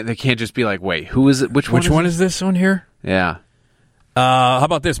 They can't just be like, wait, who is it? Which one is this on here? Yeah. How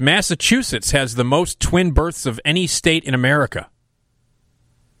about this? Massachusetts has the most twin births of any state in America.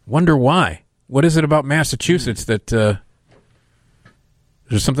 Wonder why. What is it about Massachusetts that there's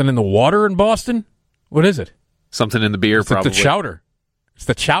something in the water in Boston? What is it? Something in the beer, probably. The chowder. It's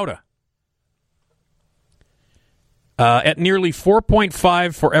the chowder. At nearly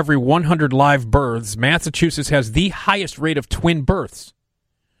 4.5 for every 100 live births, Massachusetts has the highest rate of twin births.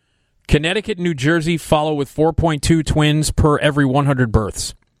 Connecticut and New Jersey follow with 4.2 twins per every 100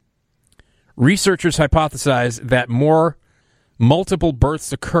 births. Researchers hypothesize that more multiple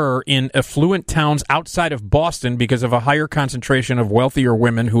births occur in affluent towns outside of Boston because of a higher concentration of wealthier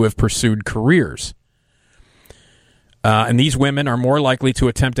women who have pursued careers. And these women are more likely to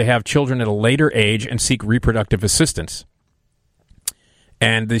attempt to have children at a later age and seek reproductive assistance.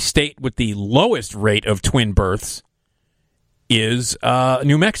 And the state with the lowest rate of twin births is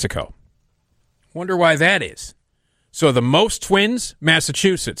New Mexico. Wonder why that is. So the most twins,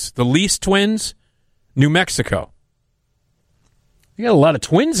 Massachusetts. The least twins, New Mexico. You got a lot of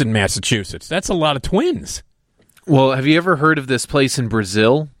twins in Massachusetts. That's a lot of twins. Well, have you ever heard of this place in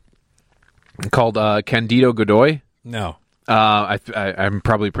Brazil called Candido Godoy? No. I'm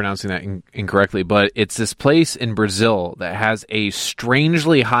probably pronouncing that incorrectly, but it's this place in Brazil that has a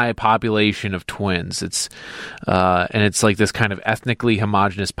strangely high population of twins. It's and it's like this kind of ethnically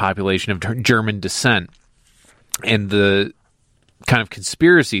homogenous population of German descent. And the kind of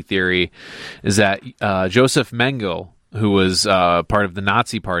conspiracy theory is that Joseph Mengele, who was part of the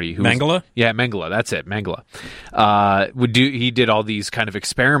Nazi Party. Mengele? Yeah, Mengele. That's it, Mengele. He did all these kind of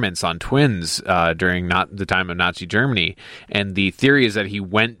experiments on twins during the time of Nazi Germany. And the theory is that he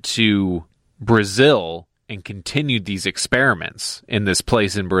went to Brazil and continued these experiments in this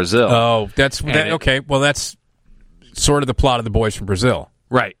place in Brazil. Oh, okay. Well, that's sort of the plot of The Boys from Brazil.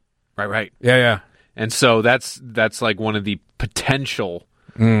 Right. Yeah. And so that's like one of the potential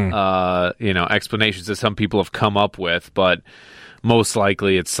explanations that some people have come up with, but most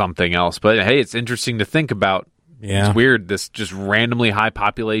likely it's something else. But hey, it's interesting to think about. Yeah. It's weird, this just randomly high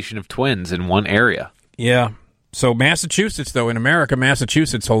population of twins in one area. Yeah. So Massachusetts, though, in America,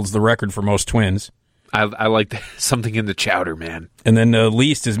 Massachusetts holds the record for most twins. I like something in the chowder, man. And then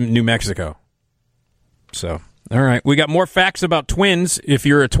least is New Mexico. So, all right. We got more facts about twins. If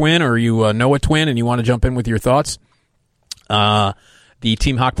you're a twin or you know a twin and you want to jump in with your thoughts, the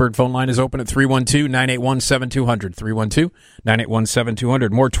Team Hawkbird phone line is open at 312-981-7200.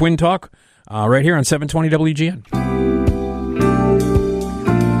 312-981-7200. More twin talk right here on 720 WGN.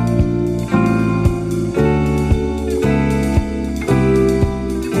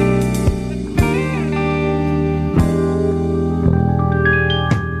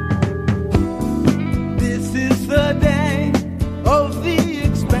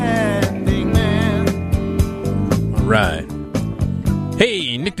 Right.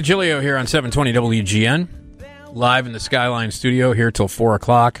 Hey, Nick Digilio here on 720 WGN, live in the Skyline studio here till 4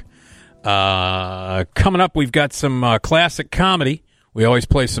 o'clock. Coming up, we've got some classic comedy. We always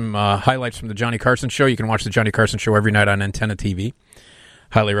play some highlights from the Johnny Carson Show. You can watch the Johnny Carson Show every night on Antenna TV.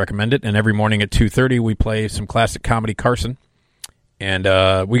 Highly recommend it. And every morning at 2:30, we play some classic comedy Carson. And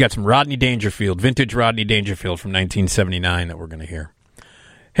we got some Rodney Dangerfield, vintage Rodney Dangerfield from 1979 that we're going to hear.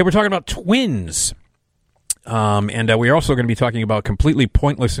 Hey, we're talking about twins. And we're also going to be talking about completely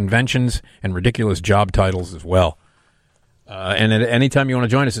pointless inventions and ridiculous job titles as well. And at any time you want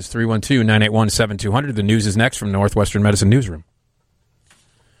to join us, it's 312-981-7200. The news is next from Northwestern Medicine Newsroom.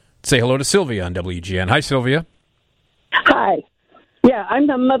 Say hello to Sylvia on WGN. Hi, Sylvia. Hi. Yeah, I'm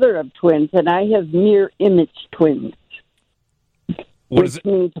the mother of twins, and I have mirror image twins. Which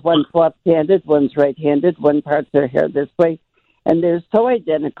means one's left-handed, one's right-handed, one parts their hair this way. And they're so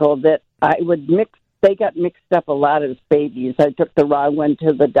identical that I would mix. They got mixed up a lot as babies. I took the wrong one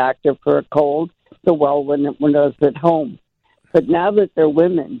to the doctor for a cold, the well one when I was at home. But now that they're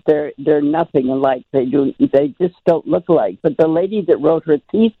women, they're nothing alike. They just don't look alike. But the lady that wrote her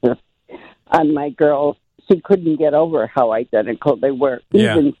thesis on my girls, she couldn't get over how identical they were.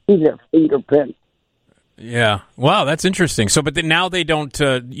 Yeah. Even see their fingerprints. Yeah. Wow, that's interesting. So, but now they don't.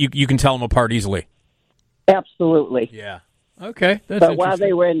 You can tell them apart easily. Absolutely. Yeah. Okay. That's but while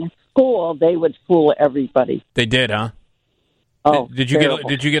they were in school, they would fool everybody. They did, huh? Oh, did you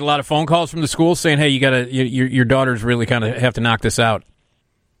get a lot of phone calls from the school saying, "Hey, your daughters really kind of have to knock this out"?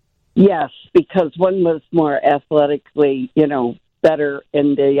 Yes, because one was more athletically, better,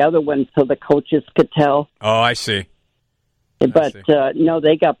 and the other one, so the coaches could tell. Oh, I see. But no,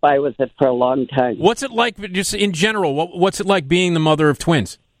 they got by with it for a long time. What's it like, just in general? What's it like being the mother of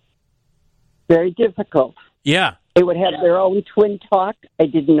twins? Very difficult. Yeah. They would have their own twin talk. I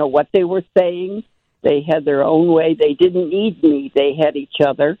didn't know what they were saying. They had their own way. They didn't need me. They had each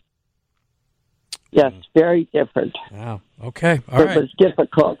other. Yes, very different. Wow. Okay. All right. It was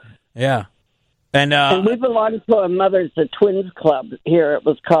difficult. Yeah. And we belonged to a Mothers of Twins club here. It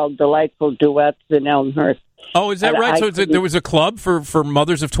was called Delightful Duets in Elmhurst. Oh, is that right? So there was a club for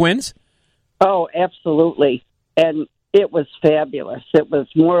mothers of twins? Oh, absolutely. And it was fabulous. It was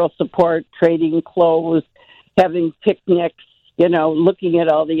moral support, trading clothes, having picnics, looking at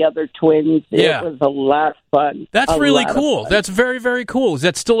all the other twins. Yeah. It was a lot of fun. That's really cool. That's very, very cool. Is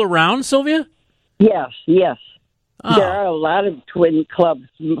that still around, Sylvia? Yes. Oh. There are a lot of twin clubs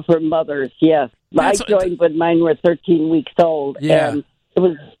for mothers, yes. I joined when mine were 13 weeks old, and it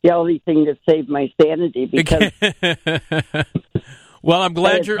was the only thing that saved my sanity because. Well, I'm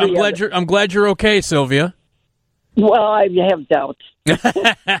glad you're okay, Sylvia. Well, I have doubts. All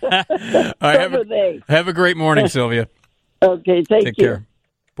right, have a great morning, Sylvia. Okay, thank you. Take care.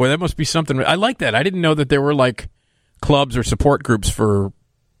 Boy, that must be something. I like that. I didn't know that there were like clubs or support groups for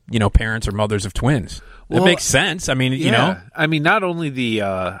parents or mothers of twins. That makes sense. I mean, I mean, not only the.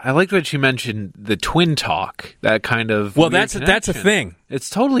 I liked what you mentioned, the twin talk. That kind of. Well, that's a thing. It's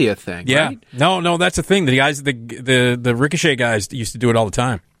totally a thing. Yeah. Right? No, that's a thing. The guys, the Ricochet guys used to do it all the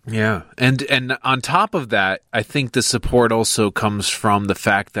time. Yeah, and on top of that, I think the support also comes from the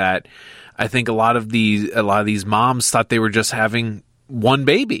fact that I think a lot of these moms thought they were just having one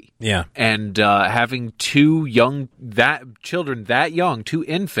baby. Yeah. And having two children that young, two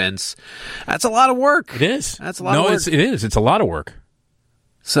infants, that's a lot of work. It is. That's a lot of work. It is. It's a lot of work.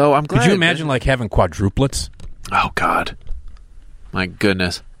 So I'm glad. Could you imagine having quadruplets? Oh, God. My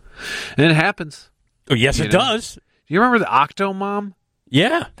goodness. And it happens. Oh, yes, it does. Do you remember the Octo Mom?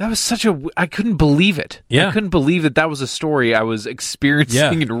 Yeah. That was I couldn't believe it. Yeah. I couldn't believe that was a story I was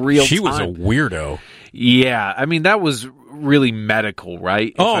experiencing in real time. She was a weirdo. Yeah. I mean, that was really medical,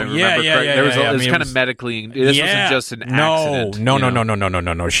 right? Oh, yeah. It was kind of medically. This wasn't just an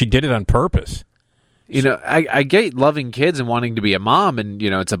accident. No. She did it on purpose. I get loving kids and wanting to be a mom, and,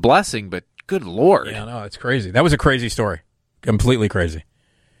 it's a blessing, but good Lord. Yeah, no, it's crazy. That was a crazy story. Completely crazy.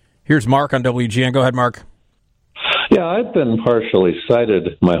 Here's Mark on WGN. Go ahead, Mark. Yeah, I've been partially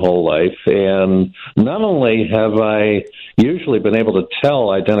sighted my whole life, and not only have I usually been able to tell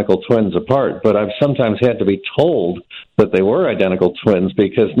identical twins apart, but I've sometimes had to be told that they were identical twins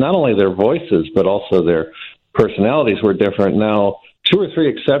because not only their voices, but also their personalities were different. Now, 2 or 3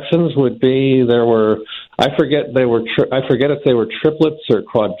 exceptions would be I forget if they were triplets or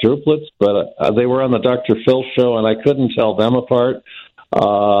quadruplets, but they were on the Dr. Phil show, and I couldn't tell them apart.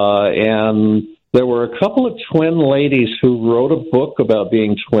 And there were a couple of twin ladies who wrote a book about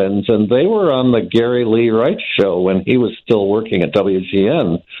being twins, and they were on the Gary Lee Wright show when he was still working at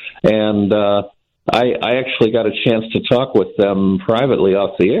WGN. And I actually got a chance to talk with them privately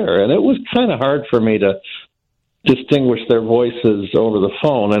off the air, and it was kind of hard for me to distinguish their voices over the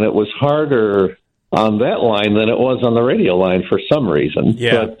phone, and it was harder on that line than it was on the radio line for some reason.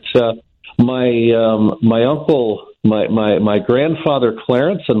 Yeah. But my uncle, my grandfather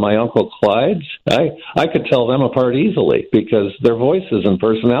Clarence and my uncle Clyde, I could tell them apart easily because their voices and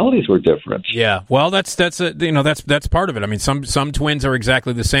personalities were different. Yeah, well, that's part of it. I mean, some twins are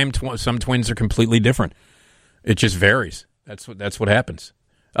exactly the same. Some twins are completely different. It just varies. That's what happens.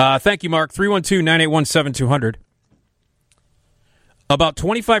 Thank you, Mark. 312-981-7200. About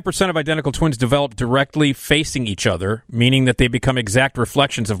 25% of identical twins develop directly facing each other, meaning that they become exact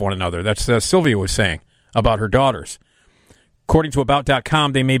reflections of one another. That's Sylvia was saying about her daughters. According to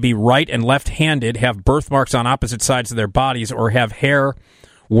About.com, they may be right and left-handed, have birthmarks on opposite sides of their bodies, or have hair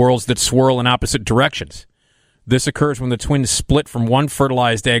whorls that swirl in opposite directions. This occurs when the twins split from one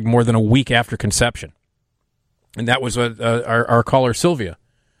fertilized egg more than a week after conception. And that was what our caller Sylvia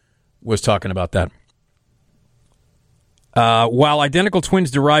was talking about that. While identical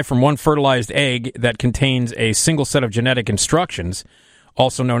twins derive from one fertilized egg that contains a single set of genetic instructions,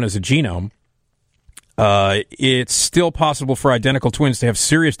 also known as a genome, it's still possible for identical twins to have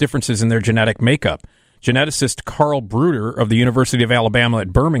serious differences in their genetic makeup. Geneticist Carl Bruder of the University of Alabama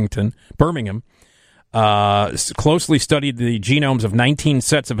at Birmingham closely studied the genomes of 19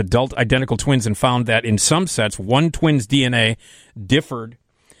 sets of adult identical twins and found that in some sets, one twin's DNA differed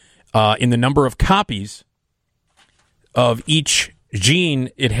in the number of copies of each gene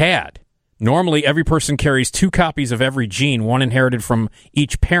it had. Normally, every person carries 2 copies of every gene, one inherited from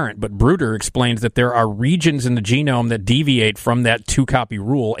each parent, but Bruder explains that there are regions in the genome that deviate from that 2-copy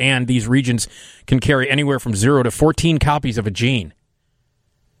rule, and these regions can carry anywhere from 0 to 14 copies of a gene.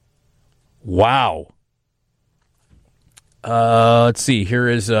 Wow. Let's see. Here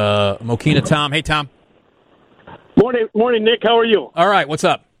is Mokina Tom. Hey, Tom. Morning, Nick. How are you? All right. What's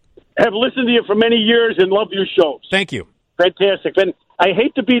up? Have listened to you for many years and love your shows. Thank you. Fantastic. And I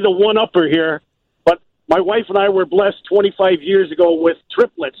hate to be the one-upper here, but my wife and I were blessed 25 years ago with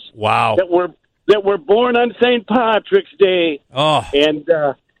triplets. Wow. That were born on St. Patrick's Day. Oh. And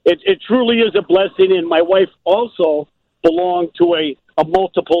it truly is a blessing. And my wife also belonged to a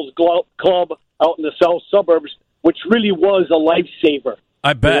multiples club out in the south suburbs, which really was a lifesaver.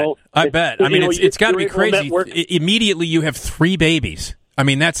 I bet. I bet. I mean, it's got to be crazy. Immediately you have 3 babies. I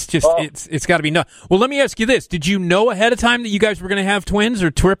mean, that's just, it's got to be nuts. Well, let me ask you this. Did you know ahead of time that you guys were going to have twins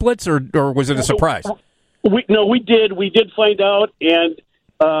or triplets, or was it a surprise? We did. We did find out, and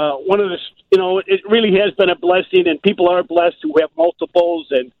one of the, it really has been a blessing, and people are blessed who have multiples,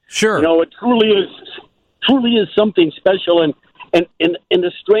 and sure, it truly is something special. And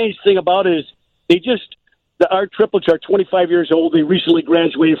the strange thing about it is our triplets are 25 years old. They recently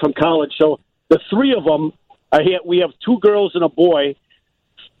graduated from college, so the 3 of them, we have 2 girls and a boy.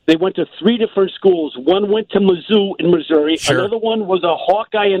 They went to 3 different schools. One went to Mizzou in Missouri. Sure. Another one was a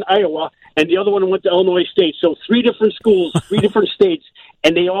Hawkeye in Iowa, and the other one went to Illinois State. So 3 different schools, 3 different states,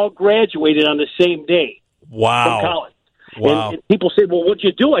 and they all graduated on the same day. Wow. From college. Wow. And people say, well, what'd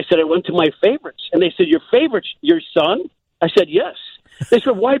you do? I said, I went to my favorites. And they said, your favorites, your son? I said, yes. They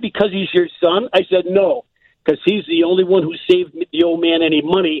said, why? Because he's your son? I said, no, because he's the only one who saved the old man any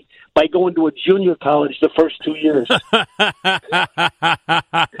money by going to a junior college the first 2 years.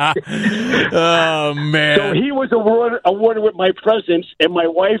 Oh, man. So he was awarded with my presence, and my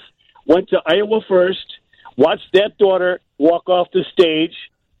wife went to Iowa first, watched that daughter walk off the stage,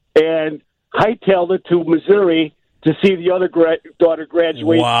 and hightailed it to Missouri to see the other daughter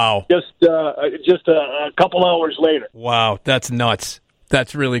graduate. Wow. Just a couple hours later. Wow, that's nuts.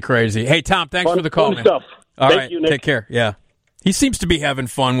 That's really crazy. Hey, Tom, thanks for the call, man. Stuff. All Thank right, you, Nick. Take care. Yeah. He seems to be having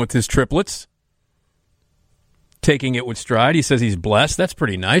fun with his triplets, taking it with stride. He says he's blessed. That's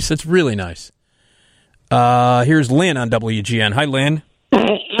pretty nice. That's really nice. Here's Lynn on WGN. Hi, Lynn.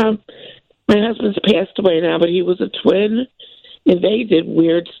 Hi. My husband's passed away now, but he was a twin, and they did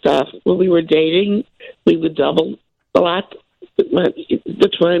weird stuff. When we were dating, we would double a lot. the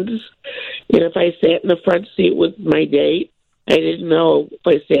twins. And if I sat in the front seat with my date, I didn't know if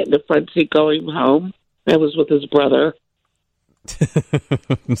I sat in the front seat going home, I was with his brother.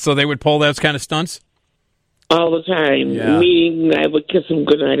 So they would pull those kind of stunts? All the time. Yeah. Meaning I would kiss him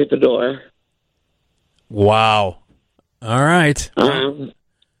goodnight at the door. Wow. All right.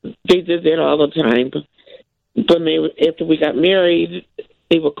 They did that all the time. But after we got married,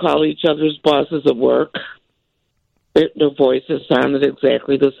 they would call each other's bosses at work. Their voices sounded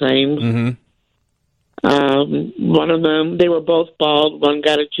exactly the same. Mm-hmm. One of them, they were both bald. One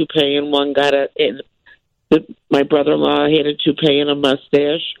got a toupee and one got my brother-in-law had a toupee and a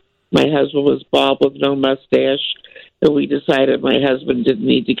mustache. My husband was bald with no mustache. And we decided my husband didn't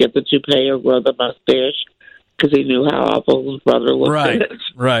need to get the toupee or grow the mustache because he knew how awful his brother looked.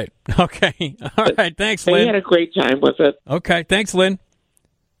 Right. Okay. All right. Thanks, Lynn. We had a great time with it. Okay. Thanks, Lynn.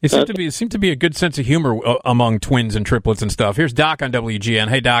 It seemed to be a good sense of humor among twins and triplets and stuff. Here's Doc on WGN.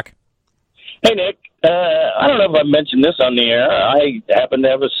 Hey, Doc. Hey, Nick. I don't know if I mentioned this on the air. I happen to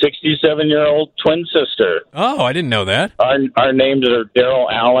have a 67-year-old twin sister. Oh, I didn't know that. Our names are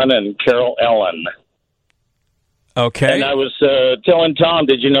Daryl Allen and Carol Ellen. Okay. And I was telling Tom,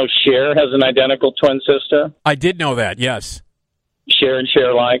 did you know Cher has an identical twin sister? I did know that, yes. Cher and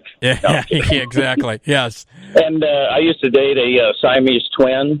Cher-like? Yeah, No. yeah, exactly, yes. And I used to date a Siamese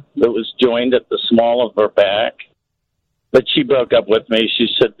twin that was joined at the small of her back. But she broke up with me. She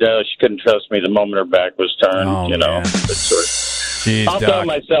said she couldn't trust me the moment her back was turned, Man. Jeez, I'll Doc. throw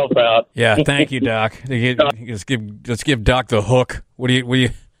myself out. Yeah, thank you, Doc. Let's give Doc the hook. What do you?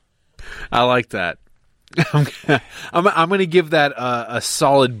 I like that. I'm going to give that a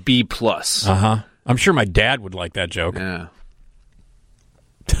solid B+. Uh-huh. I'm sure my dad would like that joke. Yeah.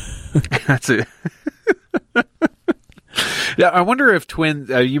 That's it. Yeah, I wonder if twins.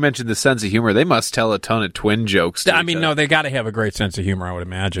 You mentioned the sense of humor. They must tell a ton of twin jokes. I mean, no, they got to have a great sense of humor, I would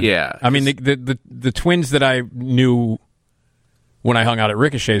imagine. Yeah. I mean, the twins that I knew when I hung out at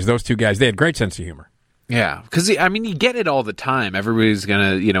Ricochet's, those two guys, they had great sense of humor. Yeah, because I mean, you get it all the time. Everybody's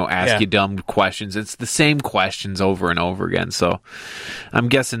gonna, ask you dumb questions. It's the same questions over and over again. So, I'm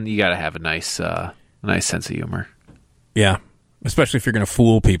guessing you got to have a nice sense of humor. Yeah, especially if you're going to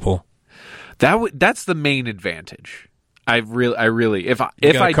fool people. That's the main advantage. I really, if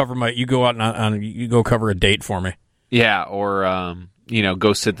I cover you go out on you go cover a date for me. Yeah, or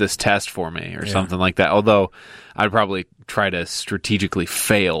go sit this test for me or something like that. Although I'd probably try to strategically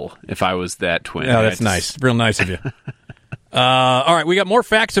fail if I was that twin. Yeah, that's nice. Real nice of you. All right, we got more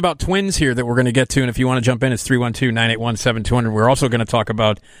facts about twins here that we're going to get to, and if you want to jump in, it's 312-981-7200. We're also going to talk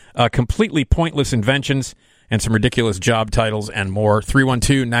about completely pointless inventions and some ridiculous job titles and more.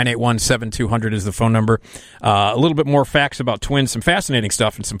 312-981-7200 is the phone number. A little bit more facts about twins, some fascinating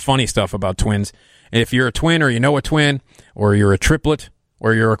stuff and some funny stuff about twins. And if you're a twin or you know a twin or you're a triplet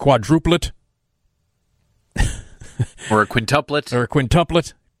or you're a quadruplet or a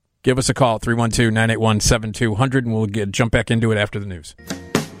quintuplet, give us a call, 312-981-7200, and we'll jump back into it after the news.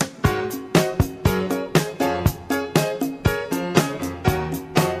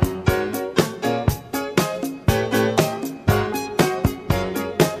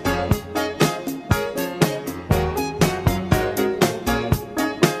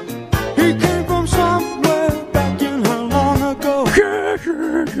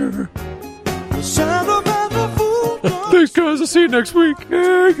 Thanks, guys. I'll see you next week. Nick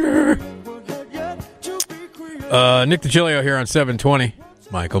Digilio here on 720.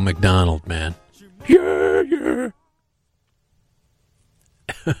 Michael McDonald, man.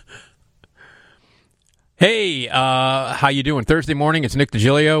 Hey, how you doing? Thursday morning, it's Nick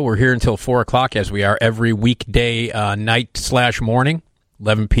Digilio. We're here until 4 o'clock, as we are every weekday night/morning,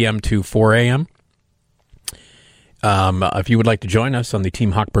 11 p.m. to 4 a.m. If you would like to join us on the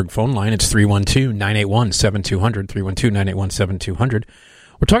Team Hochberg phone line, it's 312-981-7200, 312-981-7200.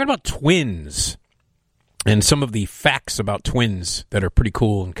 We're talking about twins and some of the facts about twins that are pretty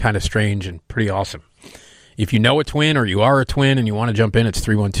cool and kind of strange and pretty awesome. If you know a twin or you are a twin and you want to jump in, it's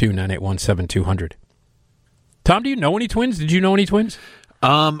 312-981-7200. Tom, do you know any twins? Did you know any twins?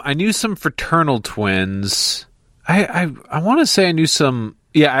 I knew some fraternal twins. I want to say I knew some.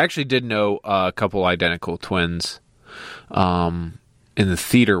 Yeah, I actually did know a couple identical twins in the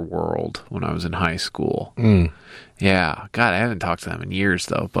theater world when I was in high school. Yeah, God, I haven't talked to them in years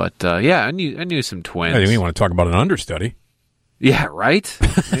though. But yeah, I knew some twins. I didn't even want to talk about an understudy. Yeah, right.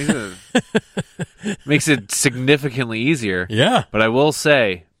 Makes it significantly easier. Yeah, but I will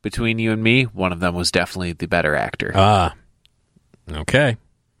say, between you and me, one of them was definitely the better actor. Okay.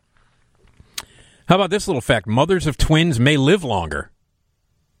 How about this little fact? Mothers of twins may live longer.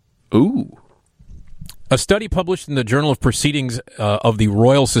 Ooh. A study published in the Journal of Proceedings of the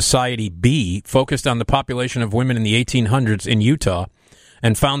Royal Society B focused on the population of women in the 1800s in Utah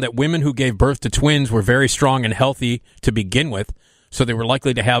and found that women who gave birth to twins were very strong and healthy to begin with, so they were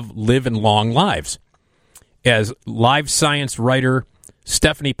likely to live and long lives. As Live Science writer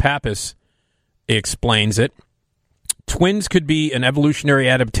Stephanie Pappas explains it, twins could be an evolutionary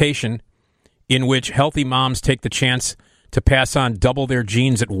adaptation in which healthy moms take the chance to pass on double their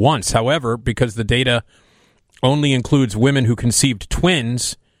genes at once. However, because the data only includes women who conceived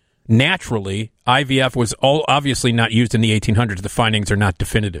twins naturally, IVF was obviously not used in the 1800s. The findings are not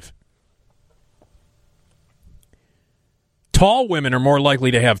definitive. Tall women are more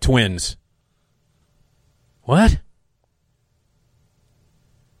likely to have twins. What?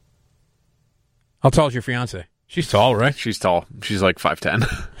 How tall is your fiance? She's tall, right? She's tall. She's like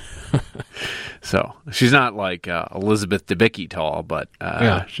 5'10". So she's not like Elizabeth Debicki tall, but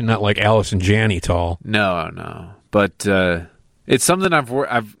yeah, she's not like Allison Janney tall. No. But it's something I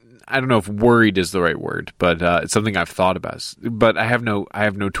don't know if worried is the right word, but it's something I've thought about. But I have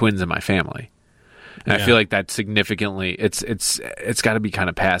no twins in my family, and I feel like that significantly it's got to be kind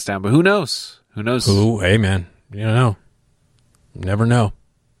of passed down. But who knows? Who knows? Hey man, you don't know. Never know.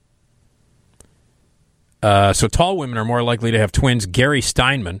 So tall women are more likely to have twins. Gary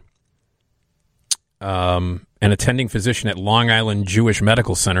Steinman, an attending physician at Long Island Jewish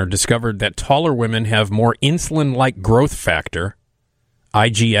Medical Center, discovered that taller women have more insulin-like growth factor,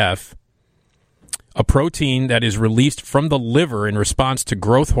 IGF, a protein that is released from the liver in response to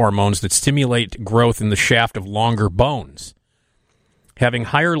growth hormones that stimulate growth in the shaft of longer bones. Having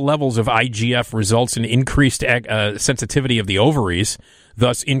higher levels of IGF results in increased sensitivity of the ovaries,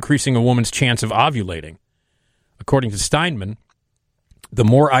 thus increasing a woman's chance of ovulating. According to Steinman, the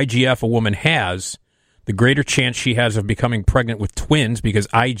more IGF a woman has, the greater chance she has of becoming pregnant with twins because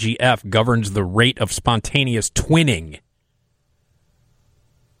IGF governs the rate of spontaneous twinning.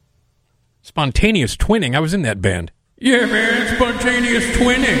 Spontaneous twinning? I was in that band. Yeah, man, spontaneous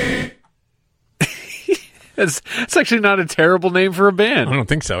twinning. It's actually not a terrible name for a band. I don't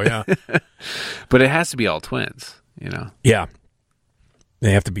think so, yeah. But it has to be all twins, you know? Yeah.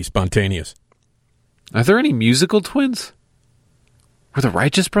 They have to be spontaneous. Are there any musical twins? Were the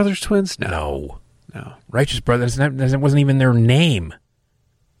Righteous Brothers twins? No. Righteous Brothers, that wasn't even their name.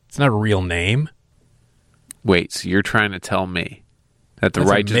 It's not a real name. Wait, so you're trying to tell me that the That's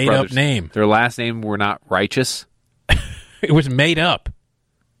Righteous a made Brothers, up name. Their last name were not righteous? It was made up.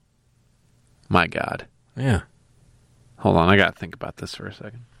 My God. Yeah. Hold on, I got to think about this for a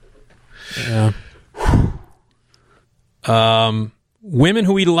second. Yeah. Women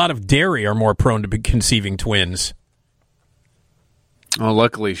who eat a lot of dairy are more prone to be conceiving twins. Well,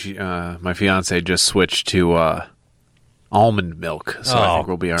 luckily, my fiance just switched to almond milk, so I think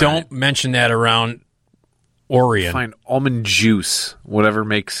we'll be all right. Don't mention that around Orion. Fine, almond juice, whatever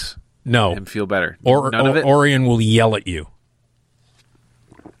makes him feel better. None of it? Orion will yell at you.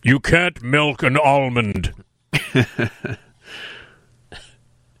 You can't milk an almond.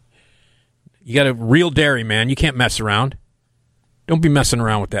 You got a real dairy, man. You can't mess around. Don't be messing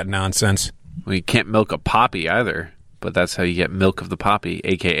around with that nonsense. Well, you can't milk a poppy either, but that's how you get milk of the poppy,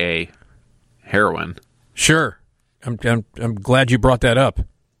 a.k.a. heroin. Sure. I'm glad you brought that up.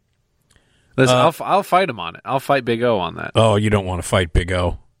 Listen, I'll fight him on it. I'll fight Big O on that. Oh, you don't want to fight Big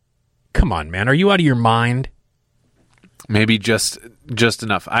O. Come on, man. Are you out of your mind? Maybe just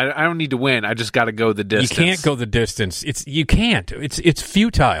enough. I don't need to win. I just got to go the distance. You can't go the distance. You can't. It's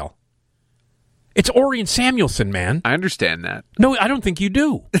futile. It's Orion Samuelson, man. I understand that. No, I don't think you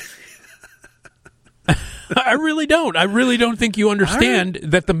do. I really don't. I really don't think you understand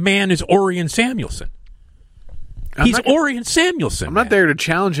that the man is Orion Samuelson. He's Orion Samuelson. I'm not there to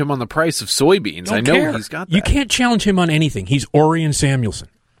challenge him on the price of soybeans. I know he's got that. You can't challenge him on anything. He's Orion Samuelson.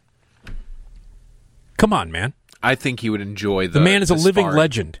 Come on, man. I think he would enjoy the man is a living sparring.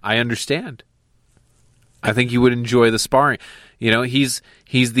 legend. I understand. I think he would enjoy the sparring. You know, he's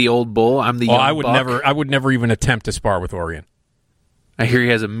the old bull. I'm the young buck. I would never even attempt to spar with Orion. I hear he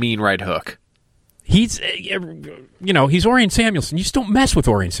has a mean right hook. He's Orion Samuelson. You just don't mess with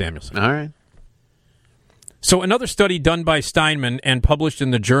Orion Samuelson. All right. So another study done by Steinman and published in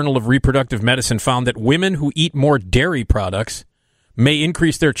the Journal of Reproductive Medicine found that women who eat more dairy products may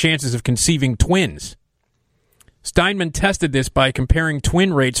increase their chances of conceiving twins. Steinman tested this by comparing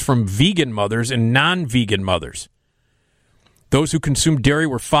twin rates from vegan mothers and non-vegan mothers. Those who consumed dairy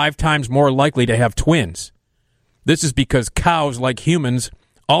were 5 times more likely to have twins. This is because cows, like humans,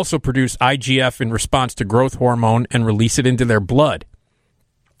 also produce IGF in response to growth hormone and release it into their blood.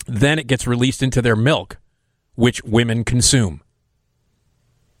 Then it gets released into their milk, which women consume.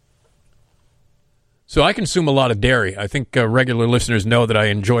 So I consume a lot of dairy. I think regular listeners know that I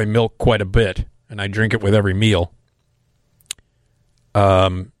enjoy milk quite a bit, and I drink it with every meal.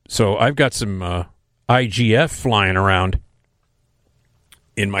 So I've got some IGF flying around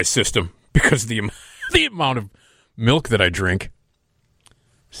in my system because of the amount of milk that I drink.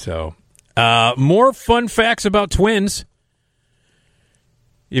 So, more fun facts about twins.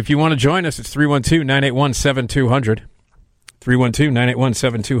 If you want to join us, it's 312-981-7200.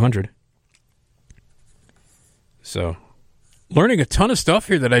 312-981-7200. So, learning a ton of stuff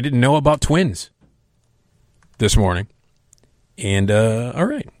here that I didn't know about twins this morning. And, all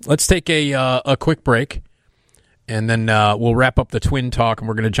right, let's take a quick break, and then we'll wrap up the twin talk, and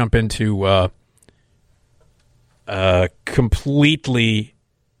we're going to jump into completely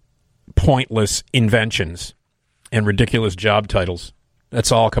pointless inventions and ridiculous job titles.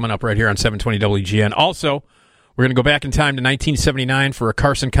 That's all coming up right here on 720 WGN. Also, we're going to go back in time to 1979 for a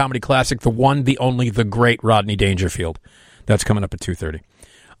Carson comedy classic, the one, the only, the great Rodney Dangerfield. That's coming up at 2:30.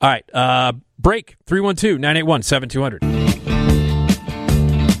 All right, break, 312-981-7200.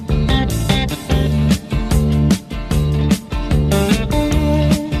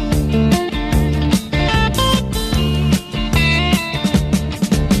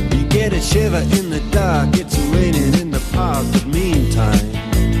 You get a shiver in the dark, it's raining in the park, but meantime,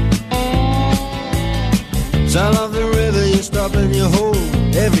 sound of the river, you stop and you hold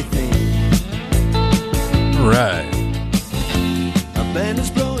everything. Right.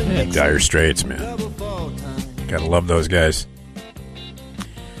 Yeah, Dire Straits, man. Gotta love those guys.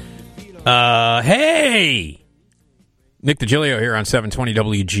 Hey! Nick Digilio here on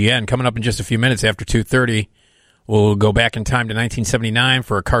 720 WGN. Coming up in just a few minutes after 2:30, we'll go back in time to 1979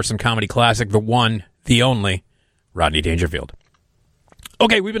 for a Carson comedy classic, the one, the only, Rodney Dangerfield.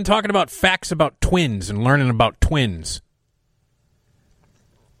 Okay, we've been talking about facts about twins and learning about twins.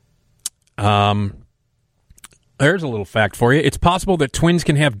 There's a little fact for you. It's possible that twins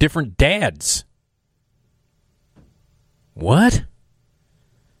can have different dads. What?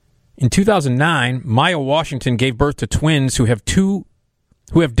 In 2009, Maya Washington gave birth to twins who have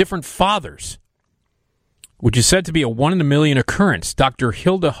different fathers, which is said to be a 1 in a million occurrence. Dr.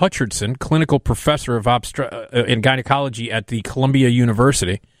 Hilda Hutcherson, clinical professor of in gynecology at the Columbia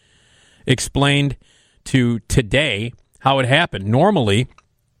University, explained to Today how it happened. Normally,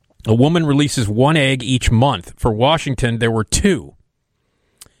 a woman releases one egg each month. For Washington, there were two.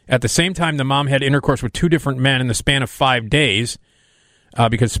 At the same time, the mom had intercourse with two different men in the span of 5 days.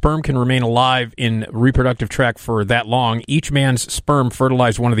 Because sperm can remain alive in reproductive tract for that long, each man's sperm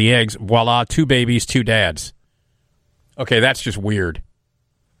fertilized one of the eggs. Voila, two babies, two dads. Okay, that's just weird.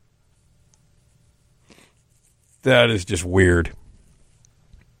 That is just weird.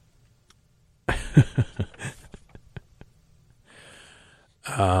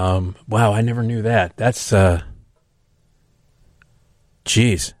 Wow, I never knew that. That's,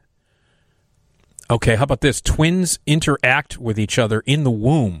 geez. Okay, how about this? Twins interact with each other in the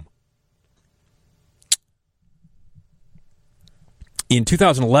womb. In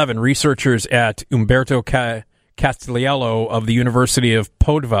 2011, researchers at Umberto Castigliello of the University of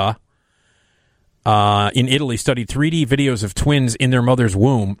Padova in Italy studied 3D videos of twins in their mother's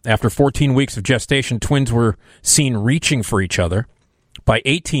womb. After 14 weeks of gestation, twins were seen reaching for each other. By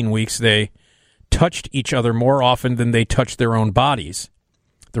 18 weeks, they touched each other more often than they touched their own bodies.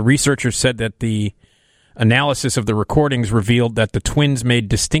 The researchers said that the analysis of the recordings revealed that the twins made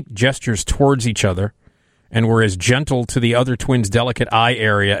distinct gestures towards each other and were as gentle to the other twins' delicate eye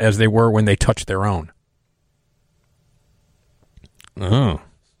area as they were when they touched their own. Oh.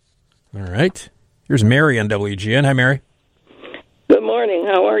 All right. Here's Mary on WGN. Hi, Mary. Good morning.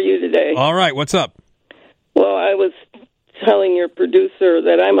 How are you today? All right. What's up? Well, I was telling your producer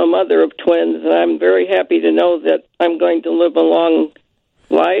that I'm a mother of twins, and I'm very happy to know that I'm going to live a long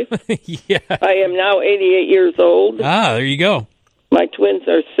life. Yeah. I am now 88 years old. Ah, there you go. My twins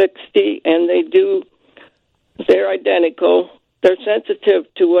are 60, and they're identical. They're sensitive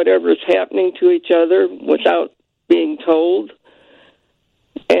to whatever's happening to each other without being told.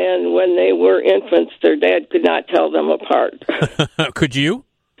 And when they were infants, their dad could not tell them apart. Could you?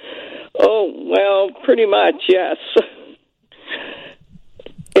 Oh, well, pretty much, yes.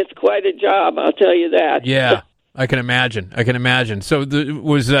 It's quite a job, I'll tell you that. Yeah, I can imagine. So, did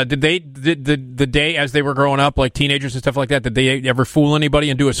the day as they were growing up, like teenagers and stuff like that, did they ever fool anybody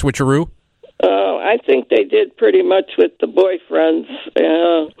and do a switcheroo? I think they did pretty much with the boyfriends.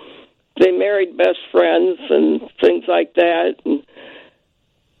 They married best friends and things like that. And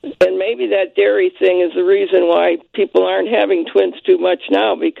maybe that dairy thing is the reason why people aren't having twins too much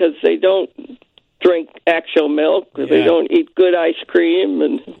now, because they don't drink actual milk, they don't eat good ice cream,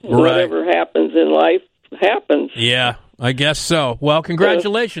 and whatever happens in life happens. Yeah, I guess so. Well,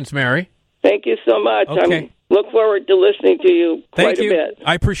 congratulations, Mary. Thank you so much. Okay. I look forward to listening to you quite a bit.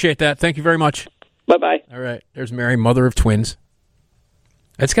 I appreciate that. Thank you very much. Bye-bye. All right. There's Mary, mother of twins.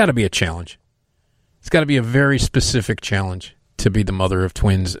 It's got to be a challenge. It's got to be a very specific challenge to be the mother of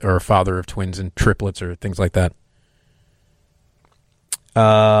twins or father of twins and triplets or things like that.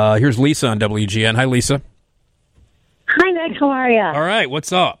 Here's Lisa on WGN. Hi, Lisa. Hi, Nick. How are you? All right.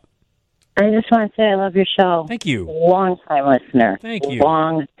 What's up? I just want to say I love your show. Thank you. Long-time listener. Thank you.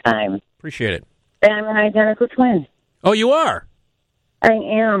 Long time. Appreciate it. And I'm an identical twin. Oh, you are? I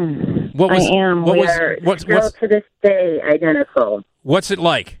am. What was, I am. What we was, are what's, still what's, to this day identical. What's it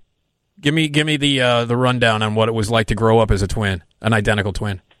like? Give me the rundown on what it was like to grow up as a twin, an identical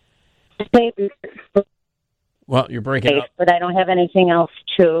twin. Baby. Well, you're breaking up. But I don't have anything else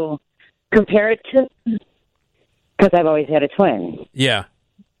to compare it to because I've always had a twin. Yeah.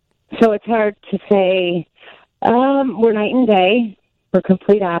 So it's hard to say. We're night and day. We're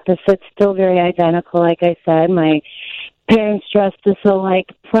complete opposites, still very identical, like I said. My parents dressed us alike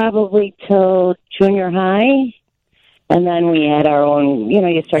probably till junior high. And then we had our own,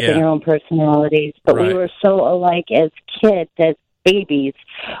 you start getting your own personalities. But we were so alike as kids, as babies.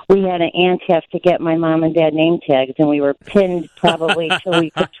 We had an aunt have to get my mom and dad name tags, and we were pinned probably till we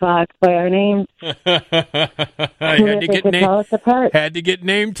could talk by our names. Had to get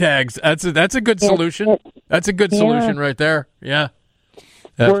name tags. That's a good solution. That's a good solution right there. Yeah.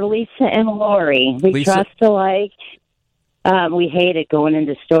 We're Lisa and Lori. We dressed alike. We hated going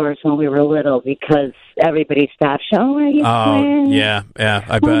into stores when we were little because everybody stopped showing you. Oh, yeah,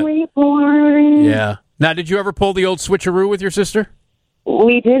 I bet. When were you born? Yeah. Now, did you ever pull the old switcheroo with your sister?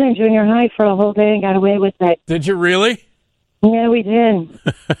 We did in junior high for a whole day and got away with it. Did you really? Yeah, we did.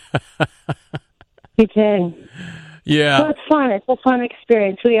 We did. Yeah. So it's fun. It's a fun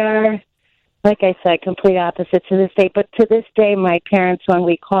experience. We are, like I said, complete opposites to this day. But to this day, my parents, when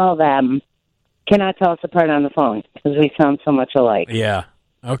we call them, cannot tell us apart on the phone because we sound so much alike. Yeah.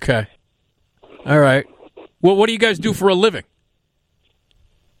 Okay. All right. Well, what do you guys do for a living?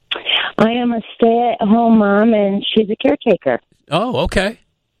 I am a stay-at-home mom, and she's a caretaker. Oh, okay.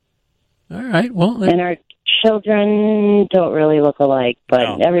 All right. Well, and our children don't really look alike,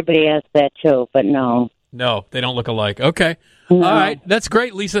 but everybody has that too. But no, they don't look alike. Okay. No. All right. That's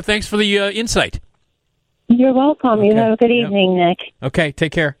great, Lisa. Thanks for the insight. You're welcome. Okay. You have a good evening, Nick. Okay.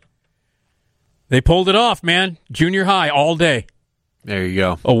 Take care. They pulled it off, man. Junior high all day. There you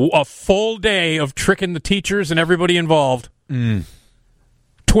go. A full day of tricking the teachers and everybody involved.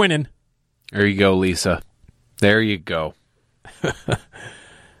 Twinning. There you go, Lisa. There you go.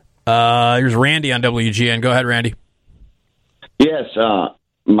 Here's Randy on WGN. Go ahead, Randy. Yes,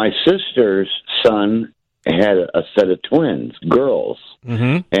 my sister's son had a set of twins, girls,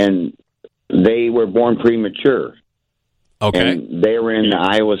 and they were born premature. Okay. And they were in the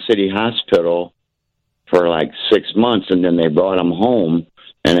Iowa City Hospital for like 6 months, and then they brought them home.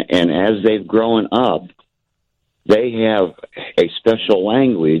 And as they've grown up, they have a special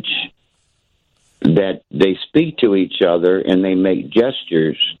language that they speak to each other, and they make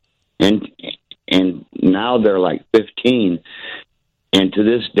gestures. And now they're like 15. And to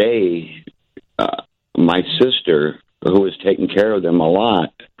this day, my sister, who has taken care of them a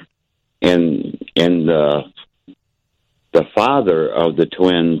lot, and the father of the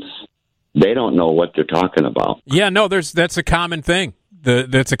twins, they don't know what they're talking about. Yeah, no, that's a common thing.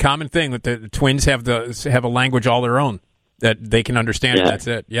 That's a common thing that the twins have a language all their own that they can understand. Yeah. That's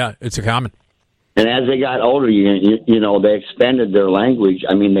it. Yeah, it's a common. And as they got older, you know, they expanded their language.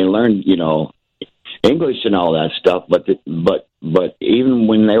 I mean, they learned, English and all that stuff. But even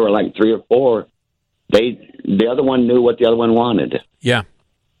when they were like 3 or 4, the other one knew what the other one wanted. Yeah,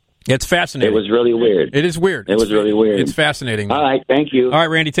 it's fascinating. It was really weird. It is weird. It was really weird. It's fascinating. All right, thank you. All right,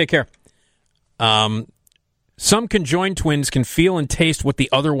 Randy, take care. Some conjoined twins can feel and taste what the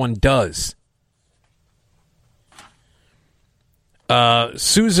other one does.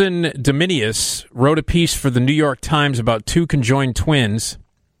 Susan Dominius wrote a piece for the New York Times about 2 conjoined twins,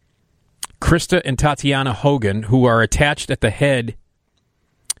 Krista and Tatiana Hogan, who are attached at the head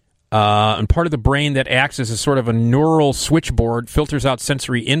and part of the brain that acts as a sort of a neural switchboard, filters out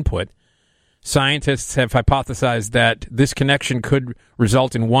sensory input. Scientists have hypothesized that this connection could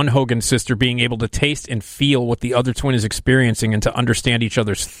result in one Hogan sister being able to taste and feel what the other twin is experiencing and to understand each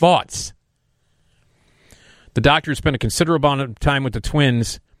other's thoughts. The doctor spent a considerable amount of time with the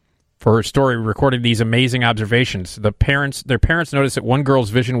twins for her story, recording these amazing observations. Their parents noticed that one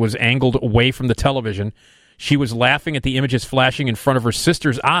girl's vision was angled away from the television. She was laughing at the images flashing in front of her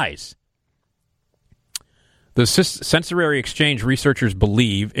sister's eyes. The sensory exchange, researchers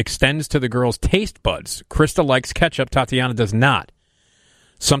believe, extends to the girl's taste buds. Krista likes ketchup, Tatiana does not.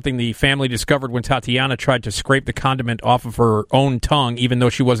 Something the family discovered when Tatiana tried to scrape the condiment off of her own tongue, even though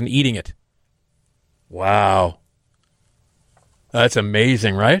she wasn't eating it. Wow. That's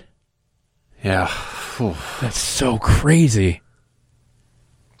amazing, right? Yeah. Whew. That's so crazy.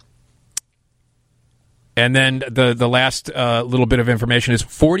 And then the last little bit of information is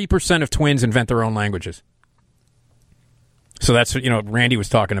 40% of twins invent their own languages. So that's what, Randy was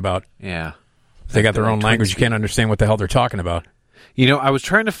talking about. Yeah. If they got their own language, you can't understand what the hell they're talking about. I was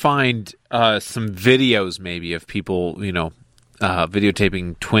trying to find some videos maybe of people,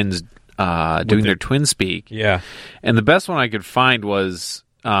 videotaping twins doing their twin speak. Yeah. And the best one I could find was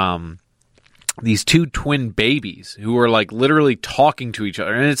these two twin babies who are like literally talking to each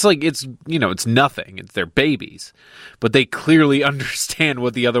other. And it's like, it's nothing. It's their babies. But they clearly understand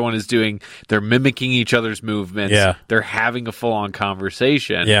what the other one is doing. They're mimicking each other's movements. Yeah. They're having a full-on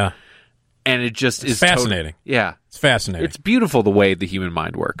conversation. Yeah. And it just is fascinating. Yeah. It's fascinating. It's beautiful the way the human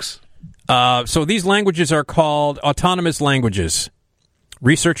mind works. So these languages are called autonomous languages.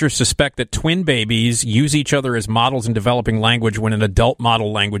 Researchers suspect that twin babies use each other as models in developing language when an adult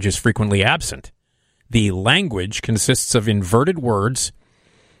model language is frequently absent. The language consists of inverted words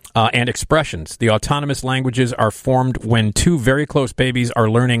and expressions. The autonomous languages are formed when two very close babies are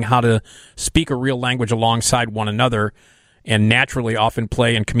learning how to speak a real language alongside one another and naturally often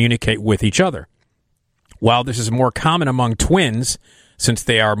play and communicate with each other. While this is more common among twins, since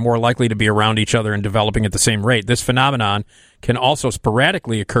they are more likely to be around each other and developing at the same rate, this phenomenon can also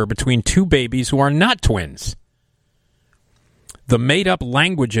sporadically occur between two babies who are not twins. The made-up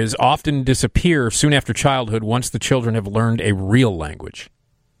languages often disappear soon after childhood once the children have learned a real language.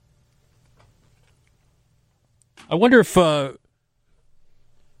 I wonder if the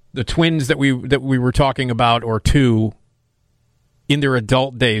twins that we were talking about, or two, in their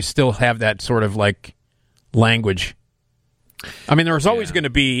adult days still have that sort of like language. I mean, there's always going to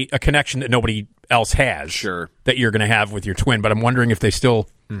be a connection that nobody else has. Sure. That you're going to have with your twin, but I'm wondering if they still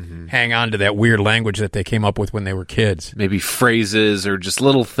hang on to that weird language that they came up with when they were kids. Maybe phrases or just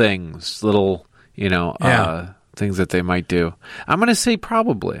little things, things that they might do. I'm going to say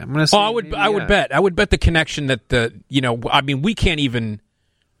probably. I'm going to say I would bet. I would bet the connection that we can't even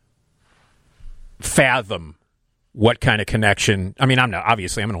fathom what kind of connection. I mean, I'm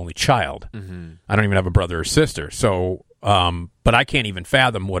an only child. Mm-hmm. I don't even have a brother or sister. So, but I can't even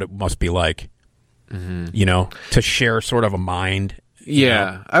fathom what it must be like, to share sort of a mind.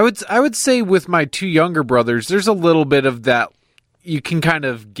 Yeah. I would say with my two younger brothers, there's a little bit of that. You can kind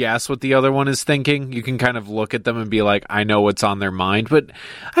of guess what the other one is thinking. You can kind of look at them and be like, I know what's on their mind. But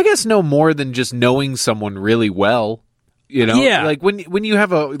I guess no more than just knowing someone really well. Yeah. Like when you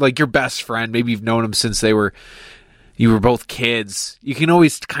have your best friend, maybe you've known them since you were both kids. You can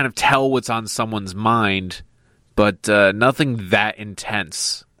always kind of tell what's on someone's mind, but nothing that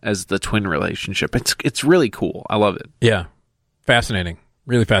intense as the twin relationship. It's really cool. I love it. Yeah. Fascinating.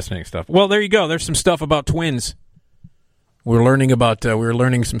 Really fascinating stuff. Well, there you go. There's some stuff about twins. We were learning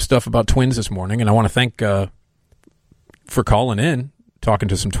some stuff about twins this morning, and I want to thank for calling in, talking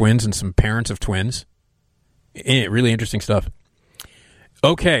to some twins and some parents of twins. Really interesting stuff.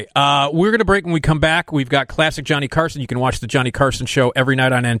 Okay, we're going to break. When we come back, we've got Classic Johnny Carson. You can watch the Johnny Carson Show every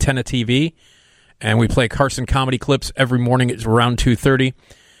night on Antenna TV, and we play Carson comedy clips every morning. It's around 2:30,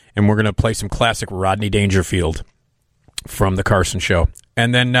 and we're going to play some classic Rodney Dangerfield from the Carson Show.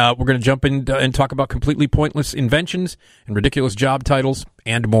 And then we're going to jump in and talk about completely pointless inventions and ridiculous job titles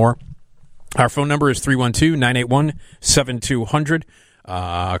and more. Our phone number is 312-981-7200.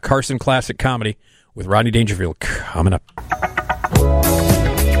 Carson Classic Comedy with Rodney Dangerfield coming up.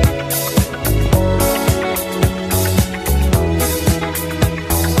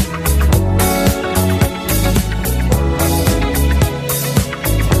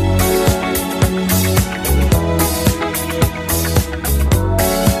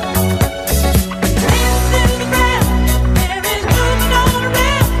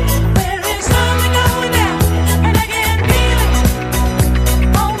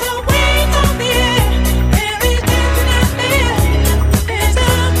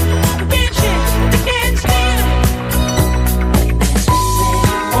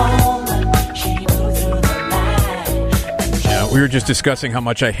 We were just discussing how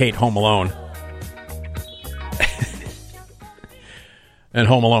much I hate Home Alone. And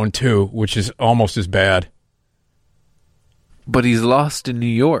Home Alone 2, which is almost as bad. But he's lost in New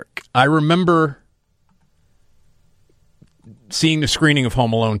York. I remember seeing the screening of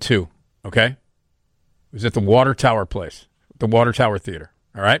Home Alone 2, okay? It was at the Water Tower place, the Water Tower Theater,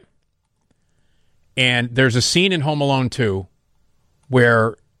 all right? And there's a scene in Home Alone 2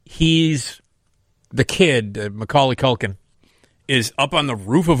 where the kid, Macaulay Culkin, is up on the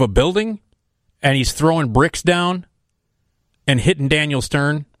roof of a building, and he's throwing bricks down and hitting Daniel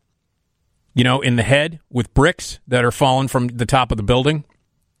Stern, in the head with bricks that are falling from the top of the building.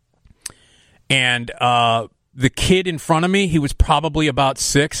 And the kid in front of me, he was probably about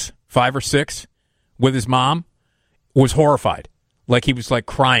 5 or 6, with his mom, was horrified. Like he was like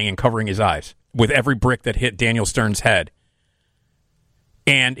crying and covering his eyes with every brick that hit Daniel Stern's head.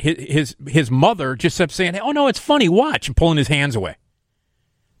 And his mother just kept saying, "Oh, no, it's funny, watch," and pulling his hands away.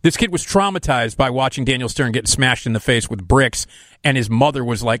 This kid was traumatized by watching Daniel Stern get smashed in the face with bricks, and his mother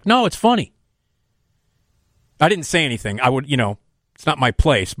was like, "No, it's funny." I didn't say anything. I would, it's not my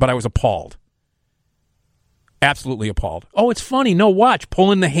place, but I was appalled. Absolutely appalled. "Oh, it's funny. No, watch."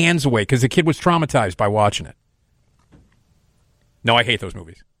 Pulling the hands away because the kid was traumatized by watching it. No, I hate those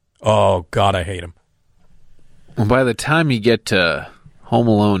movies. Oh, God, I hate them. Well, by the time you get to Home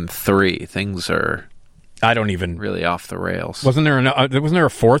Alone 3, things are really off the rails. Wasn't there a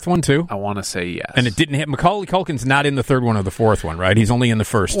fourth one, too? I want to say yes. And it didn't hit. Macaulay Culkin's not in the third one or the fourth one, right? He's only in the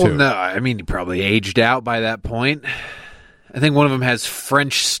first two. No, I mean, he probably aged out by that point. I think one of them has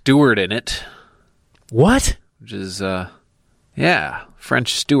French Stewart in it. What? Which is,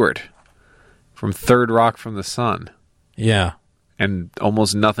 French Stewart from Third Rock from the Sun. Yeah. And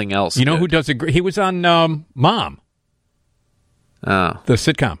almost nothing else. You know who does it? He was on Mom. Oh. The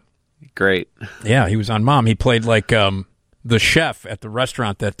sitcom. Great. Yeah, he was on Mom. He played like the chef at the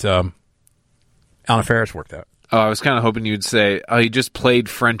restaurant that Anna Faris worked at. Oh, I was kind of hoping you'd say, he just played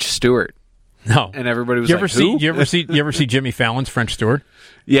French Stewart. No. And everybody was who? You ever see Jimmy Fallon's French Stewart?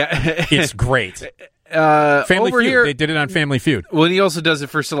 Yeah. It's great. Family Feud. Here, they did it on Family Feud. Well, and he also does it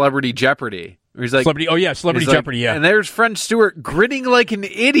for Celebrity Jeopardy. Where he's like, Celebrity Jeopardy, yeah. And there's French Stewart grinning like an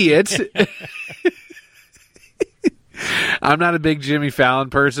idiot. I'm not a big Jimmy Fallon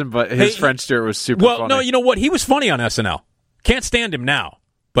person, but his French Stewart was super funny. Well, no, you know what? He was funny on SNL. Can't stand him now,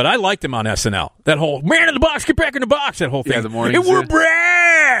 but I liked him on SNL. That whole, "Man in the box, get back in the box," that whole thing. Yeah, the morning And we're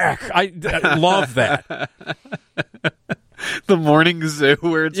back! I love that. The Morning Zoo,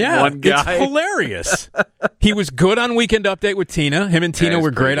 where it's one guy. It's hilarious. He was good on Weekend Update with Tina. Him and Tina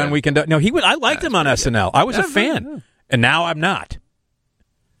were great on Weekend Update. No, I liked him on SNL. I was a fan, and now I'm not.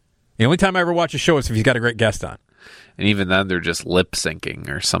 The only time I ever watch a show is if he's got a great guest on. And even then, they're just lip syncing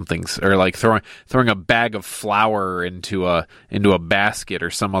or something, or like throwing a bag of flour into a basket or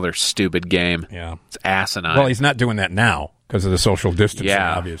some other stupid game. Yeah, it's asinine. Well, he's not doing that now because of the social distancing.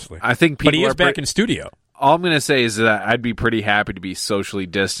 Obviously. I think people but he is back in studio. All I'm going to say is that I'd be pretty happy to be socially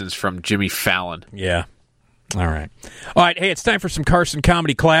distanced from Jimmy Fallon. Yeah. All right. Hey, it's time for some Carson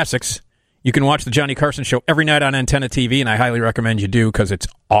Comedy Classics. You can watch the Johnny Carson Show every night on Antenna TV, and I highly recommend you do because it's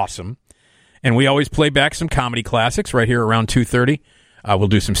awesome. And we always play back some comedy classics right here around 2:30. We'll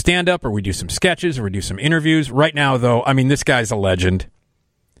do some stand-up, or we do some sketches, or we do some interviews. Right now, though, I mean, this guy's a legend.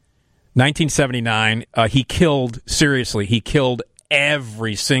 1979, he killed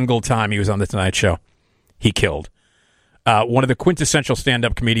every single time he was on The Tonight Show. He killed. One of the quintessential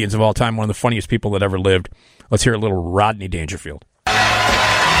stand-up comedians of all time, one of the funniest people that ever lived. Let's hear a little Rodney Dangerfield.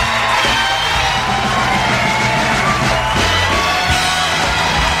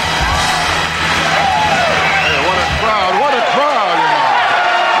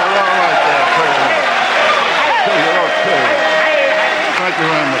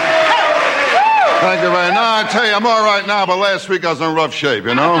 Thank you very much. No, I tell you, I'm all right now, but last week I was in rough shape,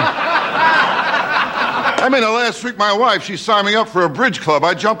 you know? I mean, last week my wife, she signed me up for a bridge club.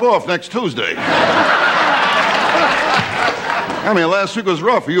 I jump off next Tuesday. I mean, last week was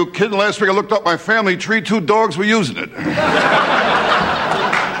rough. Are you kidding? Last week I looked up my family tree. 2 dogs were using it.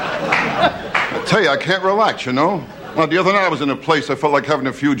 I tell you, I can't relax, you know? Well, the other night I was in a place, I felt like having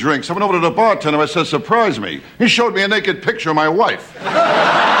a few drinks. I went over to the bartender, I said, "Surprise me." He showed me a naked picture of my wife.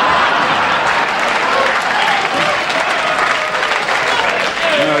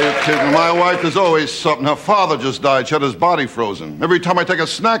 No, you're kidding. My wife is always something. Her father just died. She had his body frozen. Every time I take a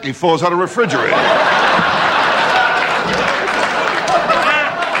snack, he falls out of the refrigerator.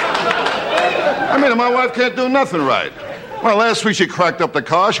 I mean, my wife can't do nothing right. Well, last week she cracked up the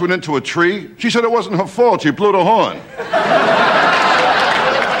car. She went into a tree. She said it wasn't her fault. She blew the horn.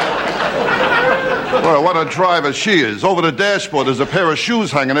 Well, what a driver she is. Over the dashboard, there's a pair of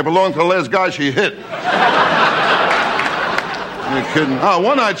shoes hanging. They belong to the last guy she hit. You're kidding.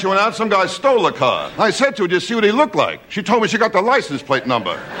 One night she went out, some guy stole the car. I said to her, "Do you see what he looked like?" She told me she got the license plate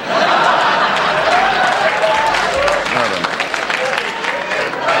number.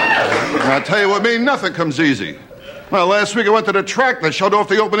 I tell you what, me, nothing comes easy. Well, last week I went to the track. They showed off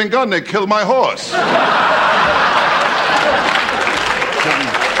the opening gun. They killed my horse.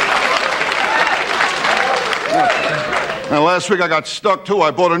 Now, last week I got stuck, too.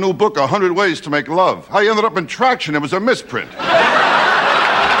 I bought a new book, 100 Ways to Make Love. I ended up in Traction. It was a misprint.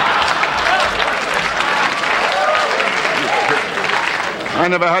 I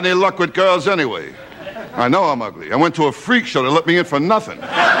never had any luck with girls anyway. I know I'm ugly. I went to a freak show. They let me in for nothing.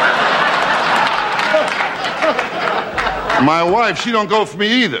 My wife, she don't go for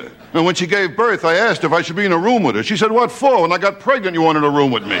me either. And when she gave birth, I asked if I should be in a room with her. She said, what for? When I got pregnant, you wanted a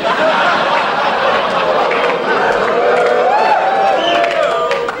room with me.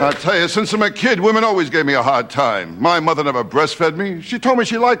 I tell you, since I'm a kid, women always gave me a hard time. My mother never breastfed me. She told me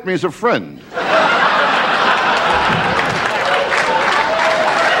she liked me as a friend.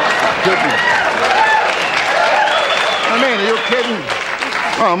 I mean, are you kidding?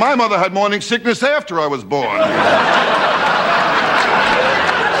 Oh, my mother had morning sickness after I was born.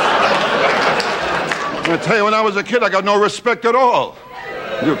 I tell you, when I was a kid, I got no respect at all.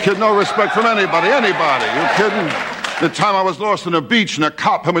 You kid, no respect from anybody. You kidding? The time I was lost on the beach and a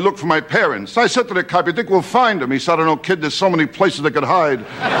cop had me look for my parents. I said to the cop, you think we'll find them? He said, I don't know, kid, there's so many places they could hide.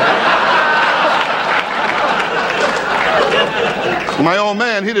 My old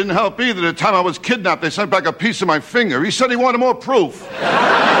man, he didn't help either. The time I was kidnapped, they sent back a piece of my finger. He said he wanted more proof.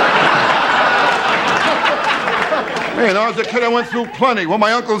 Hey, you know, as a kid, I went through plenty. Well,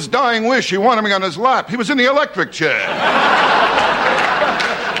 my uncle's dying wish, he wanted me on his lap. He was in the electric chair.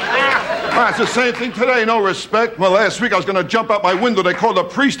 Well, it's the same thing today, no respect. Well, last week I was going to jump out my window. They called a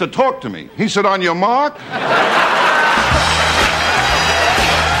priest to talk to me. He said, on your mark.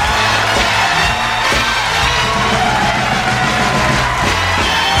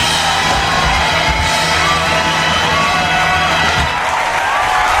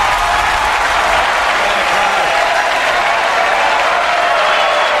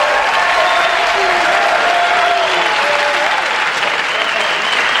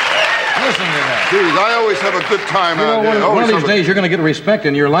 Geez, I always have a good time out here. One of these days you're going to get respect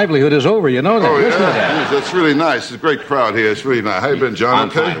and your livelihood is over. You know that. Oh, yeah? Listen to that. Geez, that's really nice. It's a great crowd here. It's really nice. How you been, John? I'm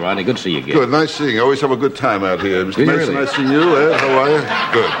okay? fine, Rodney. Good to see you again. Good. Nice seeing you. Always have a good time out here. Mr. Mason, really? nice seeing you. How are you?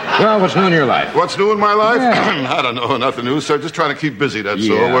 Good. Well, what's new in your life? What's new in my life? Yeah. I don't know. Nothing new, sir. Just trying to keep busy, that's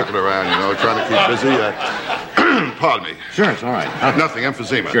Yeah. all. Working around, you know, trying to keep busy. Pardon me. Sure, it's all right. Nothing.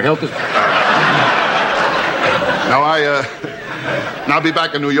 Emphysema. Your health is... Now, I'll be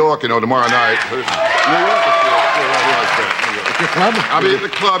back in New York, you know, tomorrow night. New York? Your club? I'll be at the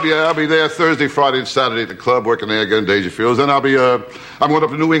club, yeah. I'll be there Thursday, Friday, and Saturday at the club, working there again, Dangerfield. Then I'm going up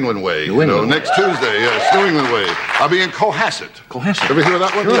to New England Way. Next Tuesday, yes, New England Way. I'll be in Cohasset. Cohasset? Ever hear of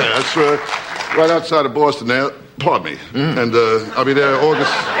that one? Sure. Yeah, that's right outside of Boston there. Pardon me. And I'll be there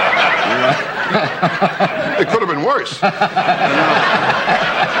August... It could have been worse.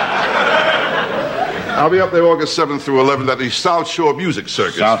 I'll be up there August 7th through 11th at the South Shore Music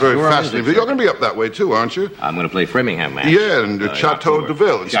Circus. Very fascinating. You're going to be up that way, too, aren't you? I'm going to play Framingham, man. Yeah, and Chateau de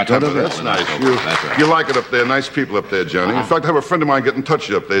Ville in September. That's nice. That's right. You like it up there. Nice people up there, Johnny. In fact, I have a friend of mine get in touch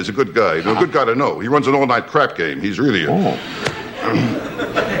up there. He's a good guy. A good guy to know. He runs an all-night crap game. He's really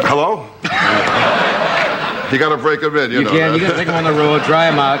Hello? You got to break him in, you know. You got to take him on the road, try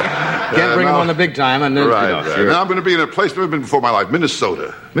him out. Can't bring him on the big time. And then, right. Sure. Now I'm going to be in a place I've never been before in my life,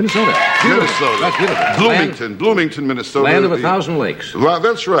 Minnesota. Beautiful. That's beautiful. Bloomington, Minnesota. Land of 1,000 lakes. Well,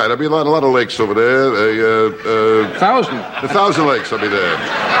 that's right. I'll be a lot of lakes over there. 1,000. 1,000 lakes. I'll be there.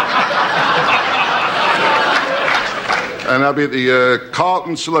 And I'll be at the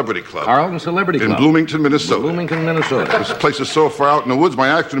Carlton Celebrity Club. Carlton Celebrity Club. In Bloomington, Minnesota. Bloomington, Minnesota. This place is so far out in the woods, my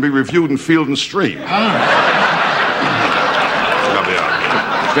act's going to be reviewed in Field and Stream. I'll be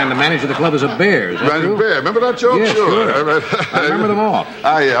out. And the manager of the club is a bear. Is that true? Bear. Remember that joke? Yes, sure. I remember them all.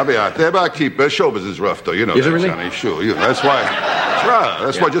 Yeah, I'll be out there. But I keep show business rough, though. You know is that, it really? Johnny. Sure. That's why.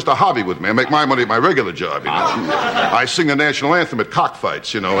 That's why just a hobby with me. I make my money at my regular job, you know. I sing the national anthem at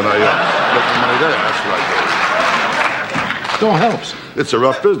cockfights, you know, and I make my money there. That's what I do. Still helps. It's a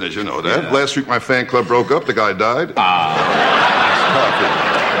rough business, you know that. Yeah. Last week my fan club broke up. The guy died.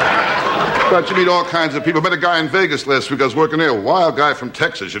 But you meet all kinds of people. I met a guy in Vegas last week. I was working there. A wild guy from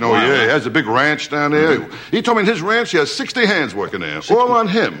Texas, you know. Wow. Yeah, he has a big ranch down there. Mm-hmm. He told me in his ranch he has 60 hands working there. 60. All on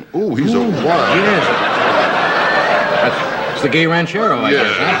him. Ooh, he's a wild guy. Yes. That's the gay ranchero, I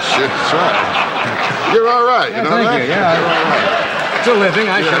guess. Huh? That's right. You're all right, you know thank that? You. Yeah, all right. It's a living.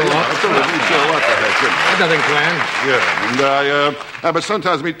 I show up. It's a living. You show up. There's nothing planned. Yeah, and but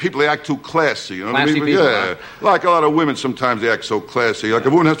sometimes I meet people, they act too classy, you know what I mean? Classy people, yeah. Like a lot of women, sometimes they act so classy. Like a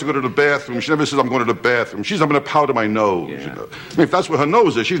woman has to go to the bathroom. She never says, I'm going to the bathroom. She's, I'm going to powder my nose. Yeah. You know? I mean, if that's where her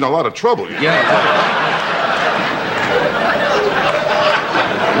nose is, she's in a lot of trouble. You know? Yeah.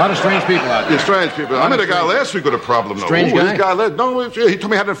 lot of strange people out there. Yeah, strange people. I met a guy last week with a problem, though. Strange guy? This guy he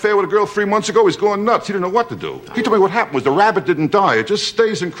told me he had an affair with a girl 3 months ago. He's going nuts. He didn't know what to do. He told me what happened was the rabbit didn't die. It just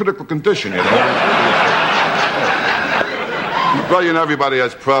stays in critical condition, you know. Well, you know, everybody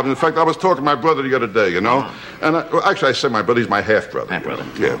has problems. In fact, I was talking to my brother the other day, you know. And actually, I said my brother, he's my half-brother. Half-brother.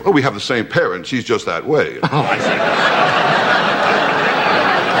 Yeah. Well, we have the same parents. He's just that way. Oh, I see.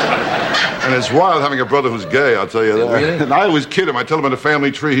 And it's wild having a brother who's gay, I'll tell you that. Really? And I always kid him. I tell him in the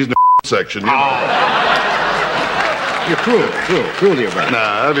family tree, he's in the section. You know? You're cruel to your brother.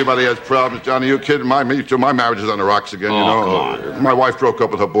 Nah, everybody has problems, Johnny. You kidding? Me too. My marriage is on the rocks again, you know. Come on. My wife broke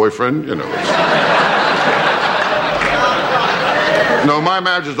up with her boyfriend, you know. No, my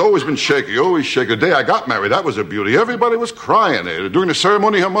marriage has always been shaky, always shaky. The day I got married, that was a beauty. Everybody was crying there. During the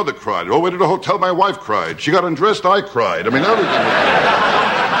ceremony, her mother cried. All the way to the hotel, my wife cried. She got undressed, I cried. I mean, everything was...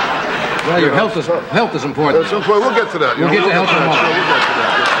 Well, your health is important. That's important. We'll get to that. We'll get to health in a moment. We'll get to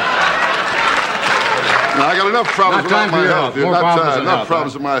that. Now, I got enough problems with my health. Enough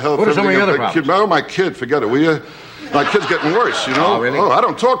problems with my health. What are some of your other problems? Oh, my kid, forget it, will you? My kid's getting worse, you know? Oh, really? Oh, I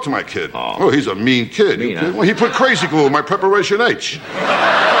don't talk to my kid. Oh, he's a mean kid. Mean, huh? Well, he put crazy glue in my preparation H.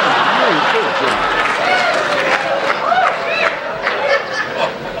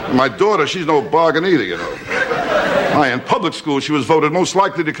 My daughter, she's no bargain either, you know. In public school, she was voted most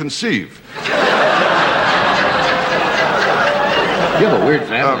likely to conceive. You have a weird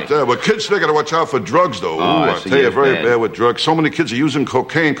family. But kids, they got to watch out for drugs, though. I tell you, very bad with drugs. So many kids are using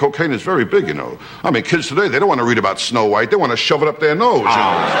cocaine. Cocaine is very big, you know. I mean, kids today, they don't want to read about Snow White. They want to shove it up their nose, you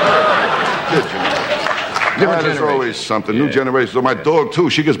know. Kids, you know. There's always something. New generation. So my dog, too,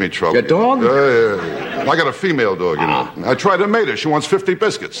 she gives me trouble. Your dog? Yeah. I got a female dog, you know. I tried to mate her. She wants 50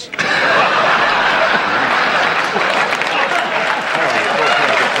 biscuits.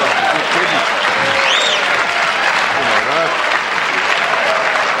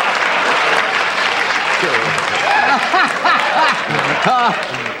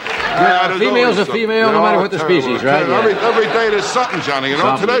 Female's a female, no matter what the species, right? Every day there's something, Johnny. You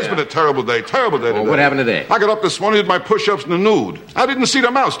know, today's been a terrible day. Terrible day today. What happened today? I got up this morning, did my push-ups in the nude. I didn't see the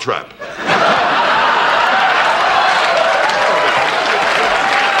mousetrap.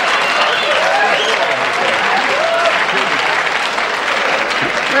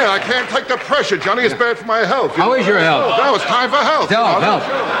 Yeah, I can't take the pressure, Johnny. It's bad for my health. How is your health? Now it's time for health. Health.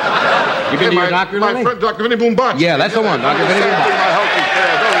 You been to your doctor lately? My friend, Dr. Vinny Boombach. Yeah, that's the one, Dr. Vinny Boombach. My health is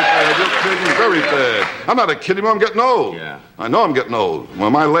bad, very bad. I'm not a kid anymore. I'm getting old. Yeah. I know I'm getting old. Well,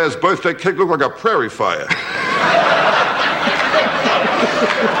 my last birthday cake looked like a prairie fire.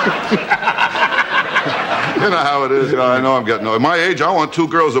 You know how it is. I know I'm getting old. At my age, I want two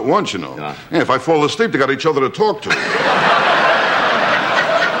girls at once, you know. Yeah, if I fall asleep, they got each other to talk to.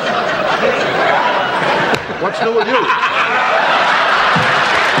 What's new with you?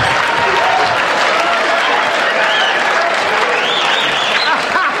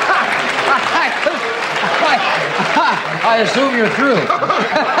 I assume you're through.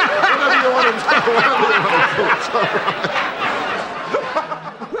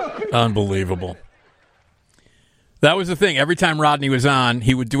 Unbelievable. That was the thing. Every time Rodney was on,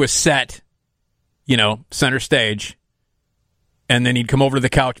 he would do a set, you know, center stage, and then he'd come over to the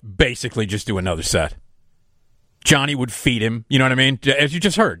couch, basically just do another set. Johnny would feed him, you know what I mean? As you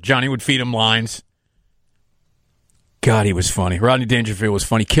just heard, Johnny would feed him lines. God, he was funny. Rodney Dangerfield was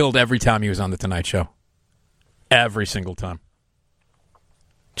funny. Killed every time he was on The Tonight Show. Every single time.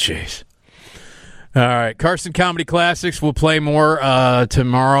 Jeez. All right, Carson Comedy Classics. We'll play more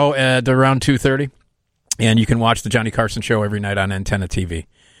tomorrow at around 2:30. And you can watch the Johnny Carson Show every night on Antenna TV.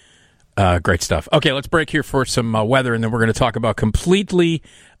 Great stuff. Okay, let's break here for some weather, and then we're going to talk about completely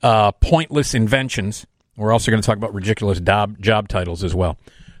pointless inventions. We're also going to talk about ridiculous job titles as well.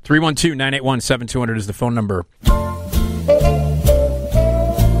 312-981-7200 is the phone number.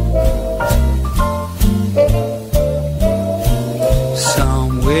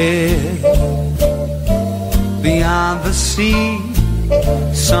 Somewhere beyond the sea,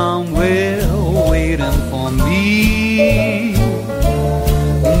 somewhere waiting for me,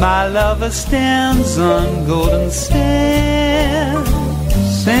 my lover stands on golden sands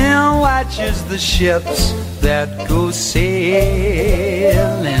and watches the ships that go sailing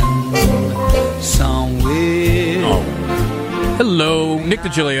somewhere. Oh. Hello, Nick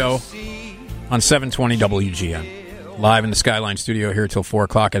Digilio on 720 WGN. Live in the Skyline studio here till 4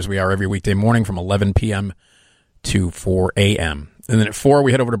 o'clock, as we are every weekday morning from 11 p.m. to 4 a.m. And then at 4,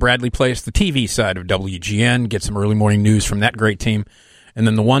 we head over to Bradley Place, the TV side of WGN, get some early morning news from that great team. And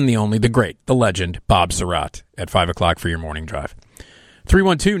then the one, the only, the great, the legend, Bob Surratt at 5 o'clock for your morning drive.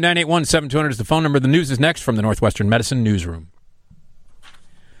 312-981-7200 is the phone number. The news is next from the Northwestern Medicine Newsroom.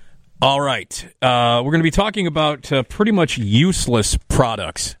 All right. We're going to be talking about pretty much useless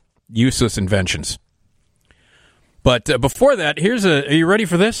products, useless inventions. But before that, are you ready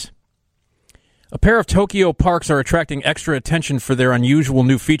for this? A pair of Tokyo parks are attracting extra attention for their unusual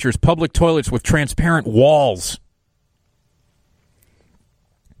new features, public toilets with transparent walls.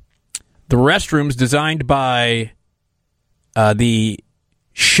 The restrooms, designed by the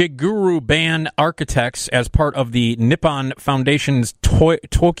Shigeru Ban architects as part of the Nippon Foundation's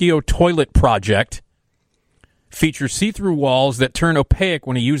Tokyo Toilet Project, feature see-through walls that turn opaque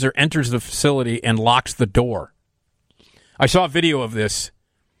when a user enters the facility and locks the door. I saw a video of this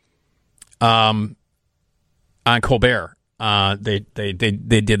on Colbert. They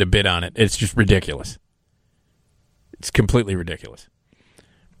did a bit on it. It's just ridiculous. It's completely ridiculous.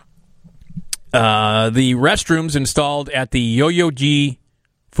 The restrooms installed at the Yoyogi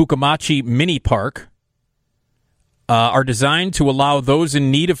Fukumachi Mini Park are designed to allow those in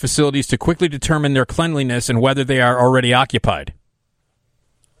need of facilities to quickly determine their cleanliness and whether they are already occupied.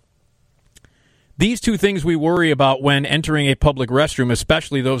 These two things we worry about when entering a public restroom,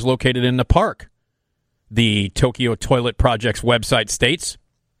 especially those located in the park. The Tokyo Toilet Project's website states.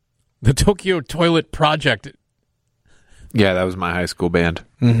 The Tokyo Toilet Project. Yeah, that was my high school band.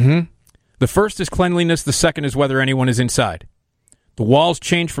 Mm-hmm. The first is cleanliness. The second is whether anyone is inside. The walls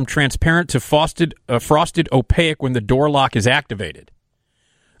change from transparent to frosted opaque when the door lock is activated.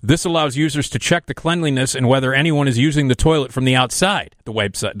 This allows users to check the cleanliness and whether anyone is using the toilet from the outside, the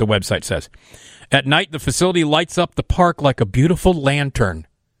website says. At night, the facility lights up the park like a beautiful lantern.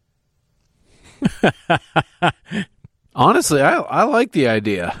 Honestly, I like the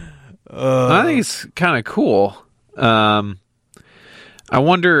idea. I think it's kind of cool. I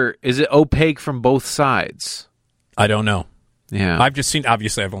wonder, is it opaque from both sides? I don't know. Yeah. Obviously,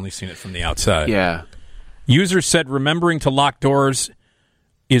 I've only seen it from the outside. Yeah. Users said remembering to lock doors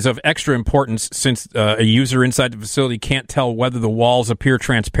is of extra importance since a user inside the facility can't tell whether the walls appear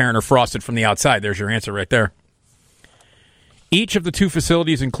transparent or frosted from the outside. There's your answer right there. Each of the two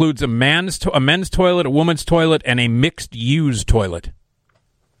facilities includes a men's toilet, a woman's toilet, and a mixed-use toilet.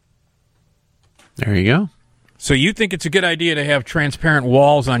 There you go. So you think it's a good idea to have transparent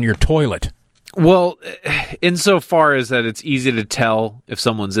walls on your toilet? Well, insofar as that it's easy to tell if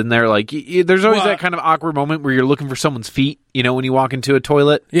someone's in there. Like, there's always that kind of awkward moment where you're looking for someone's feet, when you walk into a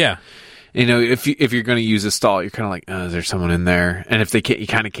toilet. Yeah. If you're going to use a stall, you're kind of like, oh, is there someone in there? And if you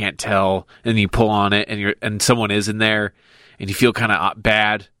kind of can't tell, and you pull on it, and someone is in there, and you feel kind of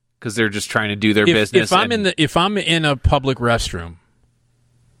bad because they're just trying to do their business. If I'm in a public restroom,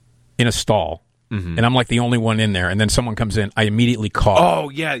 in a stall, mm-hmm. and I'm like the only one in there, and then someone comes in, I immediately cough. Oh,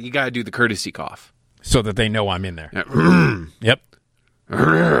 yeah, you got to do the courtesy cough. So that they know I'm in there. Yep.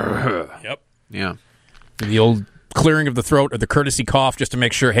 Yep. Yeah. The old clearing of the throat or the courtesy cough just to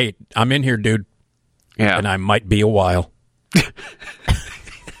make sure, hey, I'm in here, dude. Yeah. And I might be a while. You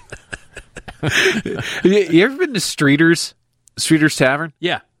ever been to Streeter's Tavern?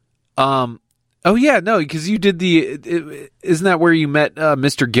 Yeah. Oh, yeah, no, because you did isn't that where you met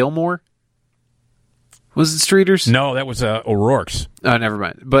Mr. Gilmore? Was it Streeter's? No, that was O'Rourke's. Oh, never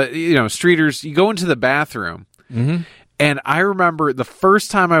mind. But, Streeter's, you go into the bathroom, mm-hmm. and I remember the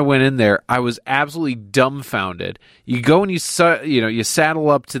first time I went in there, I was absolutely dumbfounded. You go and you saddle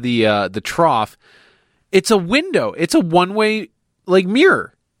up to the trough. It's a window. It's a one-way,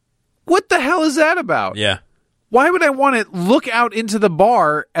 mirror. What the hell is that about? Yeah. Why would I want to look out into the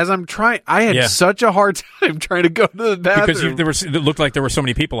bar as I'm trying? I had such a hard time trying to go to the bathroom. Because it looked like there were so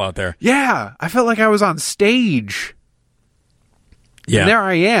many people out there. Yeah. I felt like I was on stage. Yeah. And there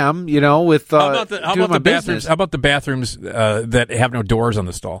I am, with how about the business. How about the bathrooms that have no doors on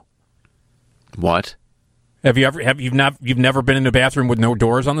the stall? What? You've never been in a bathroom with no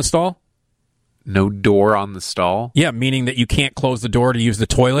doors on the stall? No door on the stall? Yeah, meaning that you can't close the door to use the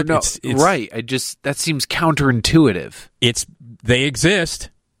toilet. No, right. That seems counterintuitive. They exist.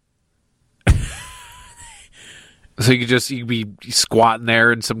 So you'd be squatting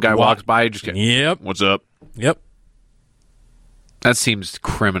there and some guy walks by and just go, yep. What's up? Yep. That seems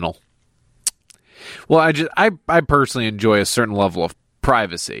criminal. Well, I personally enjoy a certain level of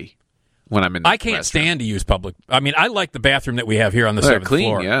privacy when I'm in the I can't stand to use public. I mean, I like the bathroom that we have here on the 7th clean,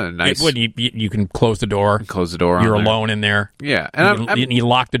 floor. Yeah, nice. When you can close the door. You're alone in there. Yeah. And you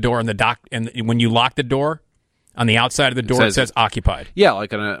lock the door and and when you lock the door, on the outside of the door it says occupied. Yeah,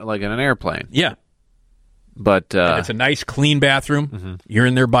 like in an airplane. Yeah. But and it's a nice clean bathroom. Mm-hmm. You're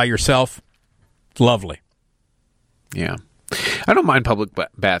in there by yourself. It's lovely. Yeah. I don't mind public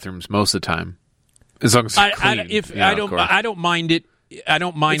bathrooms most of the time. As long as it's clean. I don't mind it. I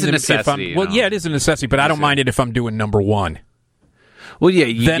don't mind it's them a necessity, if I'm. Well, yeah, it is a necessity, but I don't mind it if I'm doing number one. Well, yeah.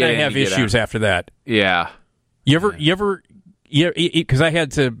 Then I have issues after that. Yeah. You ever, because I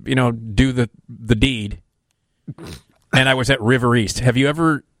had to, do the deed, and I was at River East. Have you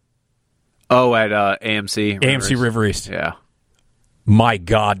ever? Oh, at AMC. AMC River East. Yeah. My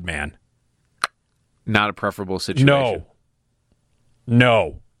God, man. Not a preferable situation.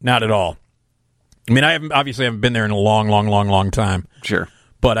 No, not at all. I mean, I haven't been there in a long time. Sure.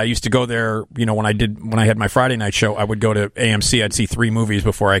 But I used to go there, when I had my Friday night show, I would go to AMC. I'd see 3 movies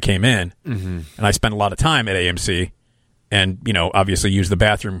before I came in. Mm-hmm. And I spent a lot of time at AMC and, obviously use the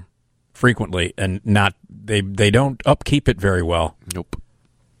bathroom frequently, and they don't upkeep it very well. Nope.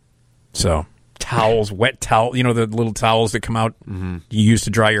 So, towels, wet towel, the little towels that come out you use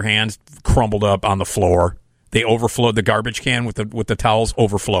to dry your hands, crumbled up on the floor. They overflowed the garbage can with the towels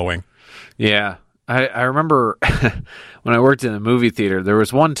overflowing. Yeah. I remember when I worked in a movie theater, there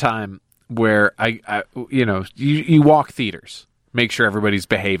was one time where you walk theaters, make sure everybody's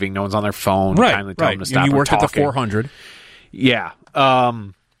behaving, no one's on their phone, kindly tell them to stop. You worked talking. at the 400. Yeah.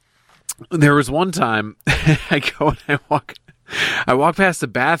 There was one time I walk past the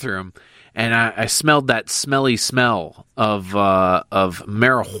bathroom and I smelled that smelly smell of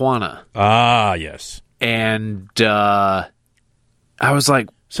marijuana. Ah, yes. And I was like,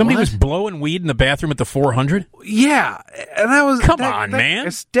 somebody was blowing weed in the bathroom at the 400? Yeah. And I was... Come on, man.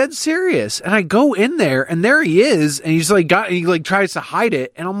 It's dead serious. And I go in there, and there he is, and he tries to hide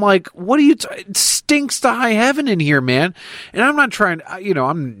it, and I'm like, what are you... it stinks to high heaven in here, man. And I'm not trying...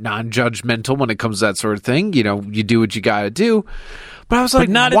 I'm non-judgmental when it comes to that sort of thing. You do what you gotta do. But I was like,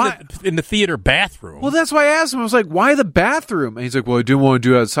 not why? In the theater bathroom. Well, that's why I asked him. I was like, why the bathroom? And he's like, well, I didn't want to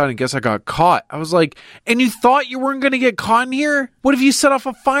do it outside. I guess I got caught. I was like, and you thought you weren't going to get caught in here? What if you set off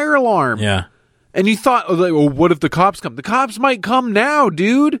a fire alarm? Yeah. And you thought, well, what if the cops come? The cops might come now,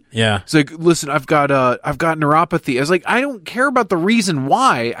 dude. Yeah. It's like, listen, I've got neuropathy. I was like, I don't care about the reason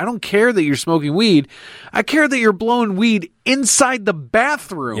why. I don't care that you're smoking weed. I care that you're blowing weed inside the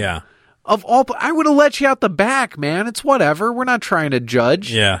bathroom. Yeah. I would have let you out the back, man. It's whatever. We're not trying to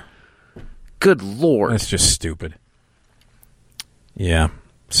judge. Yeah. Good Lord. That's just stupid. Yeah.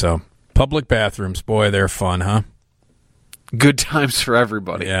 So, public bathrooms, boy, they're fun, huh? Good times for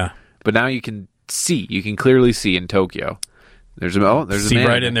everybody. Yeah. But now you can clearly see in Tokyo. There's a man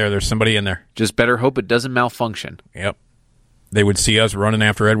right in there. There's somebody in there. Just better hope it doesn't malfunction. Yep. They would see us running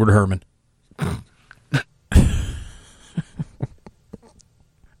after Edward Herman.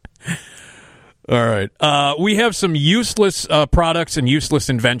 All right. We have some useless products and useless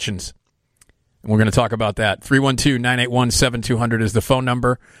inventions. We're going to talk about that. 312-981-7200 is the phone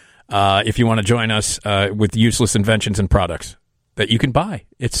number if you want to join us with useless inventions and products that you can buy.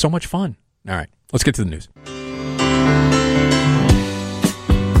 It's so much fun. All right. Let's get to the news.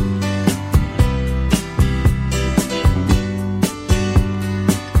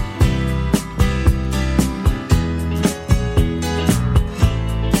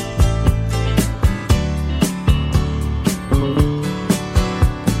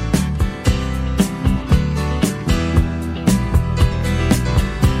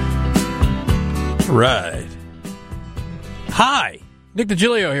 Right. Hi. Nick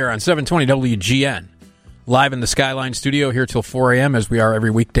Digilio here on 720 WGN. Live in the Skyline studio here till 4 a.m. as we are every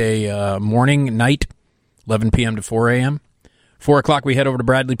weekday morning, night, 11 p.m. to 4 a.m. 4 o'clock we head over to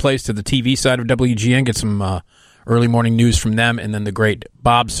Bradley Place to the TV side of WGN, get some early morning news from them, and then the great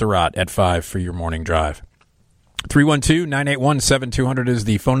Bob Surratt at 5 for your morning drive. 312-981-7200 is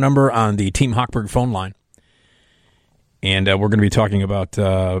the phone number on the Team Hochberg phone line. And we're going to be talking about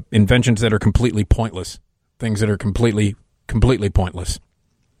inventions that are completely pointless, things that are completely pointless.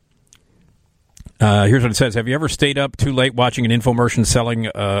 Here's what it says. Have you ever stayed up too late watching an infomercial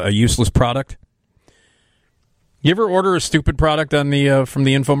selling a useless product? You ever order a stupid product on the from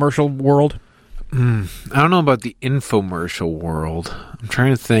the infomercial world? I don't know about the infomercial world. I'm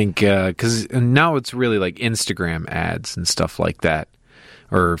trying to think, because now it's really like Instagram ads and stuff like that.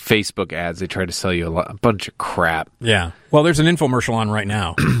 Or Facebook ads, they try to sell you a bunch of crap. Yeah. Well, there's an infomercial on right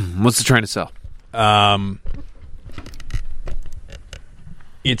now. What's it trying to sell?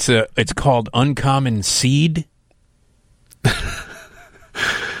 It's called Uncommon Seed.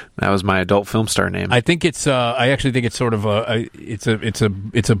 That was my adult film star name. I think it's. I actually think it's sort of it's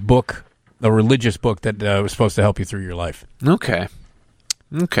a book, a religious book that was supposed to help you through your life. Okay.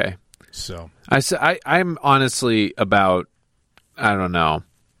 So I'm honestly about, I don't know,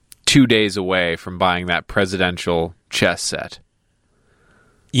 2 days away from buying that presidential chess set.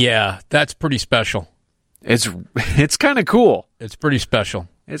 Yeah, that's pretty special. It's kind of cool. It's pretty special.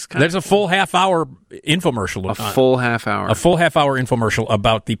 There's a full half-hour infomercial. A full half hour. A full half-hour infomercial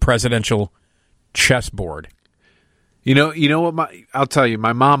about the presidential chessboard. You know what? I'll tell you.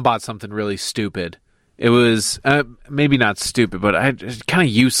 My mom bought something really stupid. It was maybe not stupid, but it's kind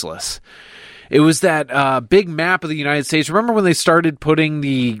of useless. It was that big map of the United States. Remember when they started putting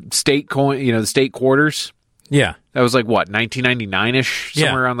the state the state quarters? Yeah, that was like what 1999-ish,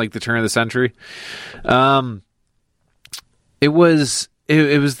 somewhere around like the turn of the century. It was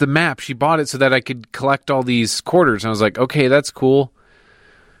the map. She bought it so that I could collect all these quarters. And I was like, okay, that's cool.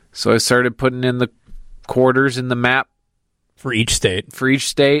 So I started putting in the quarters in the map for each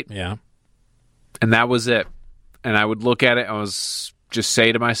state. Yeah. And that was it. And I would look at it. I was just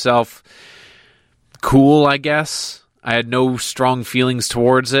say to myself, cool, I guess. I had no strong feelings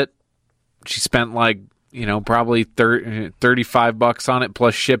towards it. She spent like, probably $35 on it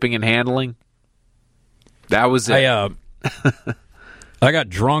plus shipping and handling. That was it. I got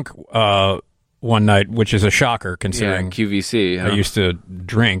drunk one night, which is a shocker considering QVC. I used to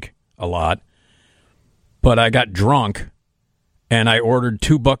drink a lot. But I got drunk and I ordered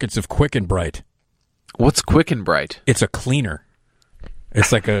 2 buckets of Quick and Bright. What's Quick and Bright? It's a cleaner.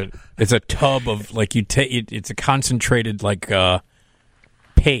 It's like it's a tub of like it's a concentrated like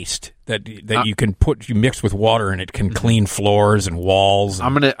paste that you can you mix with water and it can clean floors and walls.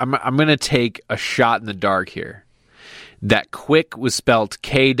 I'm gonna take a shot in the dark here. That Quick was spelled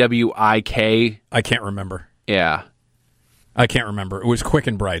KWIK. I can't remember. Yeah, I can't remember. It was Quick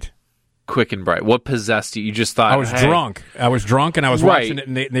and Bright. Quick and Bright. What possessed you? You just thought I was drunk. I was drunk and I was watching it,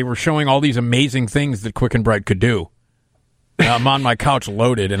 and they were showing all these amazing things that Quick and Bright could do. I'm on my couch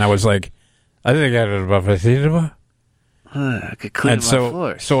loaded, and I was like, I think I got it above I could clean my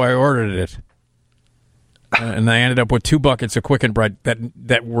floors. So I ordered it. And I ended up with 2 buckets of Quick and Bright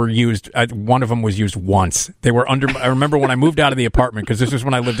that were used. One of them was used once. They were under. I remember when I moved out of the apartment, because this was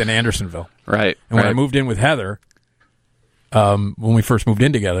when I lived in Andersonville. Right. And when I moved in with Heather, when we first moved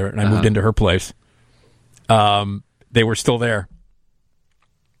in together, and I moved into her place, they were still there.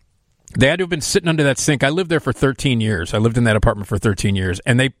 They had to have been sitting under that sink. I lived there for 13 years. I lived in that apartment for 13 years,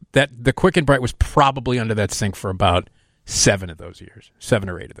 and the Quick and Bright was probably under that sink for about 7 or 8 of those years.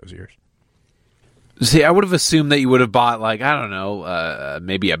 See, I would have assumed that you would have bought, like, I don't know,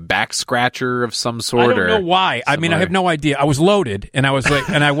 maybe a back scratcher of some sort. I don't know why. I mean, I have no idea. I was loaded, and I was like,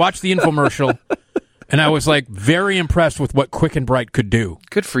 and I watched the infomercial, and I was like very impressed with what Quick and Bright could do.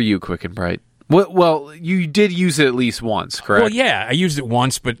 Good for you, Quick and Bright. Well, you did use it at least once, correct? Well, yeah, I used it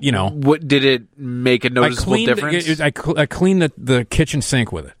once, but what did it make a noticeable difference? I cleaned the kitchen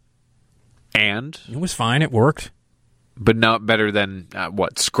sink with it, and it was fine. It worked. But not better than,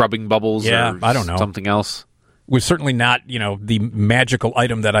 scrubbing bubbles or I don't know. Something else? It was certainly not, the magical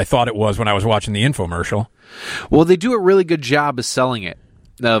item that I thought it was when I was watching the infomercial. Well, they do a really good job of selling it,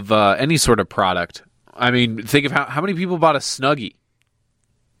 of any sort of product. I mean, think of how many people bought a Snuggie?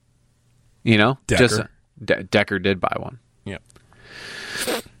 Decker. Decker did buy one. Yeah.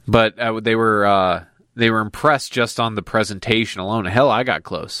 But they were impressed just on the presentation alone. Hell, I got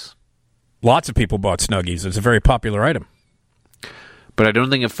close. Lots of people bought Snuggies. It's a very popular item. But I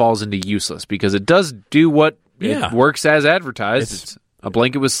don't think it falls into useless, because it does do what it works as advertised. It's a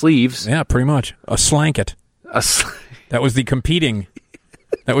blanket with sleeves. Yeah, pretty much. A slanket. That was the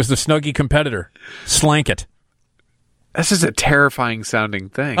Snuggie competitor. Slanket. This is a terrifying sounding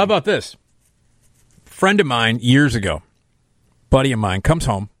thing. How about this? Friend of mine years ago, buddy of mine, comes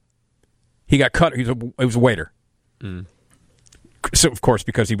home. He got cut. He was a waiter. Mm. So, of course,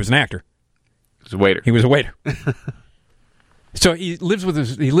 because he was an actor. He was a waiter. So he lives with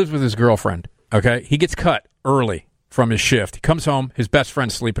his girlfriend. Okay, he gets cut early from his shift. He comes home. His best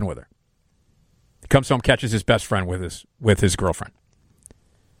friend's sleeping with her. He comes home, catches his best friend with his girlfriend.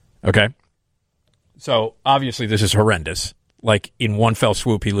 Okay, so obviously this is horrendous. Like in one fell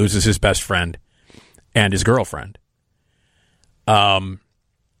swoop, he loses his best friend and his girlfriend. And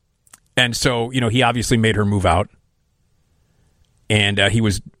so he obviously made her move out, and he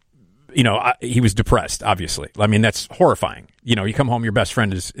was depressed, obviously. I mean, that's horrifying. You come home, your best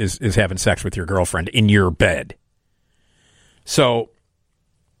friend is having sex with your girlfriend in your bed. So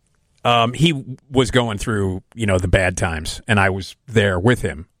he was going through, the bad times, and I was there with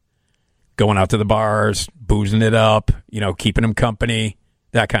him, going out to the bars, boozing it up, keeping him company,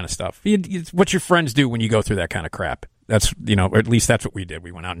 that kind of stuff. It's what your friends do when you go through that kind of crap. That's, or at least that's what we did.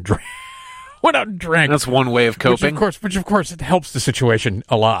 We went out and drank. That's one way of coping. Which of course, it helps the situation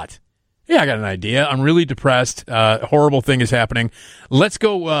a lot. Yeah, I got an idea. I'm really depressed. Horrible thing is happening. Let's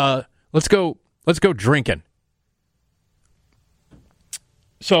go drinking.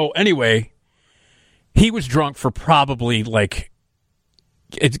 So anyway, he was drunk for probably like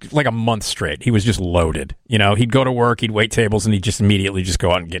a month straight. He was just loaded. He'd go to work, he'd wait tables, and he'd just immediately just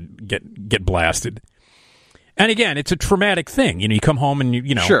go out and get blasted. And again, it's a traumatic thing. You come home and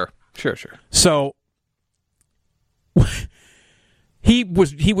you know. Sure. So he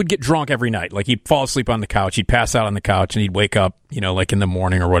would get drunk every night. Like he'd fall asleep on the couch, he'd pass out on the couch, and he'd wake up, like in the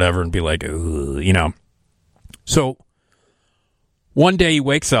morning or whatever, and be like, ugh. So one day he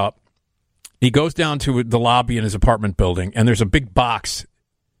wakes up, he goes down to the lobby in his apartment building, and there's a big box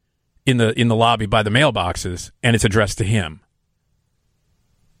in the lobby by the mailboxes, and it's addressed to him.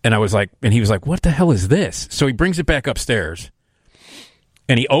 And he was like, what the hell is this? So he brings it back upstairs,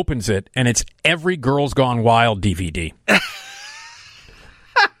 and he opens it, and it's every Girls Gone Wild DVD.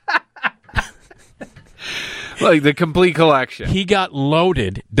 Like the complete collection. He got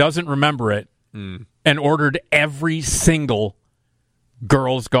loaded, doesn't remember it, and ordered every single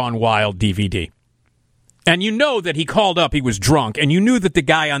Girls Gone Wild DVD. And you know that he called up, he was drunk, and you knew that the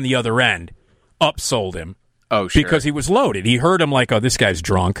guy on the other end upsold him. Oh, sure. Because he was loaded. He heard him like, oh, this guy's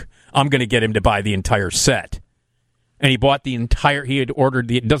drunk. I'm going to get him to buy the entire set. And he bought he had ordered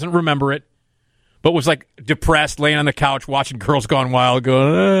doesn't remember it, but was like depressed, laying on the couch, watching Girls Gone Wild,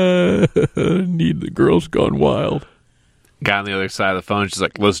 going, need the Girls Gone Wild. Guy on the other side of the phone, she's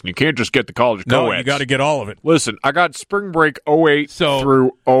like, listen, you can't just get the college co-eds. No, you got to get all of it. Listen, I got Spring Break 08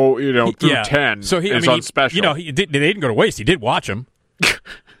 through 10 So is on special. They didn't go to waste. He did watch them.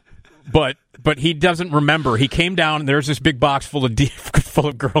 But he doesn't remember. He came down, and there's this big box full of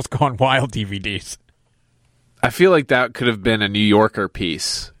Girls Gone Wild DVDs. I feel like that could have been a New Yorker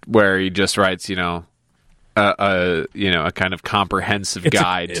piece where he just writes, a kind of comprehensive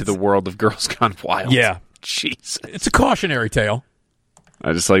guide to the world of Girls Gone Wild. Yeah. Jesus. It's a cautionary tale.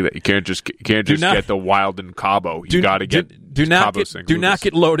 I just like that. You can't just get the Wild in Cabo. You got to get Cabo San Lucas. Do not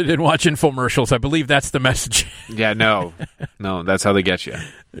get loaded and watch infomercials. I believe that's the message. Yeah, no, that's how they get you.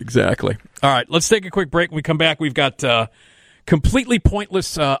 Exactly. All right, let's take a quick break. When we come back, we've got completely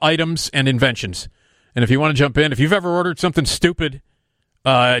pointless items and inventions. And if you want to jump in, if you've ever ordered something stupid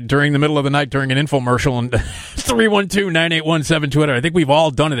during the middle of the night during an infomercial, and 312-981-7200, I think we've all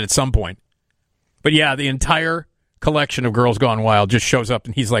done it at some point. But yeah, the entire collection of Girls Gone Wild just shows up,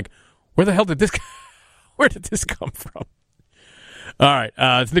 and he's like, where the hell did this come from? All right,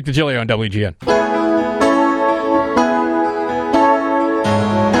 it's Nick Digilio on WGN.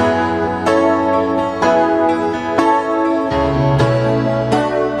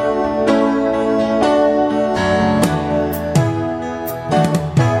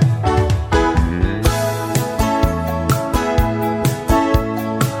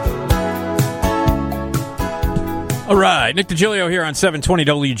 All right, Nick Digilio here on 720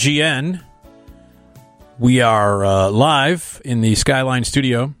 WGN. We are live in the Skyline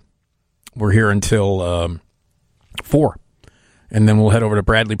studio. We're here until 4. And then we'll head over to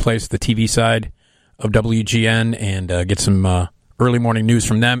Bradley Place, the TV side of WGN, and get some early morning news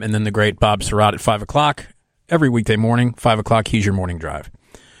from them. And then the great Bob Surratt at 5 o'clock. Every weekday morning, 5 o'clock, he's your morning drive.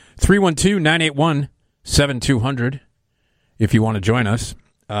 312-981-7200 if you want to join us.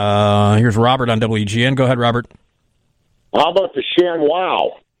 Here's Robert on WGN. Go ahead, Robert. How about the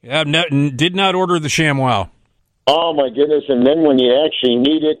ShamWow? Yeah, did not order the ShamWow. Oh my goodness! And then when you actually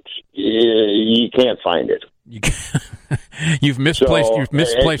need it, you can't find it. You've misplaced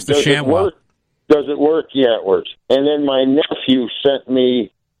the ShamWow. Does it work? Yeah, it works. And then my nephew sent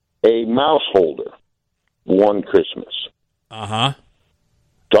me a mouse holder one Christmas. Uh-huh.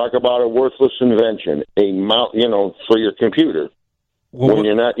 Talk about a worthless invention. A mouse, for your computer. Well, when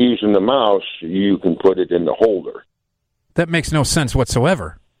you're not using the mouse, you can put it in the holder. That makes no sense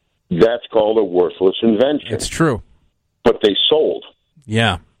whatsoever. That's called a worthless invention. It's true. But they sold.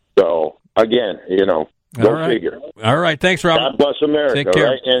 Yeah. So, again, go figure. All right. Thanks, Robert. God bless America. Take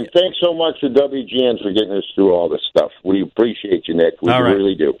care. Right? And thanks so much to WGN for getting us through all this stuff. We appreciate you, Nick. We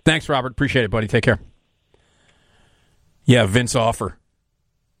really do. Thanks, Robert. Appreciate it, buddy. Take care. Yeah, Vince Offer.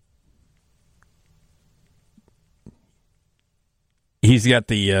 He's got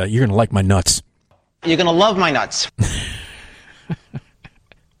the, you're going to like my nuts. You're going to love my nuts.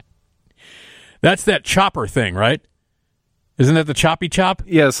 That's that chopper thing, right? Isn't that the choppy chop?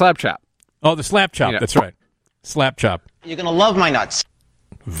 Yeah, the slap chop. Oh, the slap chop. Yeah. That's right. Slap chop. You're going to love my nuts.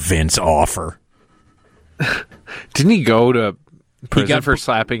 Vince Offer. Didn't he go to prison for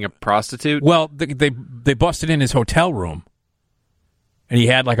slapping a prostitute? Well, they busted in his hotel room. And he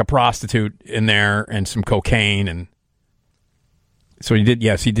had like a prostitute in there and some cocaine. And so he did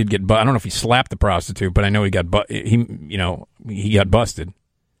get I don't know if he slapped the prostitute, but I know he got he got busted.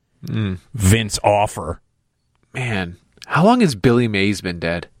 Vince Offer. Man, how long has Billy Mays been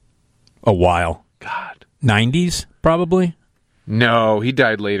dead? A while. God. 90s, probably? No, he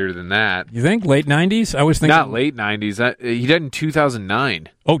died later than that. You think? Late 90s? I was thinking... Not late 90s. He died in 2009.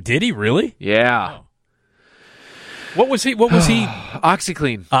 Oh, did he really? Yeah. What was he?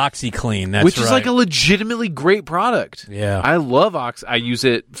 OxyClean. OxyClean. That's which is right. like a legitimately great product. Yeah, I love I use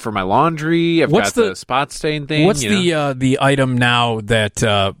it for my laundry. I've got the spot stain thing. What's the item now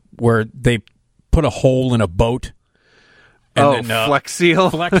that where they put a hole in a boat? And then, Flex Seal.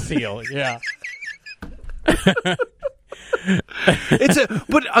 Flex Seal. Yeah. It's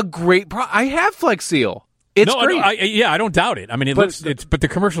a great product. I have Flex Seal. It's great. I don't doubt it. I mean, but the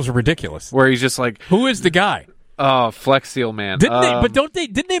commercials are ridiculous. Where he's just like, who is the guy? Oh, Flex Seal man.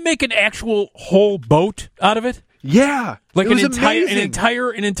 Didn't they make an actual whole boat out of it? Yeah, like it was an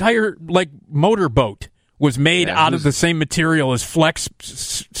entire like motor boat was made out of the same material as Flex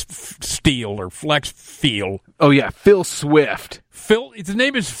Steel or Flex Feel. Oh yeah, Phil Swift. His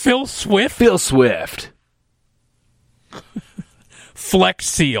name is Phil Swift. Phil Swift. Flex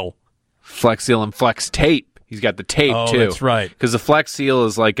Seal. Flex Seal and Flex Tape. He's got the tape too. Oh, that's right. Because the Flex Seal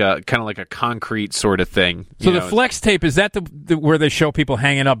is like a kind of like a concrete sort of thing. So the Flex Tape, is that the where they show people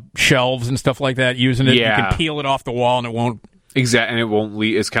hanging up shelves and stuff like that using it? Yeah. You can peel it off the wall and it won't. Exactly, and it won't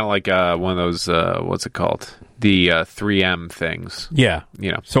leave. It's kind of like one of those. What's it called? The 3M things. Yeah,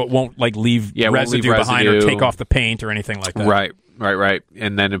 so it won't like leave residue behind or take off the paint or anything like that. Right.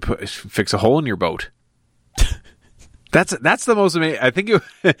 And then fix a hole in your boat. That's the most amazing. I think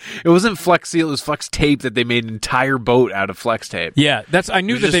it wasn't Flex Seal, it was Flex Tape that they made an entire boat out of Flex Tape. Yeah, I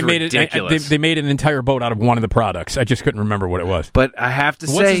knew that they made it. They made an entire boat out of one of the products. I just couldn't remember what it was. But I have to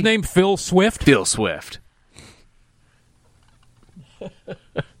say, what's his name? Phil Swift. Phil Swift.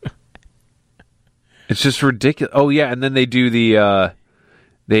 It's just ridiculous. Oh yeah, and then they do the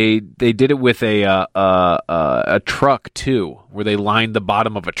they did it with a truck too, where they lined the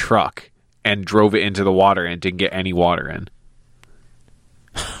bottom of a truck and drove it into the water and didn't get any water in.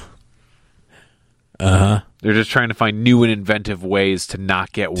 They're just trying to find new and inventive ways to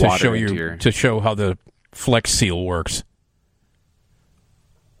not get water into your... To show how the Flex Seal works.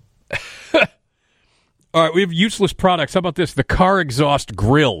 All right, we have useless products. How about this? The car exhaust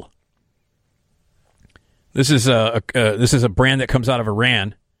grill. This is a brand that comes out of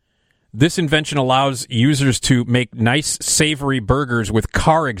Iran. This invention allows users to make nice, savory burgers with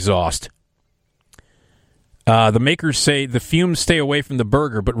car exhaust. The makers say the fumes stay away from the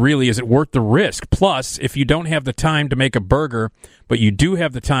burger, but really, is it worth the risk? Plus, if you don't have the time to make a burger, but you do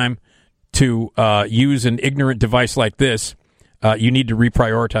have the time to use an ignorant device like this, you need to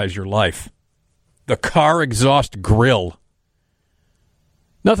reprioritize your life. The car exhaust grill.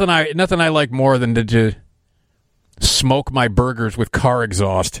 Nothing I like more than to smoke my burgers with car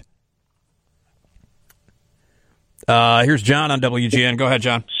exhaust. Here's John on WGN. Go ahead,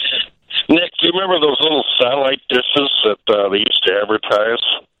 John. Nick, do you remember those little satellite dishes that they used to advertise?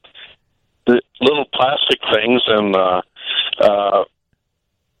 The little plastic things, and now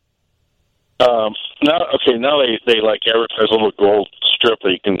they like advertise a little gold strip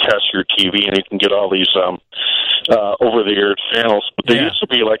that you can test your TV, and you can get all these over the air channels. But there used to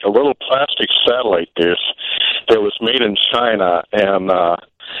be like a little plastic satellite dish that was made in China, and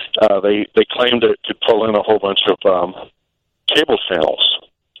they claimed it could pull in a whole bunch of cable channels.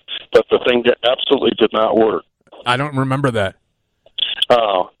 But the thing absolutely did not work. I don't remember that.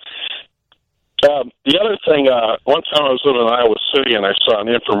 The other thing, one time I was in Iowa City and I saw an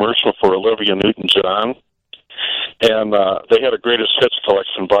infomercial for Olivia Newton-John, and they had a Greatest Hits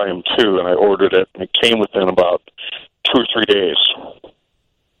collection volume 2, and I ordered it, and it came within about 2 or 3 days.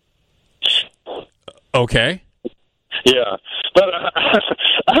 Okay. Yeah, but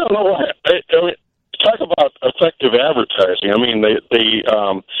I don't know why. I mean, talk about effective advertising. I mean, they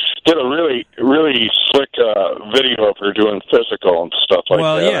did a really, really slick video of her doing physical and stuff like that.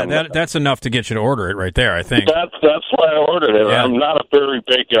 Well, yeah, that's enough to get you to order it right there, I think. That's why I ordered it. Yeah. I'm not a very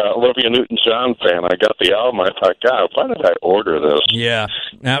big Olivia Newton-John fan. I got the album. I thought, God, why did I order this? Yeah,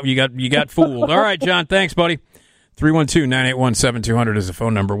 now you got fooled. All right, John, thanks, buddy. 312-981-7200 is the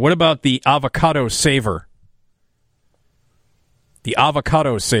phone number. What about the avocado saver? The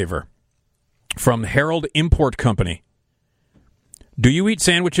avocado saver from Herald Import Company. Do you eat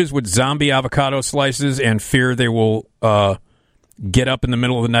sandwiches with zombie avocado slices and fear they will get up in the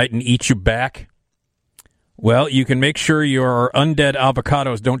middle of the night and eat you back? Well, you can make sure your undead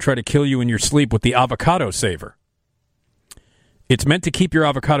avocados don't try to kill you in your sleep with the avocado saver. It's meant to keep your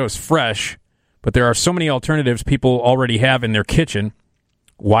avocados fresh, but there are so many alternatives people already have in their kitchen.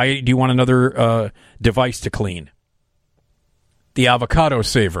 Why do you want another device to clean? The avocado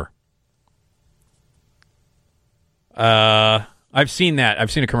saver. I've seen that. I've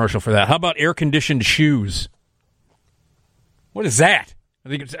seen a commercial for that. How about air-conditioned shoes? What is that? I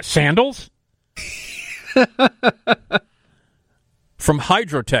think it's sandals? From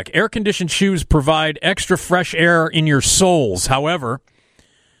Hydrotech, air-conditioned shoes provide extra fresh air in your soles. However,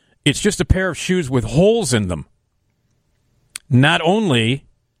 it's just a pair of shoes with holes in them. Not only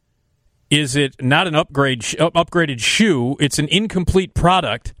is it not an upgraded shoe, it's an incomplete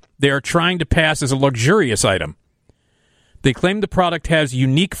product they are trying to pass as a luxurious item. They claim the product has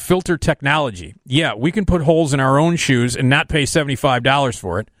unique filter technology. Yeah, we can put holes in our own shoes and not pay $75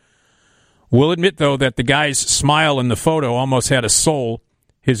 for it. We'll admit, though, that the guy's smile in the photo almost had a soul.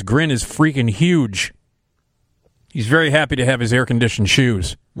 His grin is freaking huge. He's very happy to have his air-conditioned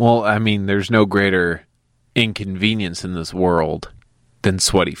shoes. Well, I mean, there's no greater inconvenience in this world than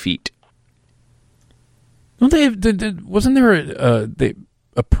sweaty feet. Wasn't there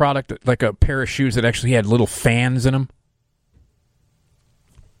a product, like a pair of shoes that actually had little fans in them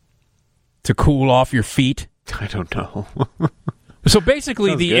to cool off your feet? I don't know. So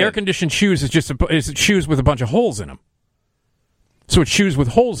basically, the air-conditioned shoes is just is shoes with a bunch of holes in them. So it's shoes with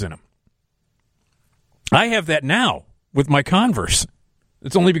holes in them. I have that now with my Converse.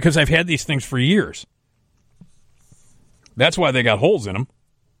 It's only because I've had these things for years. That's why they got holes in them.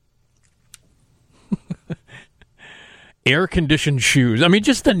 Air-conditioned shoes. I mean,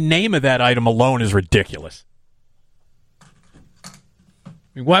 just the name of that item alone is ridiculous. I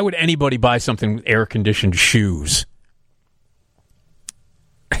mean, why would anybody buy something with air-conditioned shoes?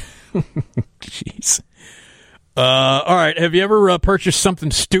 Jeez. All right. Have you ever purchased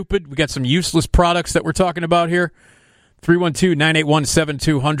something stupid? We got some useless products that we're talking about here.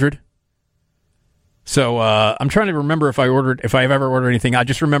 312-981-7200. So I'm trying to remember if I've ever ordered anything. I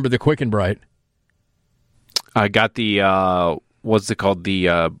just remember the Quick and Bright. I got the what's it called? The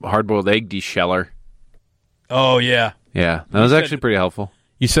hard-boiled egg desheller. Oh yeah, yeah. That was actually pretty helpful.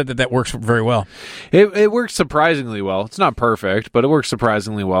 You said that works very well. It works surprisingly well. It's not perfect, but it works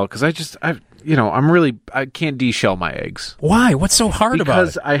surprisingly well because I can't deshell my eggs. Why? What's so hard about it?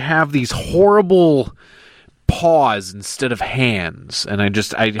 Because I have these horrible paws instead of hands, and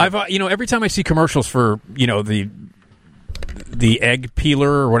I've every time I see commercials for the egg peeler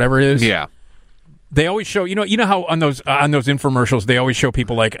or whatever it is, yeah. They always show, you know how on those infomercials they always show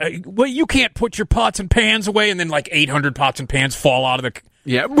people like, well, you can't put your pots and pans away, and then like 800 pots and pans fall out of the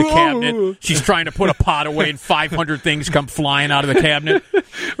cabinet. She's trying to put a pot away, and 500 things come flying out of the cabinet.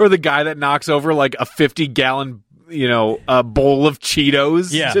 Or the guy that knocks over like a 50-gallon, a bowl of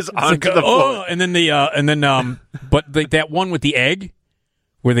Cheetos, just onto the floor. And then that one with the egg,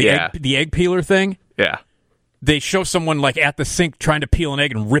 where the egg peeler thing, yeah. They show someone like at the sink trying to peel an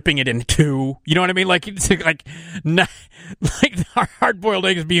egg and ripping it in two. You know what I mean? Like our hard-boiled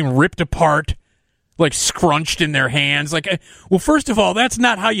egg is being ripped apart, like scrunched in their hands. Like, well, first of all, that's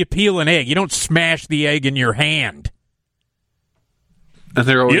not how you peel an egg. You don't smash the egg in your hand. And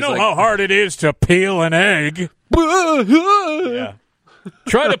they're always how hard it is to peel an egg. Yeah.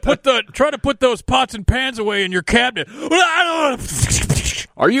 Try to put those pots and pans away in your cabinet.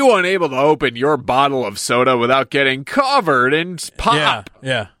 Are you unable to open your bottle of soda without getting covered in pop?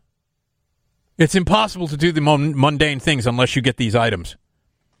 Yeah. It's impossible to do the mundane things unless you get these items.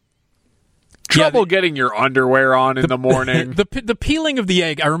 Trouble getting your underwear on in the morning. The peeling of the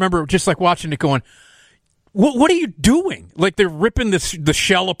egg, I remember just like watching it going, what are you doing? Like they're ripping the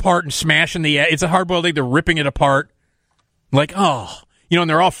shell apart and smashing the egg. It's a hard-boiled egg. They're ripping it apart. Like, and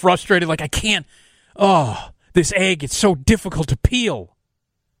they're all frustrated. Like, I can't. This egg, it's so difficult to peel.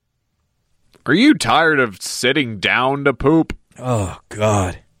 Are you tired of sitting down to poop? Oh,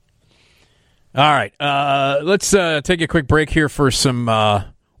 God. All right. Let's take a quick break here for some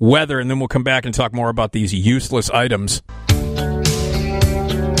weather, and then we'll come back and talk more about these useless items.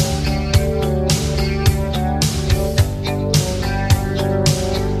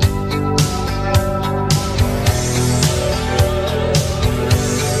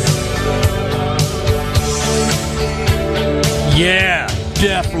 Yeah,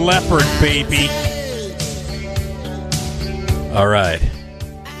 Def Leppard, baby. All right.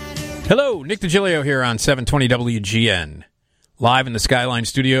 Hello, Nick Digilio here on 720 WGN. Live in the Skyline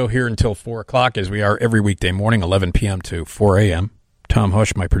studio here until 4 o'clock, as we are every weekday morning, 11 p.m. to 4 a.m. Tom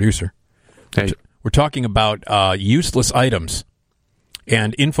Hush, my producer. Hey. We're talking about useless items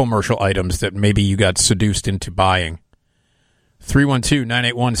and infomercial items that maybe you got seduced into buying.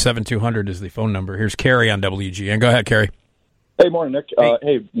 312-981-7200 is the phone number. Here's Carrie on WGN. Go ahead, Carrie. Hey, morning, Nick.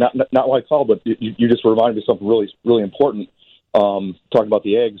 Hey, not why I called, but you just reminded me of something really, really important. Talking about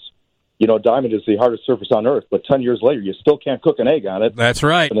the eggs. Diamond is the hardest surface on earth, but 10 years later, you still can't cook an egg on it. That's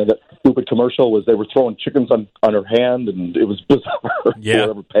right. And then that stupid commercial was they were throwing chickens on her hand, and it was bizarre. Yeah.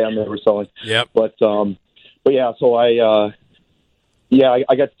 Whatever pan they were selling. Yep. But yeah, so I Yeah,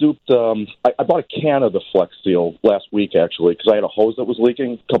 I got duped. I bought a can of the Flex Seal last week, actually, because I had a hose that was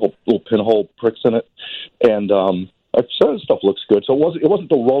leaking, a couple little pinhole pricks in it, and I said this stuff looks good. So it wasn't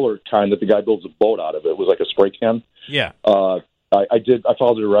the roller kind that the guy builds a boat out of. It was like a spray can. Yeah. I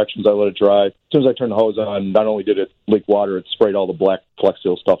followed the directions. I let it dry. As soon as I turned the hose on, not only did it leak water, it sprayed all the black Flex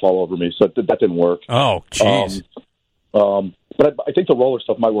Seal stuff all over me. So that didn't work. Oh, jeez. But I think the roller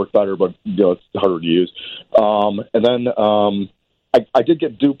stuff might work better, but it's harder to use. And then I did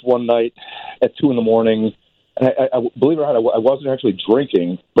get duped one night at 2 a.m. And I believe it or not, I wasn't actually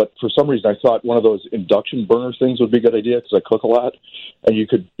drinking, but for some reason I thought one of those induction burner things would be a good idea because I cook a lot, and you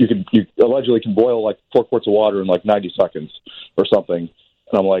allegedly can boil like 4 quarts of water in like 90 seconds or something.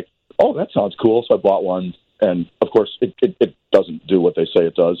 And I'm like, oh, that sounds cool. So I bought one, and of course it doesn't do what they say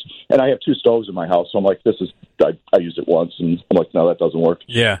it does. And I have 2 stoves in my house, so I'm like, I used it once, and I'm like, no, that doesn't work.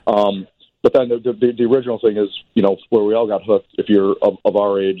 Yeah. But then the original thing is, where we all got hooked, if you're of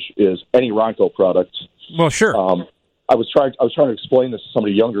our age, is any Ronco product. Well, sure. I was trying to explain this to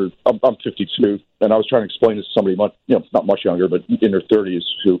somebody younger. I'm 52, and I was trying to explain this to somebody much, not much younger, but in their 30s,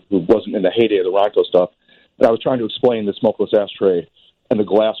 who wasn't in the heyday of the Ronco stuff. And I was trying to explain the smokeless ashtray and the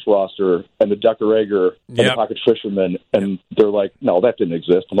glass froster and the Decker Egger and the Pocket Fisherman, and they're like, no, that didn't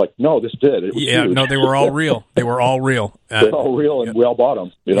exist. I'm like, no, this did. It was huge. No, they were all real. They were all real. They're all real, and we all bought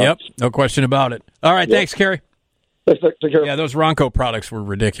them. Yep, no question about it. All right, thanks, Kerry. Take care. Yeah, those Ronco products were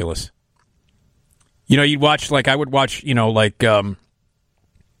ridiculous. You'd watch, I would watch, like Channel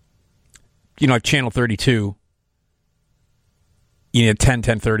 32,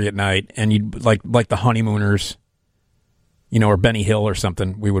 10:30 at night, and you'd like the Honeymooners, or Benny Hill or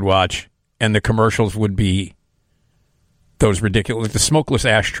something we would watch, and the commercials would be those ridiculous, like the smokeless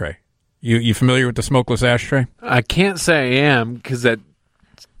ashtray. You familiar with the smokeless ashtray? I can't say I am, because that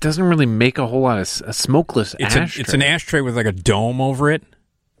doesn't really make a whole lot of a smokeless ashtray. It's an ashtray with like a dome over it.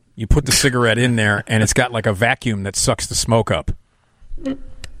 You put the cigarette in there, and it's got like a vacuum that sucks the smoke up.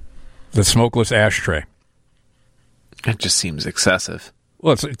 The smokeless ashtray. That just seems excessive.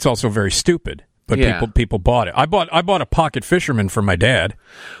 Well, it's also very stupid, but people bought it. I bought a Pocket Fisherman for my dad.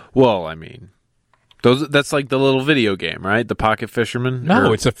 Well, I mean, that's like the little video game, right? The Pocket Fisherman.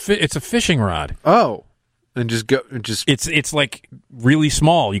 No, it's a fishing rod. Oh, and it's like really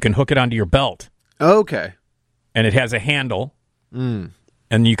small. You can hook it onto your belt. Okay, and it has a handle.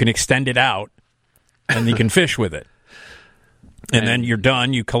 And you can extend it out, and you can fish with it. And then you're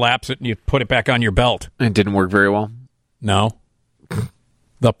done. You collapse it, and you put it back on your belt. It didn't work very well? No.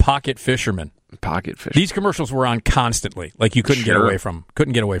 The Pocket Fisherman. Pocket Fisherman. These commercials were on constantly. Like, you couldn't get away from them.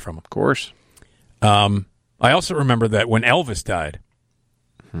 Couldn't get away from them. Of course. I also remember that when Elvis died,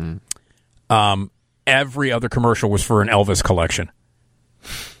 every other commercial was for an Elvis collection.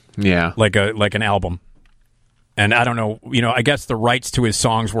 Yeah. Like an album. And I don't know, I guess the rights to his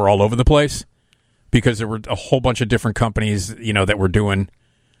songs were all over the place because there were a whole bunch of different companies, that were doing,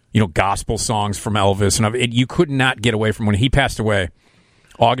 gospel songs from Elvis. And you could not get away from when he passed away,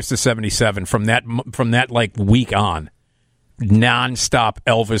 August of 1977, from that like week on, nonstop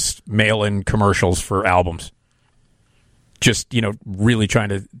Elvis mail-in commercials for albums. Just, really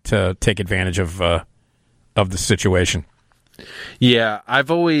trying to take advantage of the situation. Yeah,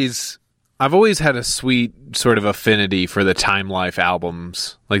 I've always had a sweet sort of affinity for the Time Life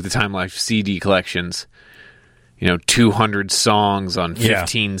albums, like the Time Life CD collections. 200 songs on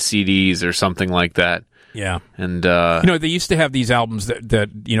 15 CDs or something like that. Yeah. And, they used to have these albums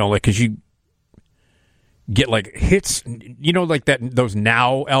that like, because you get, like, hits, like those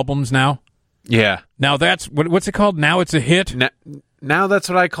Now albums now? Yeah. Now that's, what's it called? Now It's a Hit? Now that's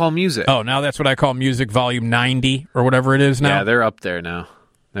what I call music. Oh, now that's what I call music, volume 90, or whatever it is now? Yeah, they're up there now.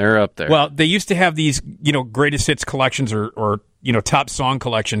 They're up there. Well, they used to have these, greatest hits collections or top song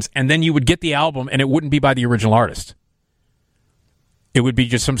collections, and then you would get the album, and it wouldn't be by the original artist. It would be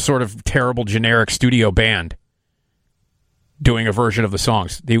just some sort of terrible generic studio band doing a version of the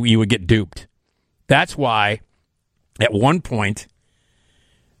songs. You would get duped. That's why, at one point,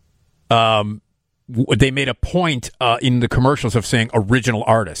 they made a point in the commercials of saying original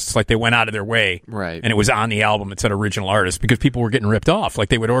artists. Like, they went out of their way. Right. And it was on the album. It said original artist because people were getting ripped off. Like,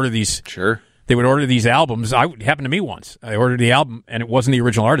 they would order these. Sure. They would order these albums. It happened to me once. I ordered the album, and it wasn't the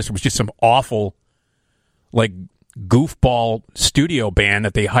original artist. It was just some awful, like, goofball studio band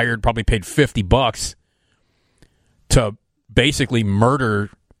that they hired, probably paid $50 to basically murder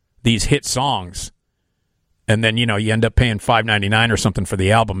these hit songs. And then, you end up paying $5.99 or something for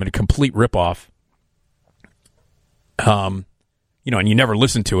the album, and a complete ripoff. And you never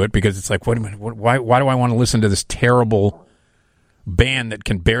listen to it because it's like, wait a minute, why do I want to listen to this terrible band that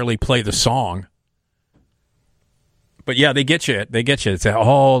can barely play the song? But yeah, they get you. They get you. It's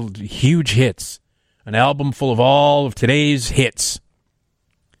all huge hits. An album full of all of today's hits.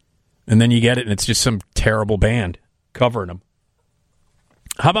 And then you get it, and it's just some terrible band covering them.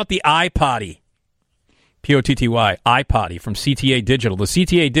 How about the iPotty? P-O-T-T-Y, iPotty from CTA Digital. The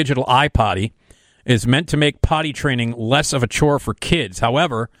CTA Digital iPotty is meant to make potty training less of a chore for kids.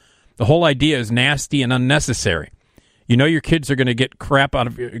 However, the whole idea is nasty and unnecessary. You know your kids are going to get crap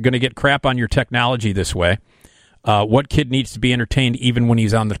on your technology this way. What kid needs to be entertained even when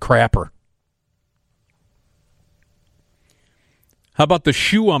he's on the crapper? How about the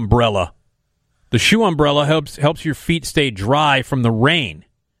shoe umbrella? The shoe umbrella helps your feet stay dry from the rain.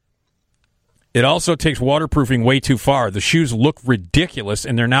 It also takes waterproofing way too far. The shoes look ridiculous,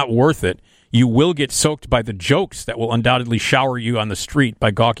 and they're not worth it. You will get soaked by the jokes that will undoubtedly shower you on the street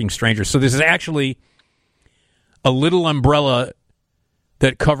by gawking strangers. So this is actually a little umbrella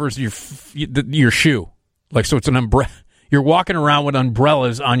that covers your shoe. Like, so it's an umbrella. You're walking around with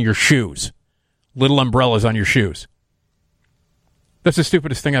umbrellas on your shoes. Little umbrellas on your shoes. That's the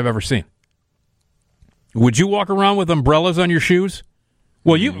stupidest thing I've ever seen. Would you walk around with umbrellas on your shoes?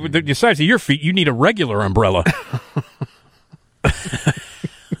 Well, the size of your feet, you need a regular umbrella.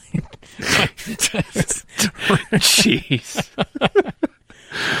 Jeez.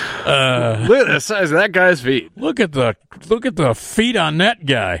 Look at the size of that guy's feet. Look at the feet on that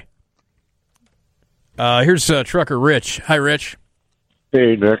guy. Here's Trucker Rich. Hi, Rich.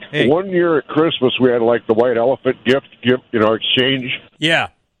 Hey, Nick. Hey. One year at Christmas, we had like the white elephant gift, exchange. Yeah.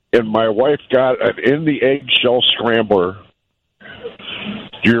 And my wife got an in the eggshell scrambler.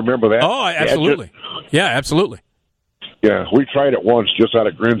 Do you remember that? Oh, absolutely. Yeah, absolutely. Yeah, we tried it once just out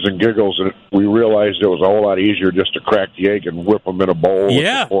of grins and giggles, and we realized it was a whole lot easier just to crack the egg and whip them in a bowl with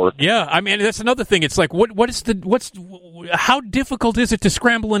a fork. Yeah. I mean, that's another thing. It's like, how difficult is it to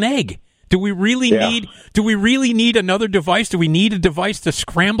scramble an egg? Do we really need another device? Do we need a device to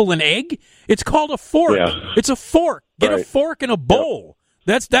scramble an egg? It's called a fork. Yeah. It's a fork. Get a fork and a bowl.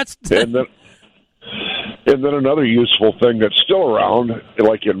 Yep. That's And then another useful thing that's still around,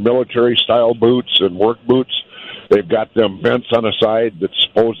 like in military-style boots and work boots, they've got them vents on the side that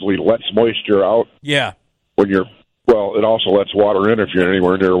supposedly lets moisture out. Yeah. It also lets water in if you're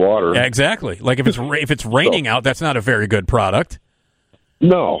anywhere near water. Yeah, exactly. Like if it's raining out, that's not a very good product.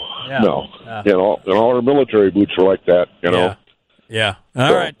 No. All our military boots are like that, Yeah.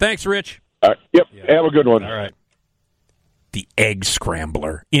 All right. Thanks, Rich. Yep. Yeah. Have a good one. All right. The egg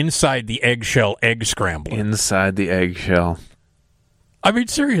scrambler. Inside the eggshell egg scrambler. Inside the eggshell. I mean,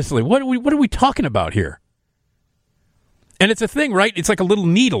 seriously, what are we talking about here? And it's a thing, right? It's like a little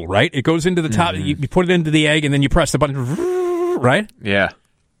needle, right? It goes into the top. You put it into the egg, and then you press the button, right? Yeah.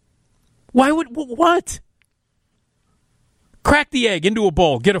 What? Crack the egg into a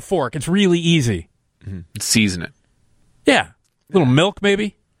bowl. Get a fork. It's really easy. Season it. Yeah. A little milk,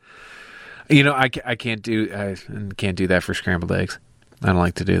 maybe. I can't do that for scrambled eggs. I don't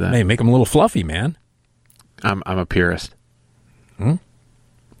like to do that. Hey, make them a little fluffy, man. I'm a purist.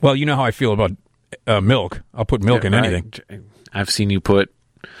 Well, you know how I feel about milk. I'll put milk in anything. I've seen you put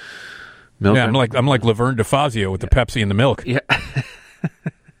milk. Yeah, I'm like Laverne DeFazio with the Pepsi and the milk. Yeah.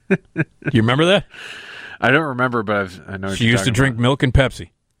 Do you remember that? I don't remember, but I know. She used to drink milk and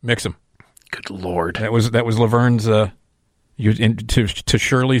Pepsi, mix them. Good Lord, that was Laverne's. To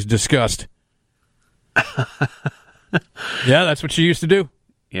Shirley's disgust. Yeah, that's what she used to do.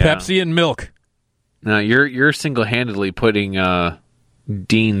 Yeah. Pepsi and milk. Now you're single-handedly putting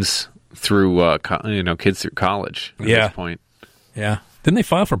deans through kids through college at this point. Yeah. Didn't they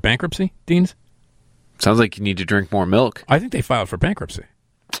file for bankruptcy, deans? Sounds like you need to drink more milk. I think they filed for bankruptcy.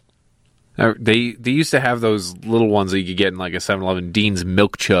 They used to have those little ones that you could get in like a 7-Eleven Dean's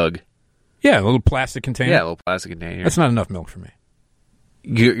Milk Chug. Yeah, a little plastic container. Yeah, a little plastic container. That's not enough milk for me.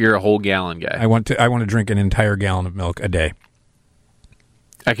 You're a whole gallon guy. I want to drink an entire gallon of milk a day.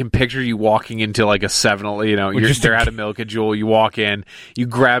 I can picture you walking into like a 7-Eleven, they're out of milk at Jewel. You walk in, you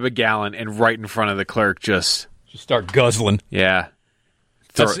grab a gallon, and right in front of the clerk, just start guzzling. Yeah,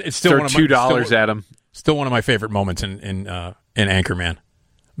 it's still throw $2 at him. Still one of my favorite moments in Anchorman.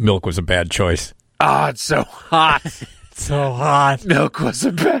 Milk was a bad choice. Ah, it's so hot. So hot. Milk was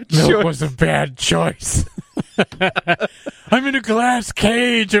a bad choice. Milk was a bad choice. I'm in a glass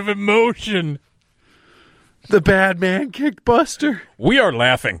cage of emotion. The bad man kicked Buster. We are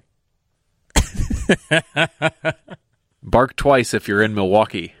laughing. Bark twice if you're in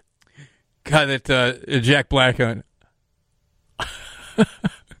Milwaukee. God, that Jack Black,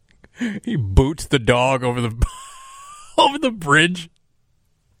 he boots the dog over the bridge.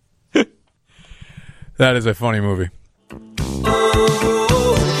 That is a funny movie.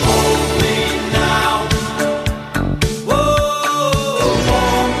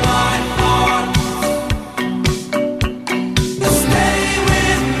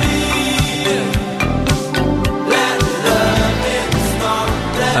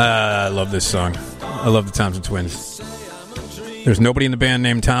 love this song. I love the Thompson Twins. There's nobody in the band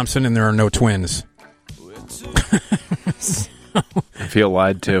named Thompson, and there are no twins. I feel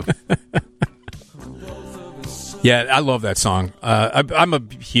lied to. Yeah, I love that song. I'm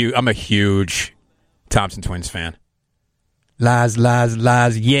a huge Thompson Twins fan. Lies, lies,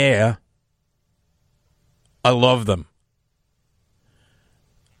 lies, yeah. I love them.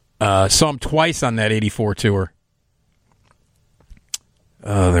 Saw them twice on that 84 tour.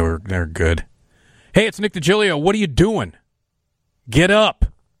 Oh, they're good. Hey, it's Nick Digilio. What are you doing? Get up.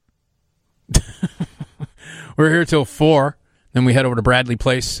 We're here till 4. Then we head over to Bradley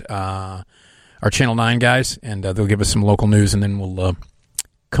Place, our Channel 9 guys, and they'll give us some local news, and then we'll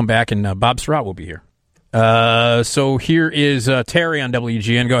come back, and Bob Surratt will be here. So here is Terry on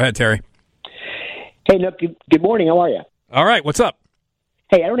WGN. Go ahead, Terry. Hey, Nick, good morning. How are you? All right, what's up?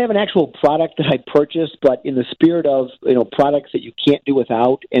 Hey, I don't have an actual product that I purchased, but in the spirit of products that you can't do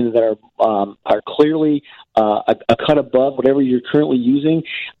without and that are clearly a cut above whatever you're currently using,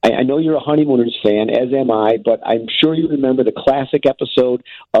 I know you're a Honeymooners fan, as am I, but I'm sure you remember the classic episode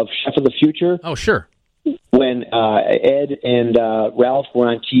of Chef of the Future. Oh, sure. When Ed and Ralph were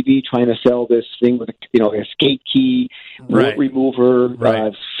on TV trying to sell this thing with a skate key, root remover,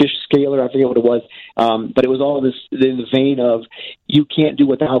 fish scaler, I forget what it was, but it was all this in the vein of you can't do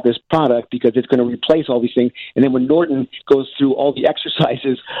without this product because it's going to replace all these things. And then when Norton goes through all the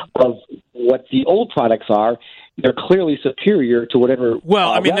exercises of what the old products are, they're clearly superior to whatever.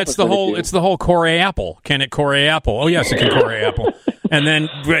 Well, I mean, that's the whole. It's the whole Corey apple. Can it Corey apple? Oh yes, it can Corey apple. And then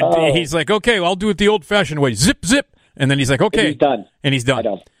he's like, okay, well, I'll do it the old-fashioned way. Zip, zip. And then he's like, okay, and he's done. And he's done. I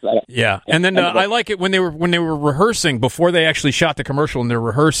don't. Yeah, and then I like it when they were rehearsing before they actually shot the commercial, and they're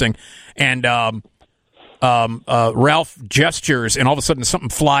rehearsing, and Ralph gestures, and all of a sudden something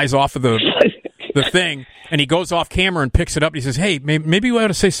flies off of the thing, and he goes off camera and picks it up. And he says, "Hey, maybe we ought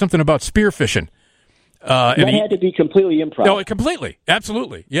to say something about spearfishing." That had to be completely improv. No, completely,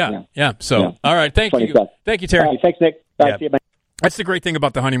 absolutely, yeah. So, all right, thank you, thank you, Terry. All right, thanks, Nick. Bye. See you, bye. That's the great thing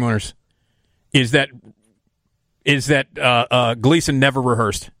about the Honeymooners, is that Gleason never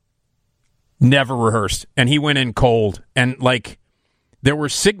rehearsed, and he went in cold, and like there were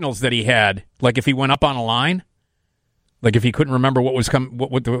signals that he had, like if he went up on a line, like if he couldn't remember what was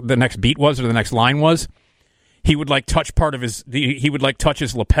what the next beat was or the next line was, he would like touch part of he would like touch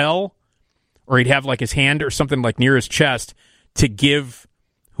his lapel, or he'd have like his hand or something like near his chest to give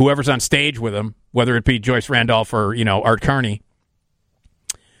whoever's on stage with him, whether it be Joyce Randolph or Art Carney.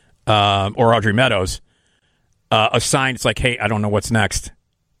 Or Audrey Meadows, a sign. It's like, hey, I don't know what's next,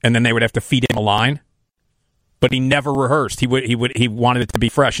 and then they would have to feed him a line. But he never rehearsed. He wanted it to be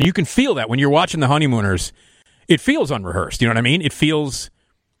fresh, and you can feel that when you're watching the Honeymooners. It feels unrehearsed. You know what I mean? It feels.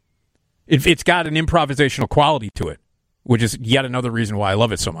 It's got an improvisational quality to it, which is yet another reason why I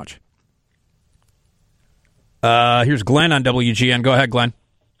love it so much. Here's Glenn on WGN. Go ahead, Glenn.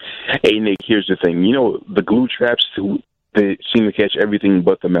 Hey, Nick. Here's the thing. The glue traps they seem to catch everything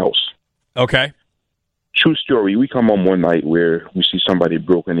but the mouse. Okay. True story. We come home one night where we see somebody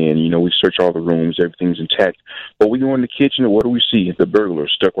broken in. We search all the rooms. Everything's intact. But we go in the kitchen, and what do we see? The burglar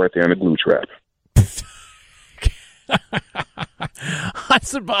stuck right there in the glue trap.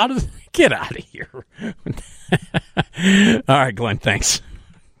 That's about it. Get out of here. All right, Glenn, thanks.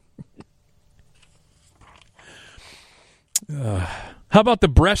 How about the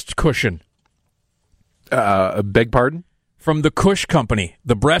breast cushion? Beg pardon? From the Cush Company,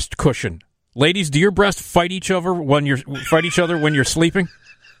 the breast cushion. Ladies, do your breasts fight each other when you're sleeping?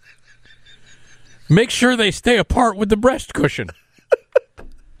 Make sure they stay apart with the breast cushion.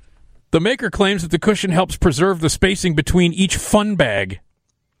 The maker claims that the cushion helps preserve the spacing between each fun bag.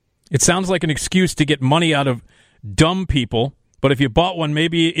 It sounds like an excuse to get money out of dumb people, but if you bought one,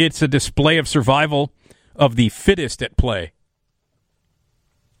 maybe it's a display of survival of the fittest at play.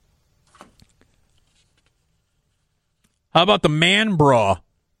 How about the man bra?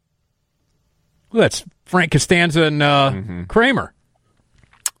 Well, that's Frank Costanza and Kramer.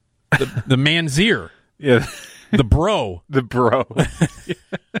 The man's-ear. Yeah. The bro. The bro.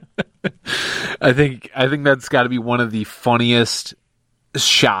 I think that's got to be one of the funniest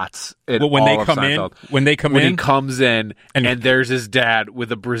shots in when all they of come Seinfeld. when he comes in and there's his dad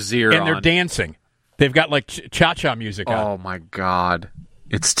with a brassiere and they're dancing. They've got like cha-cha music on. Oh my God.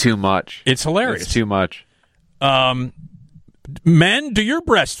 It's too much. It's hilarious. It's too much. Men, do your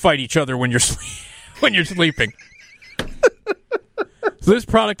breasts fight each other when you're sleeping? So this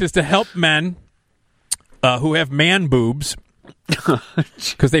product is to help men who have man boobs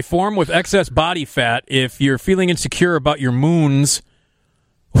because they form with excess body fat. If you're feeling insecure about your moons,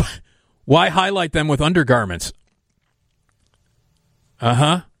 why highlight them with undergarments?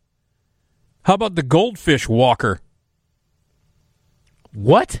 How about the goldfish walker?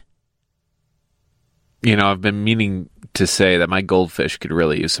 What? You know, I've been meaning to say that my goldfish could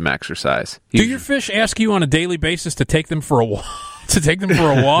really use some exercise. Do your fish ask you on a daily basis to take them for a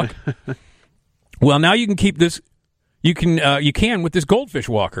walk? Well, now you can keep this. You can with this goldfish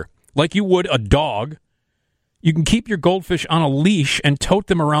walker, like you would a dog. You can keep your goldfish on a leash and tote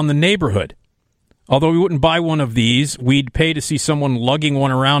them around the neighborhood. Although we wouldn't buy one of these, we'd pay to see someone lugging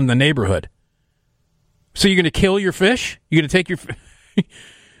one around the neighborhood. So you're going to kill your fish? You're going to take your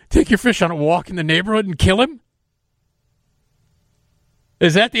take your fish on a walk in the neighborhood and kill him?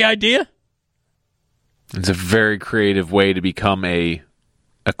 Is that the idea? It's a very creative way to become a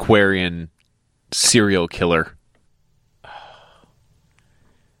aquarian serial killer.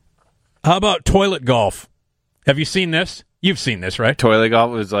 How about toilet golf? Have you seen this? You've seen this, right? Toilet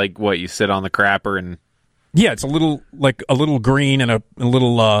golf is like what, you sit on the crapper and yeah, it's a little green and a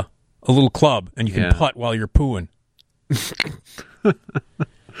little club, and you can putt while you're pooing.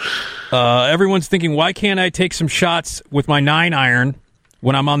 Everyone's thinking, why can't I take some shots with my 9-iron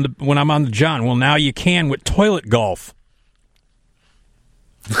when I'm on the John? Well, now you can with toilet golf.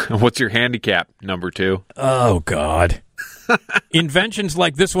 What's your handicap, number 2? Oh, God. Inventions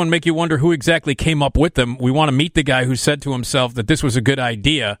like this one make you wonder who exactly came up with them. We want to meet the guy who said to himself that this was a good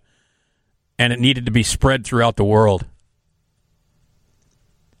idea and it needed to be spread throughout the world.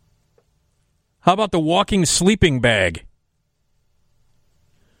 How about the walking sleeping bag?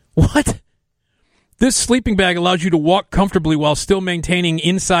 What? This sleeping bag allows you to walk comfortably while still maintaining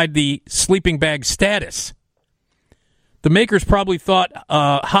inside the sleeping bag status. The makers probably thought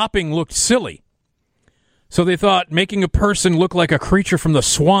hopping looked silly. So they thought making a person look like a creature from the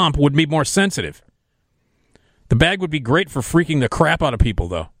swamp would be more sensitive. The bag would be great for freaking the crap out of people,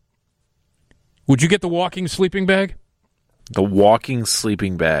 though. Would you get the walking sleeping bag? The walking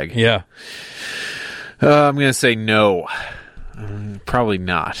sleeping bag? Yeah. I'm going to say no. Probably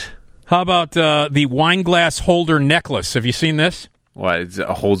not. How about the wine glass holder necklace? Have you seen this? What? It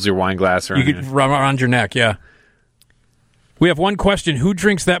holds your wine glass around around your neck, yeah. We have one question. Who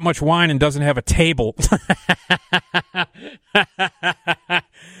drinks that much wine and doesn't have a table?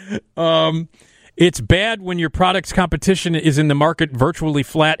 It's bad when your product's competition is in the market virtually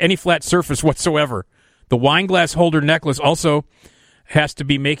flat, any flat surface whatsoever. The wine glass holder necklace also has to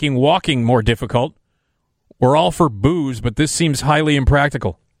be making walking more difficult. We're all for booze, but this seems highly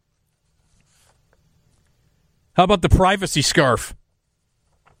impractical. How about the privacy scarf?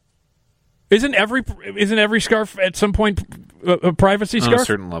 Isn't every scarf at some point a privacy scarf? On a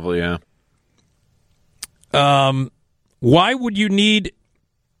certain level, yeah. Why would you need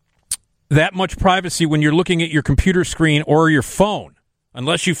that much privacy when you're looking at your computer screen or your phone?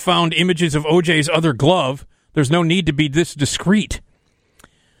 Unless you found images of OJ's other glove, there's no need to be this discreet.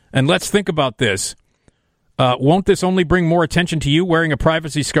 And let's think about this. Won't this only bring more attention to you? Wearing a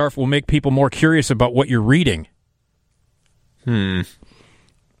privacy scarf will make people more curious about what you're reading.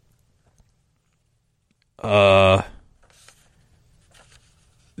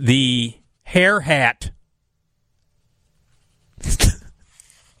 The hair hat.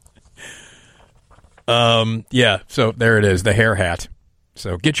 Yeah, so there it is, the hair hat.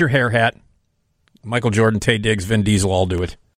 So get your hair hat. Michael Jordan, Tay Diggs, Vin Diesel all do it.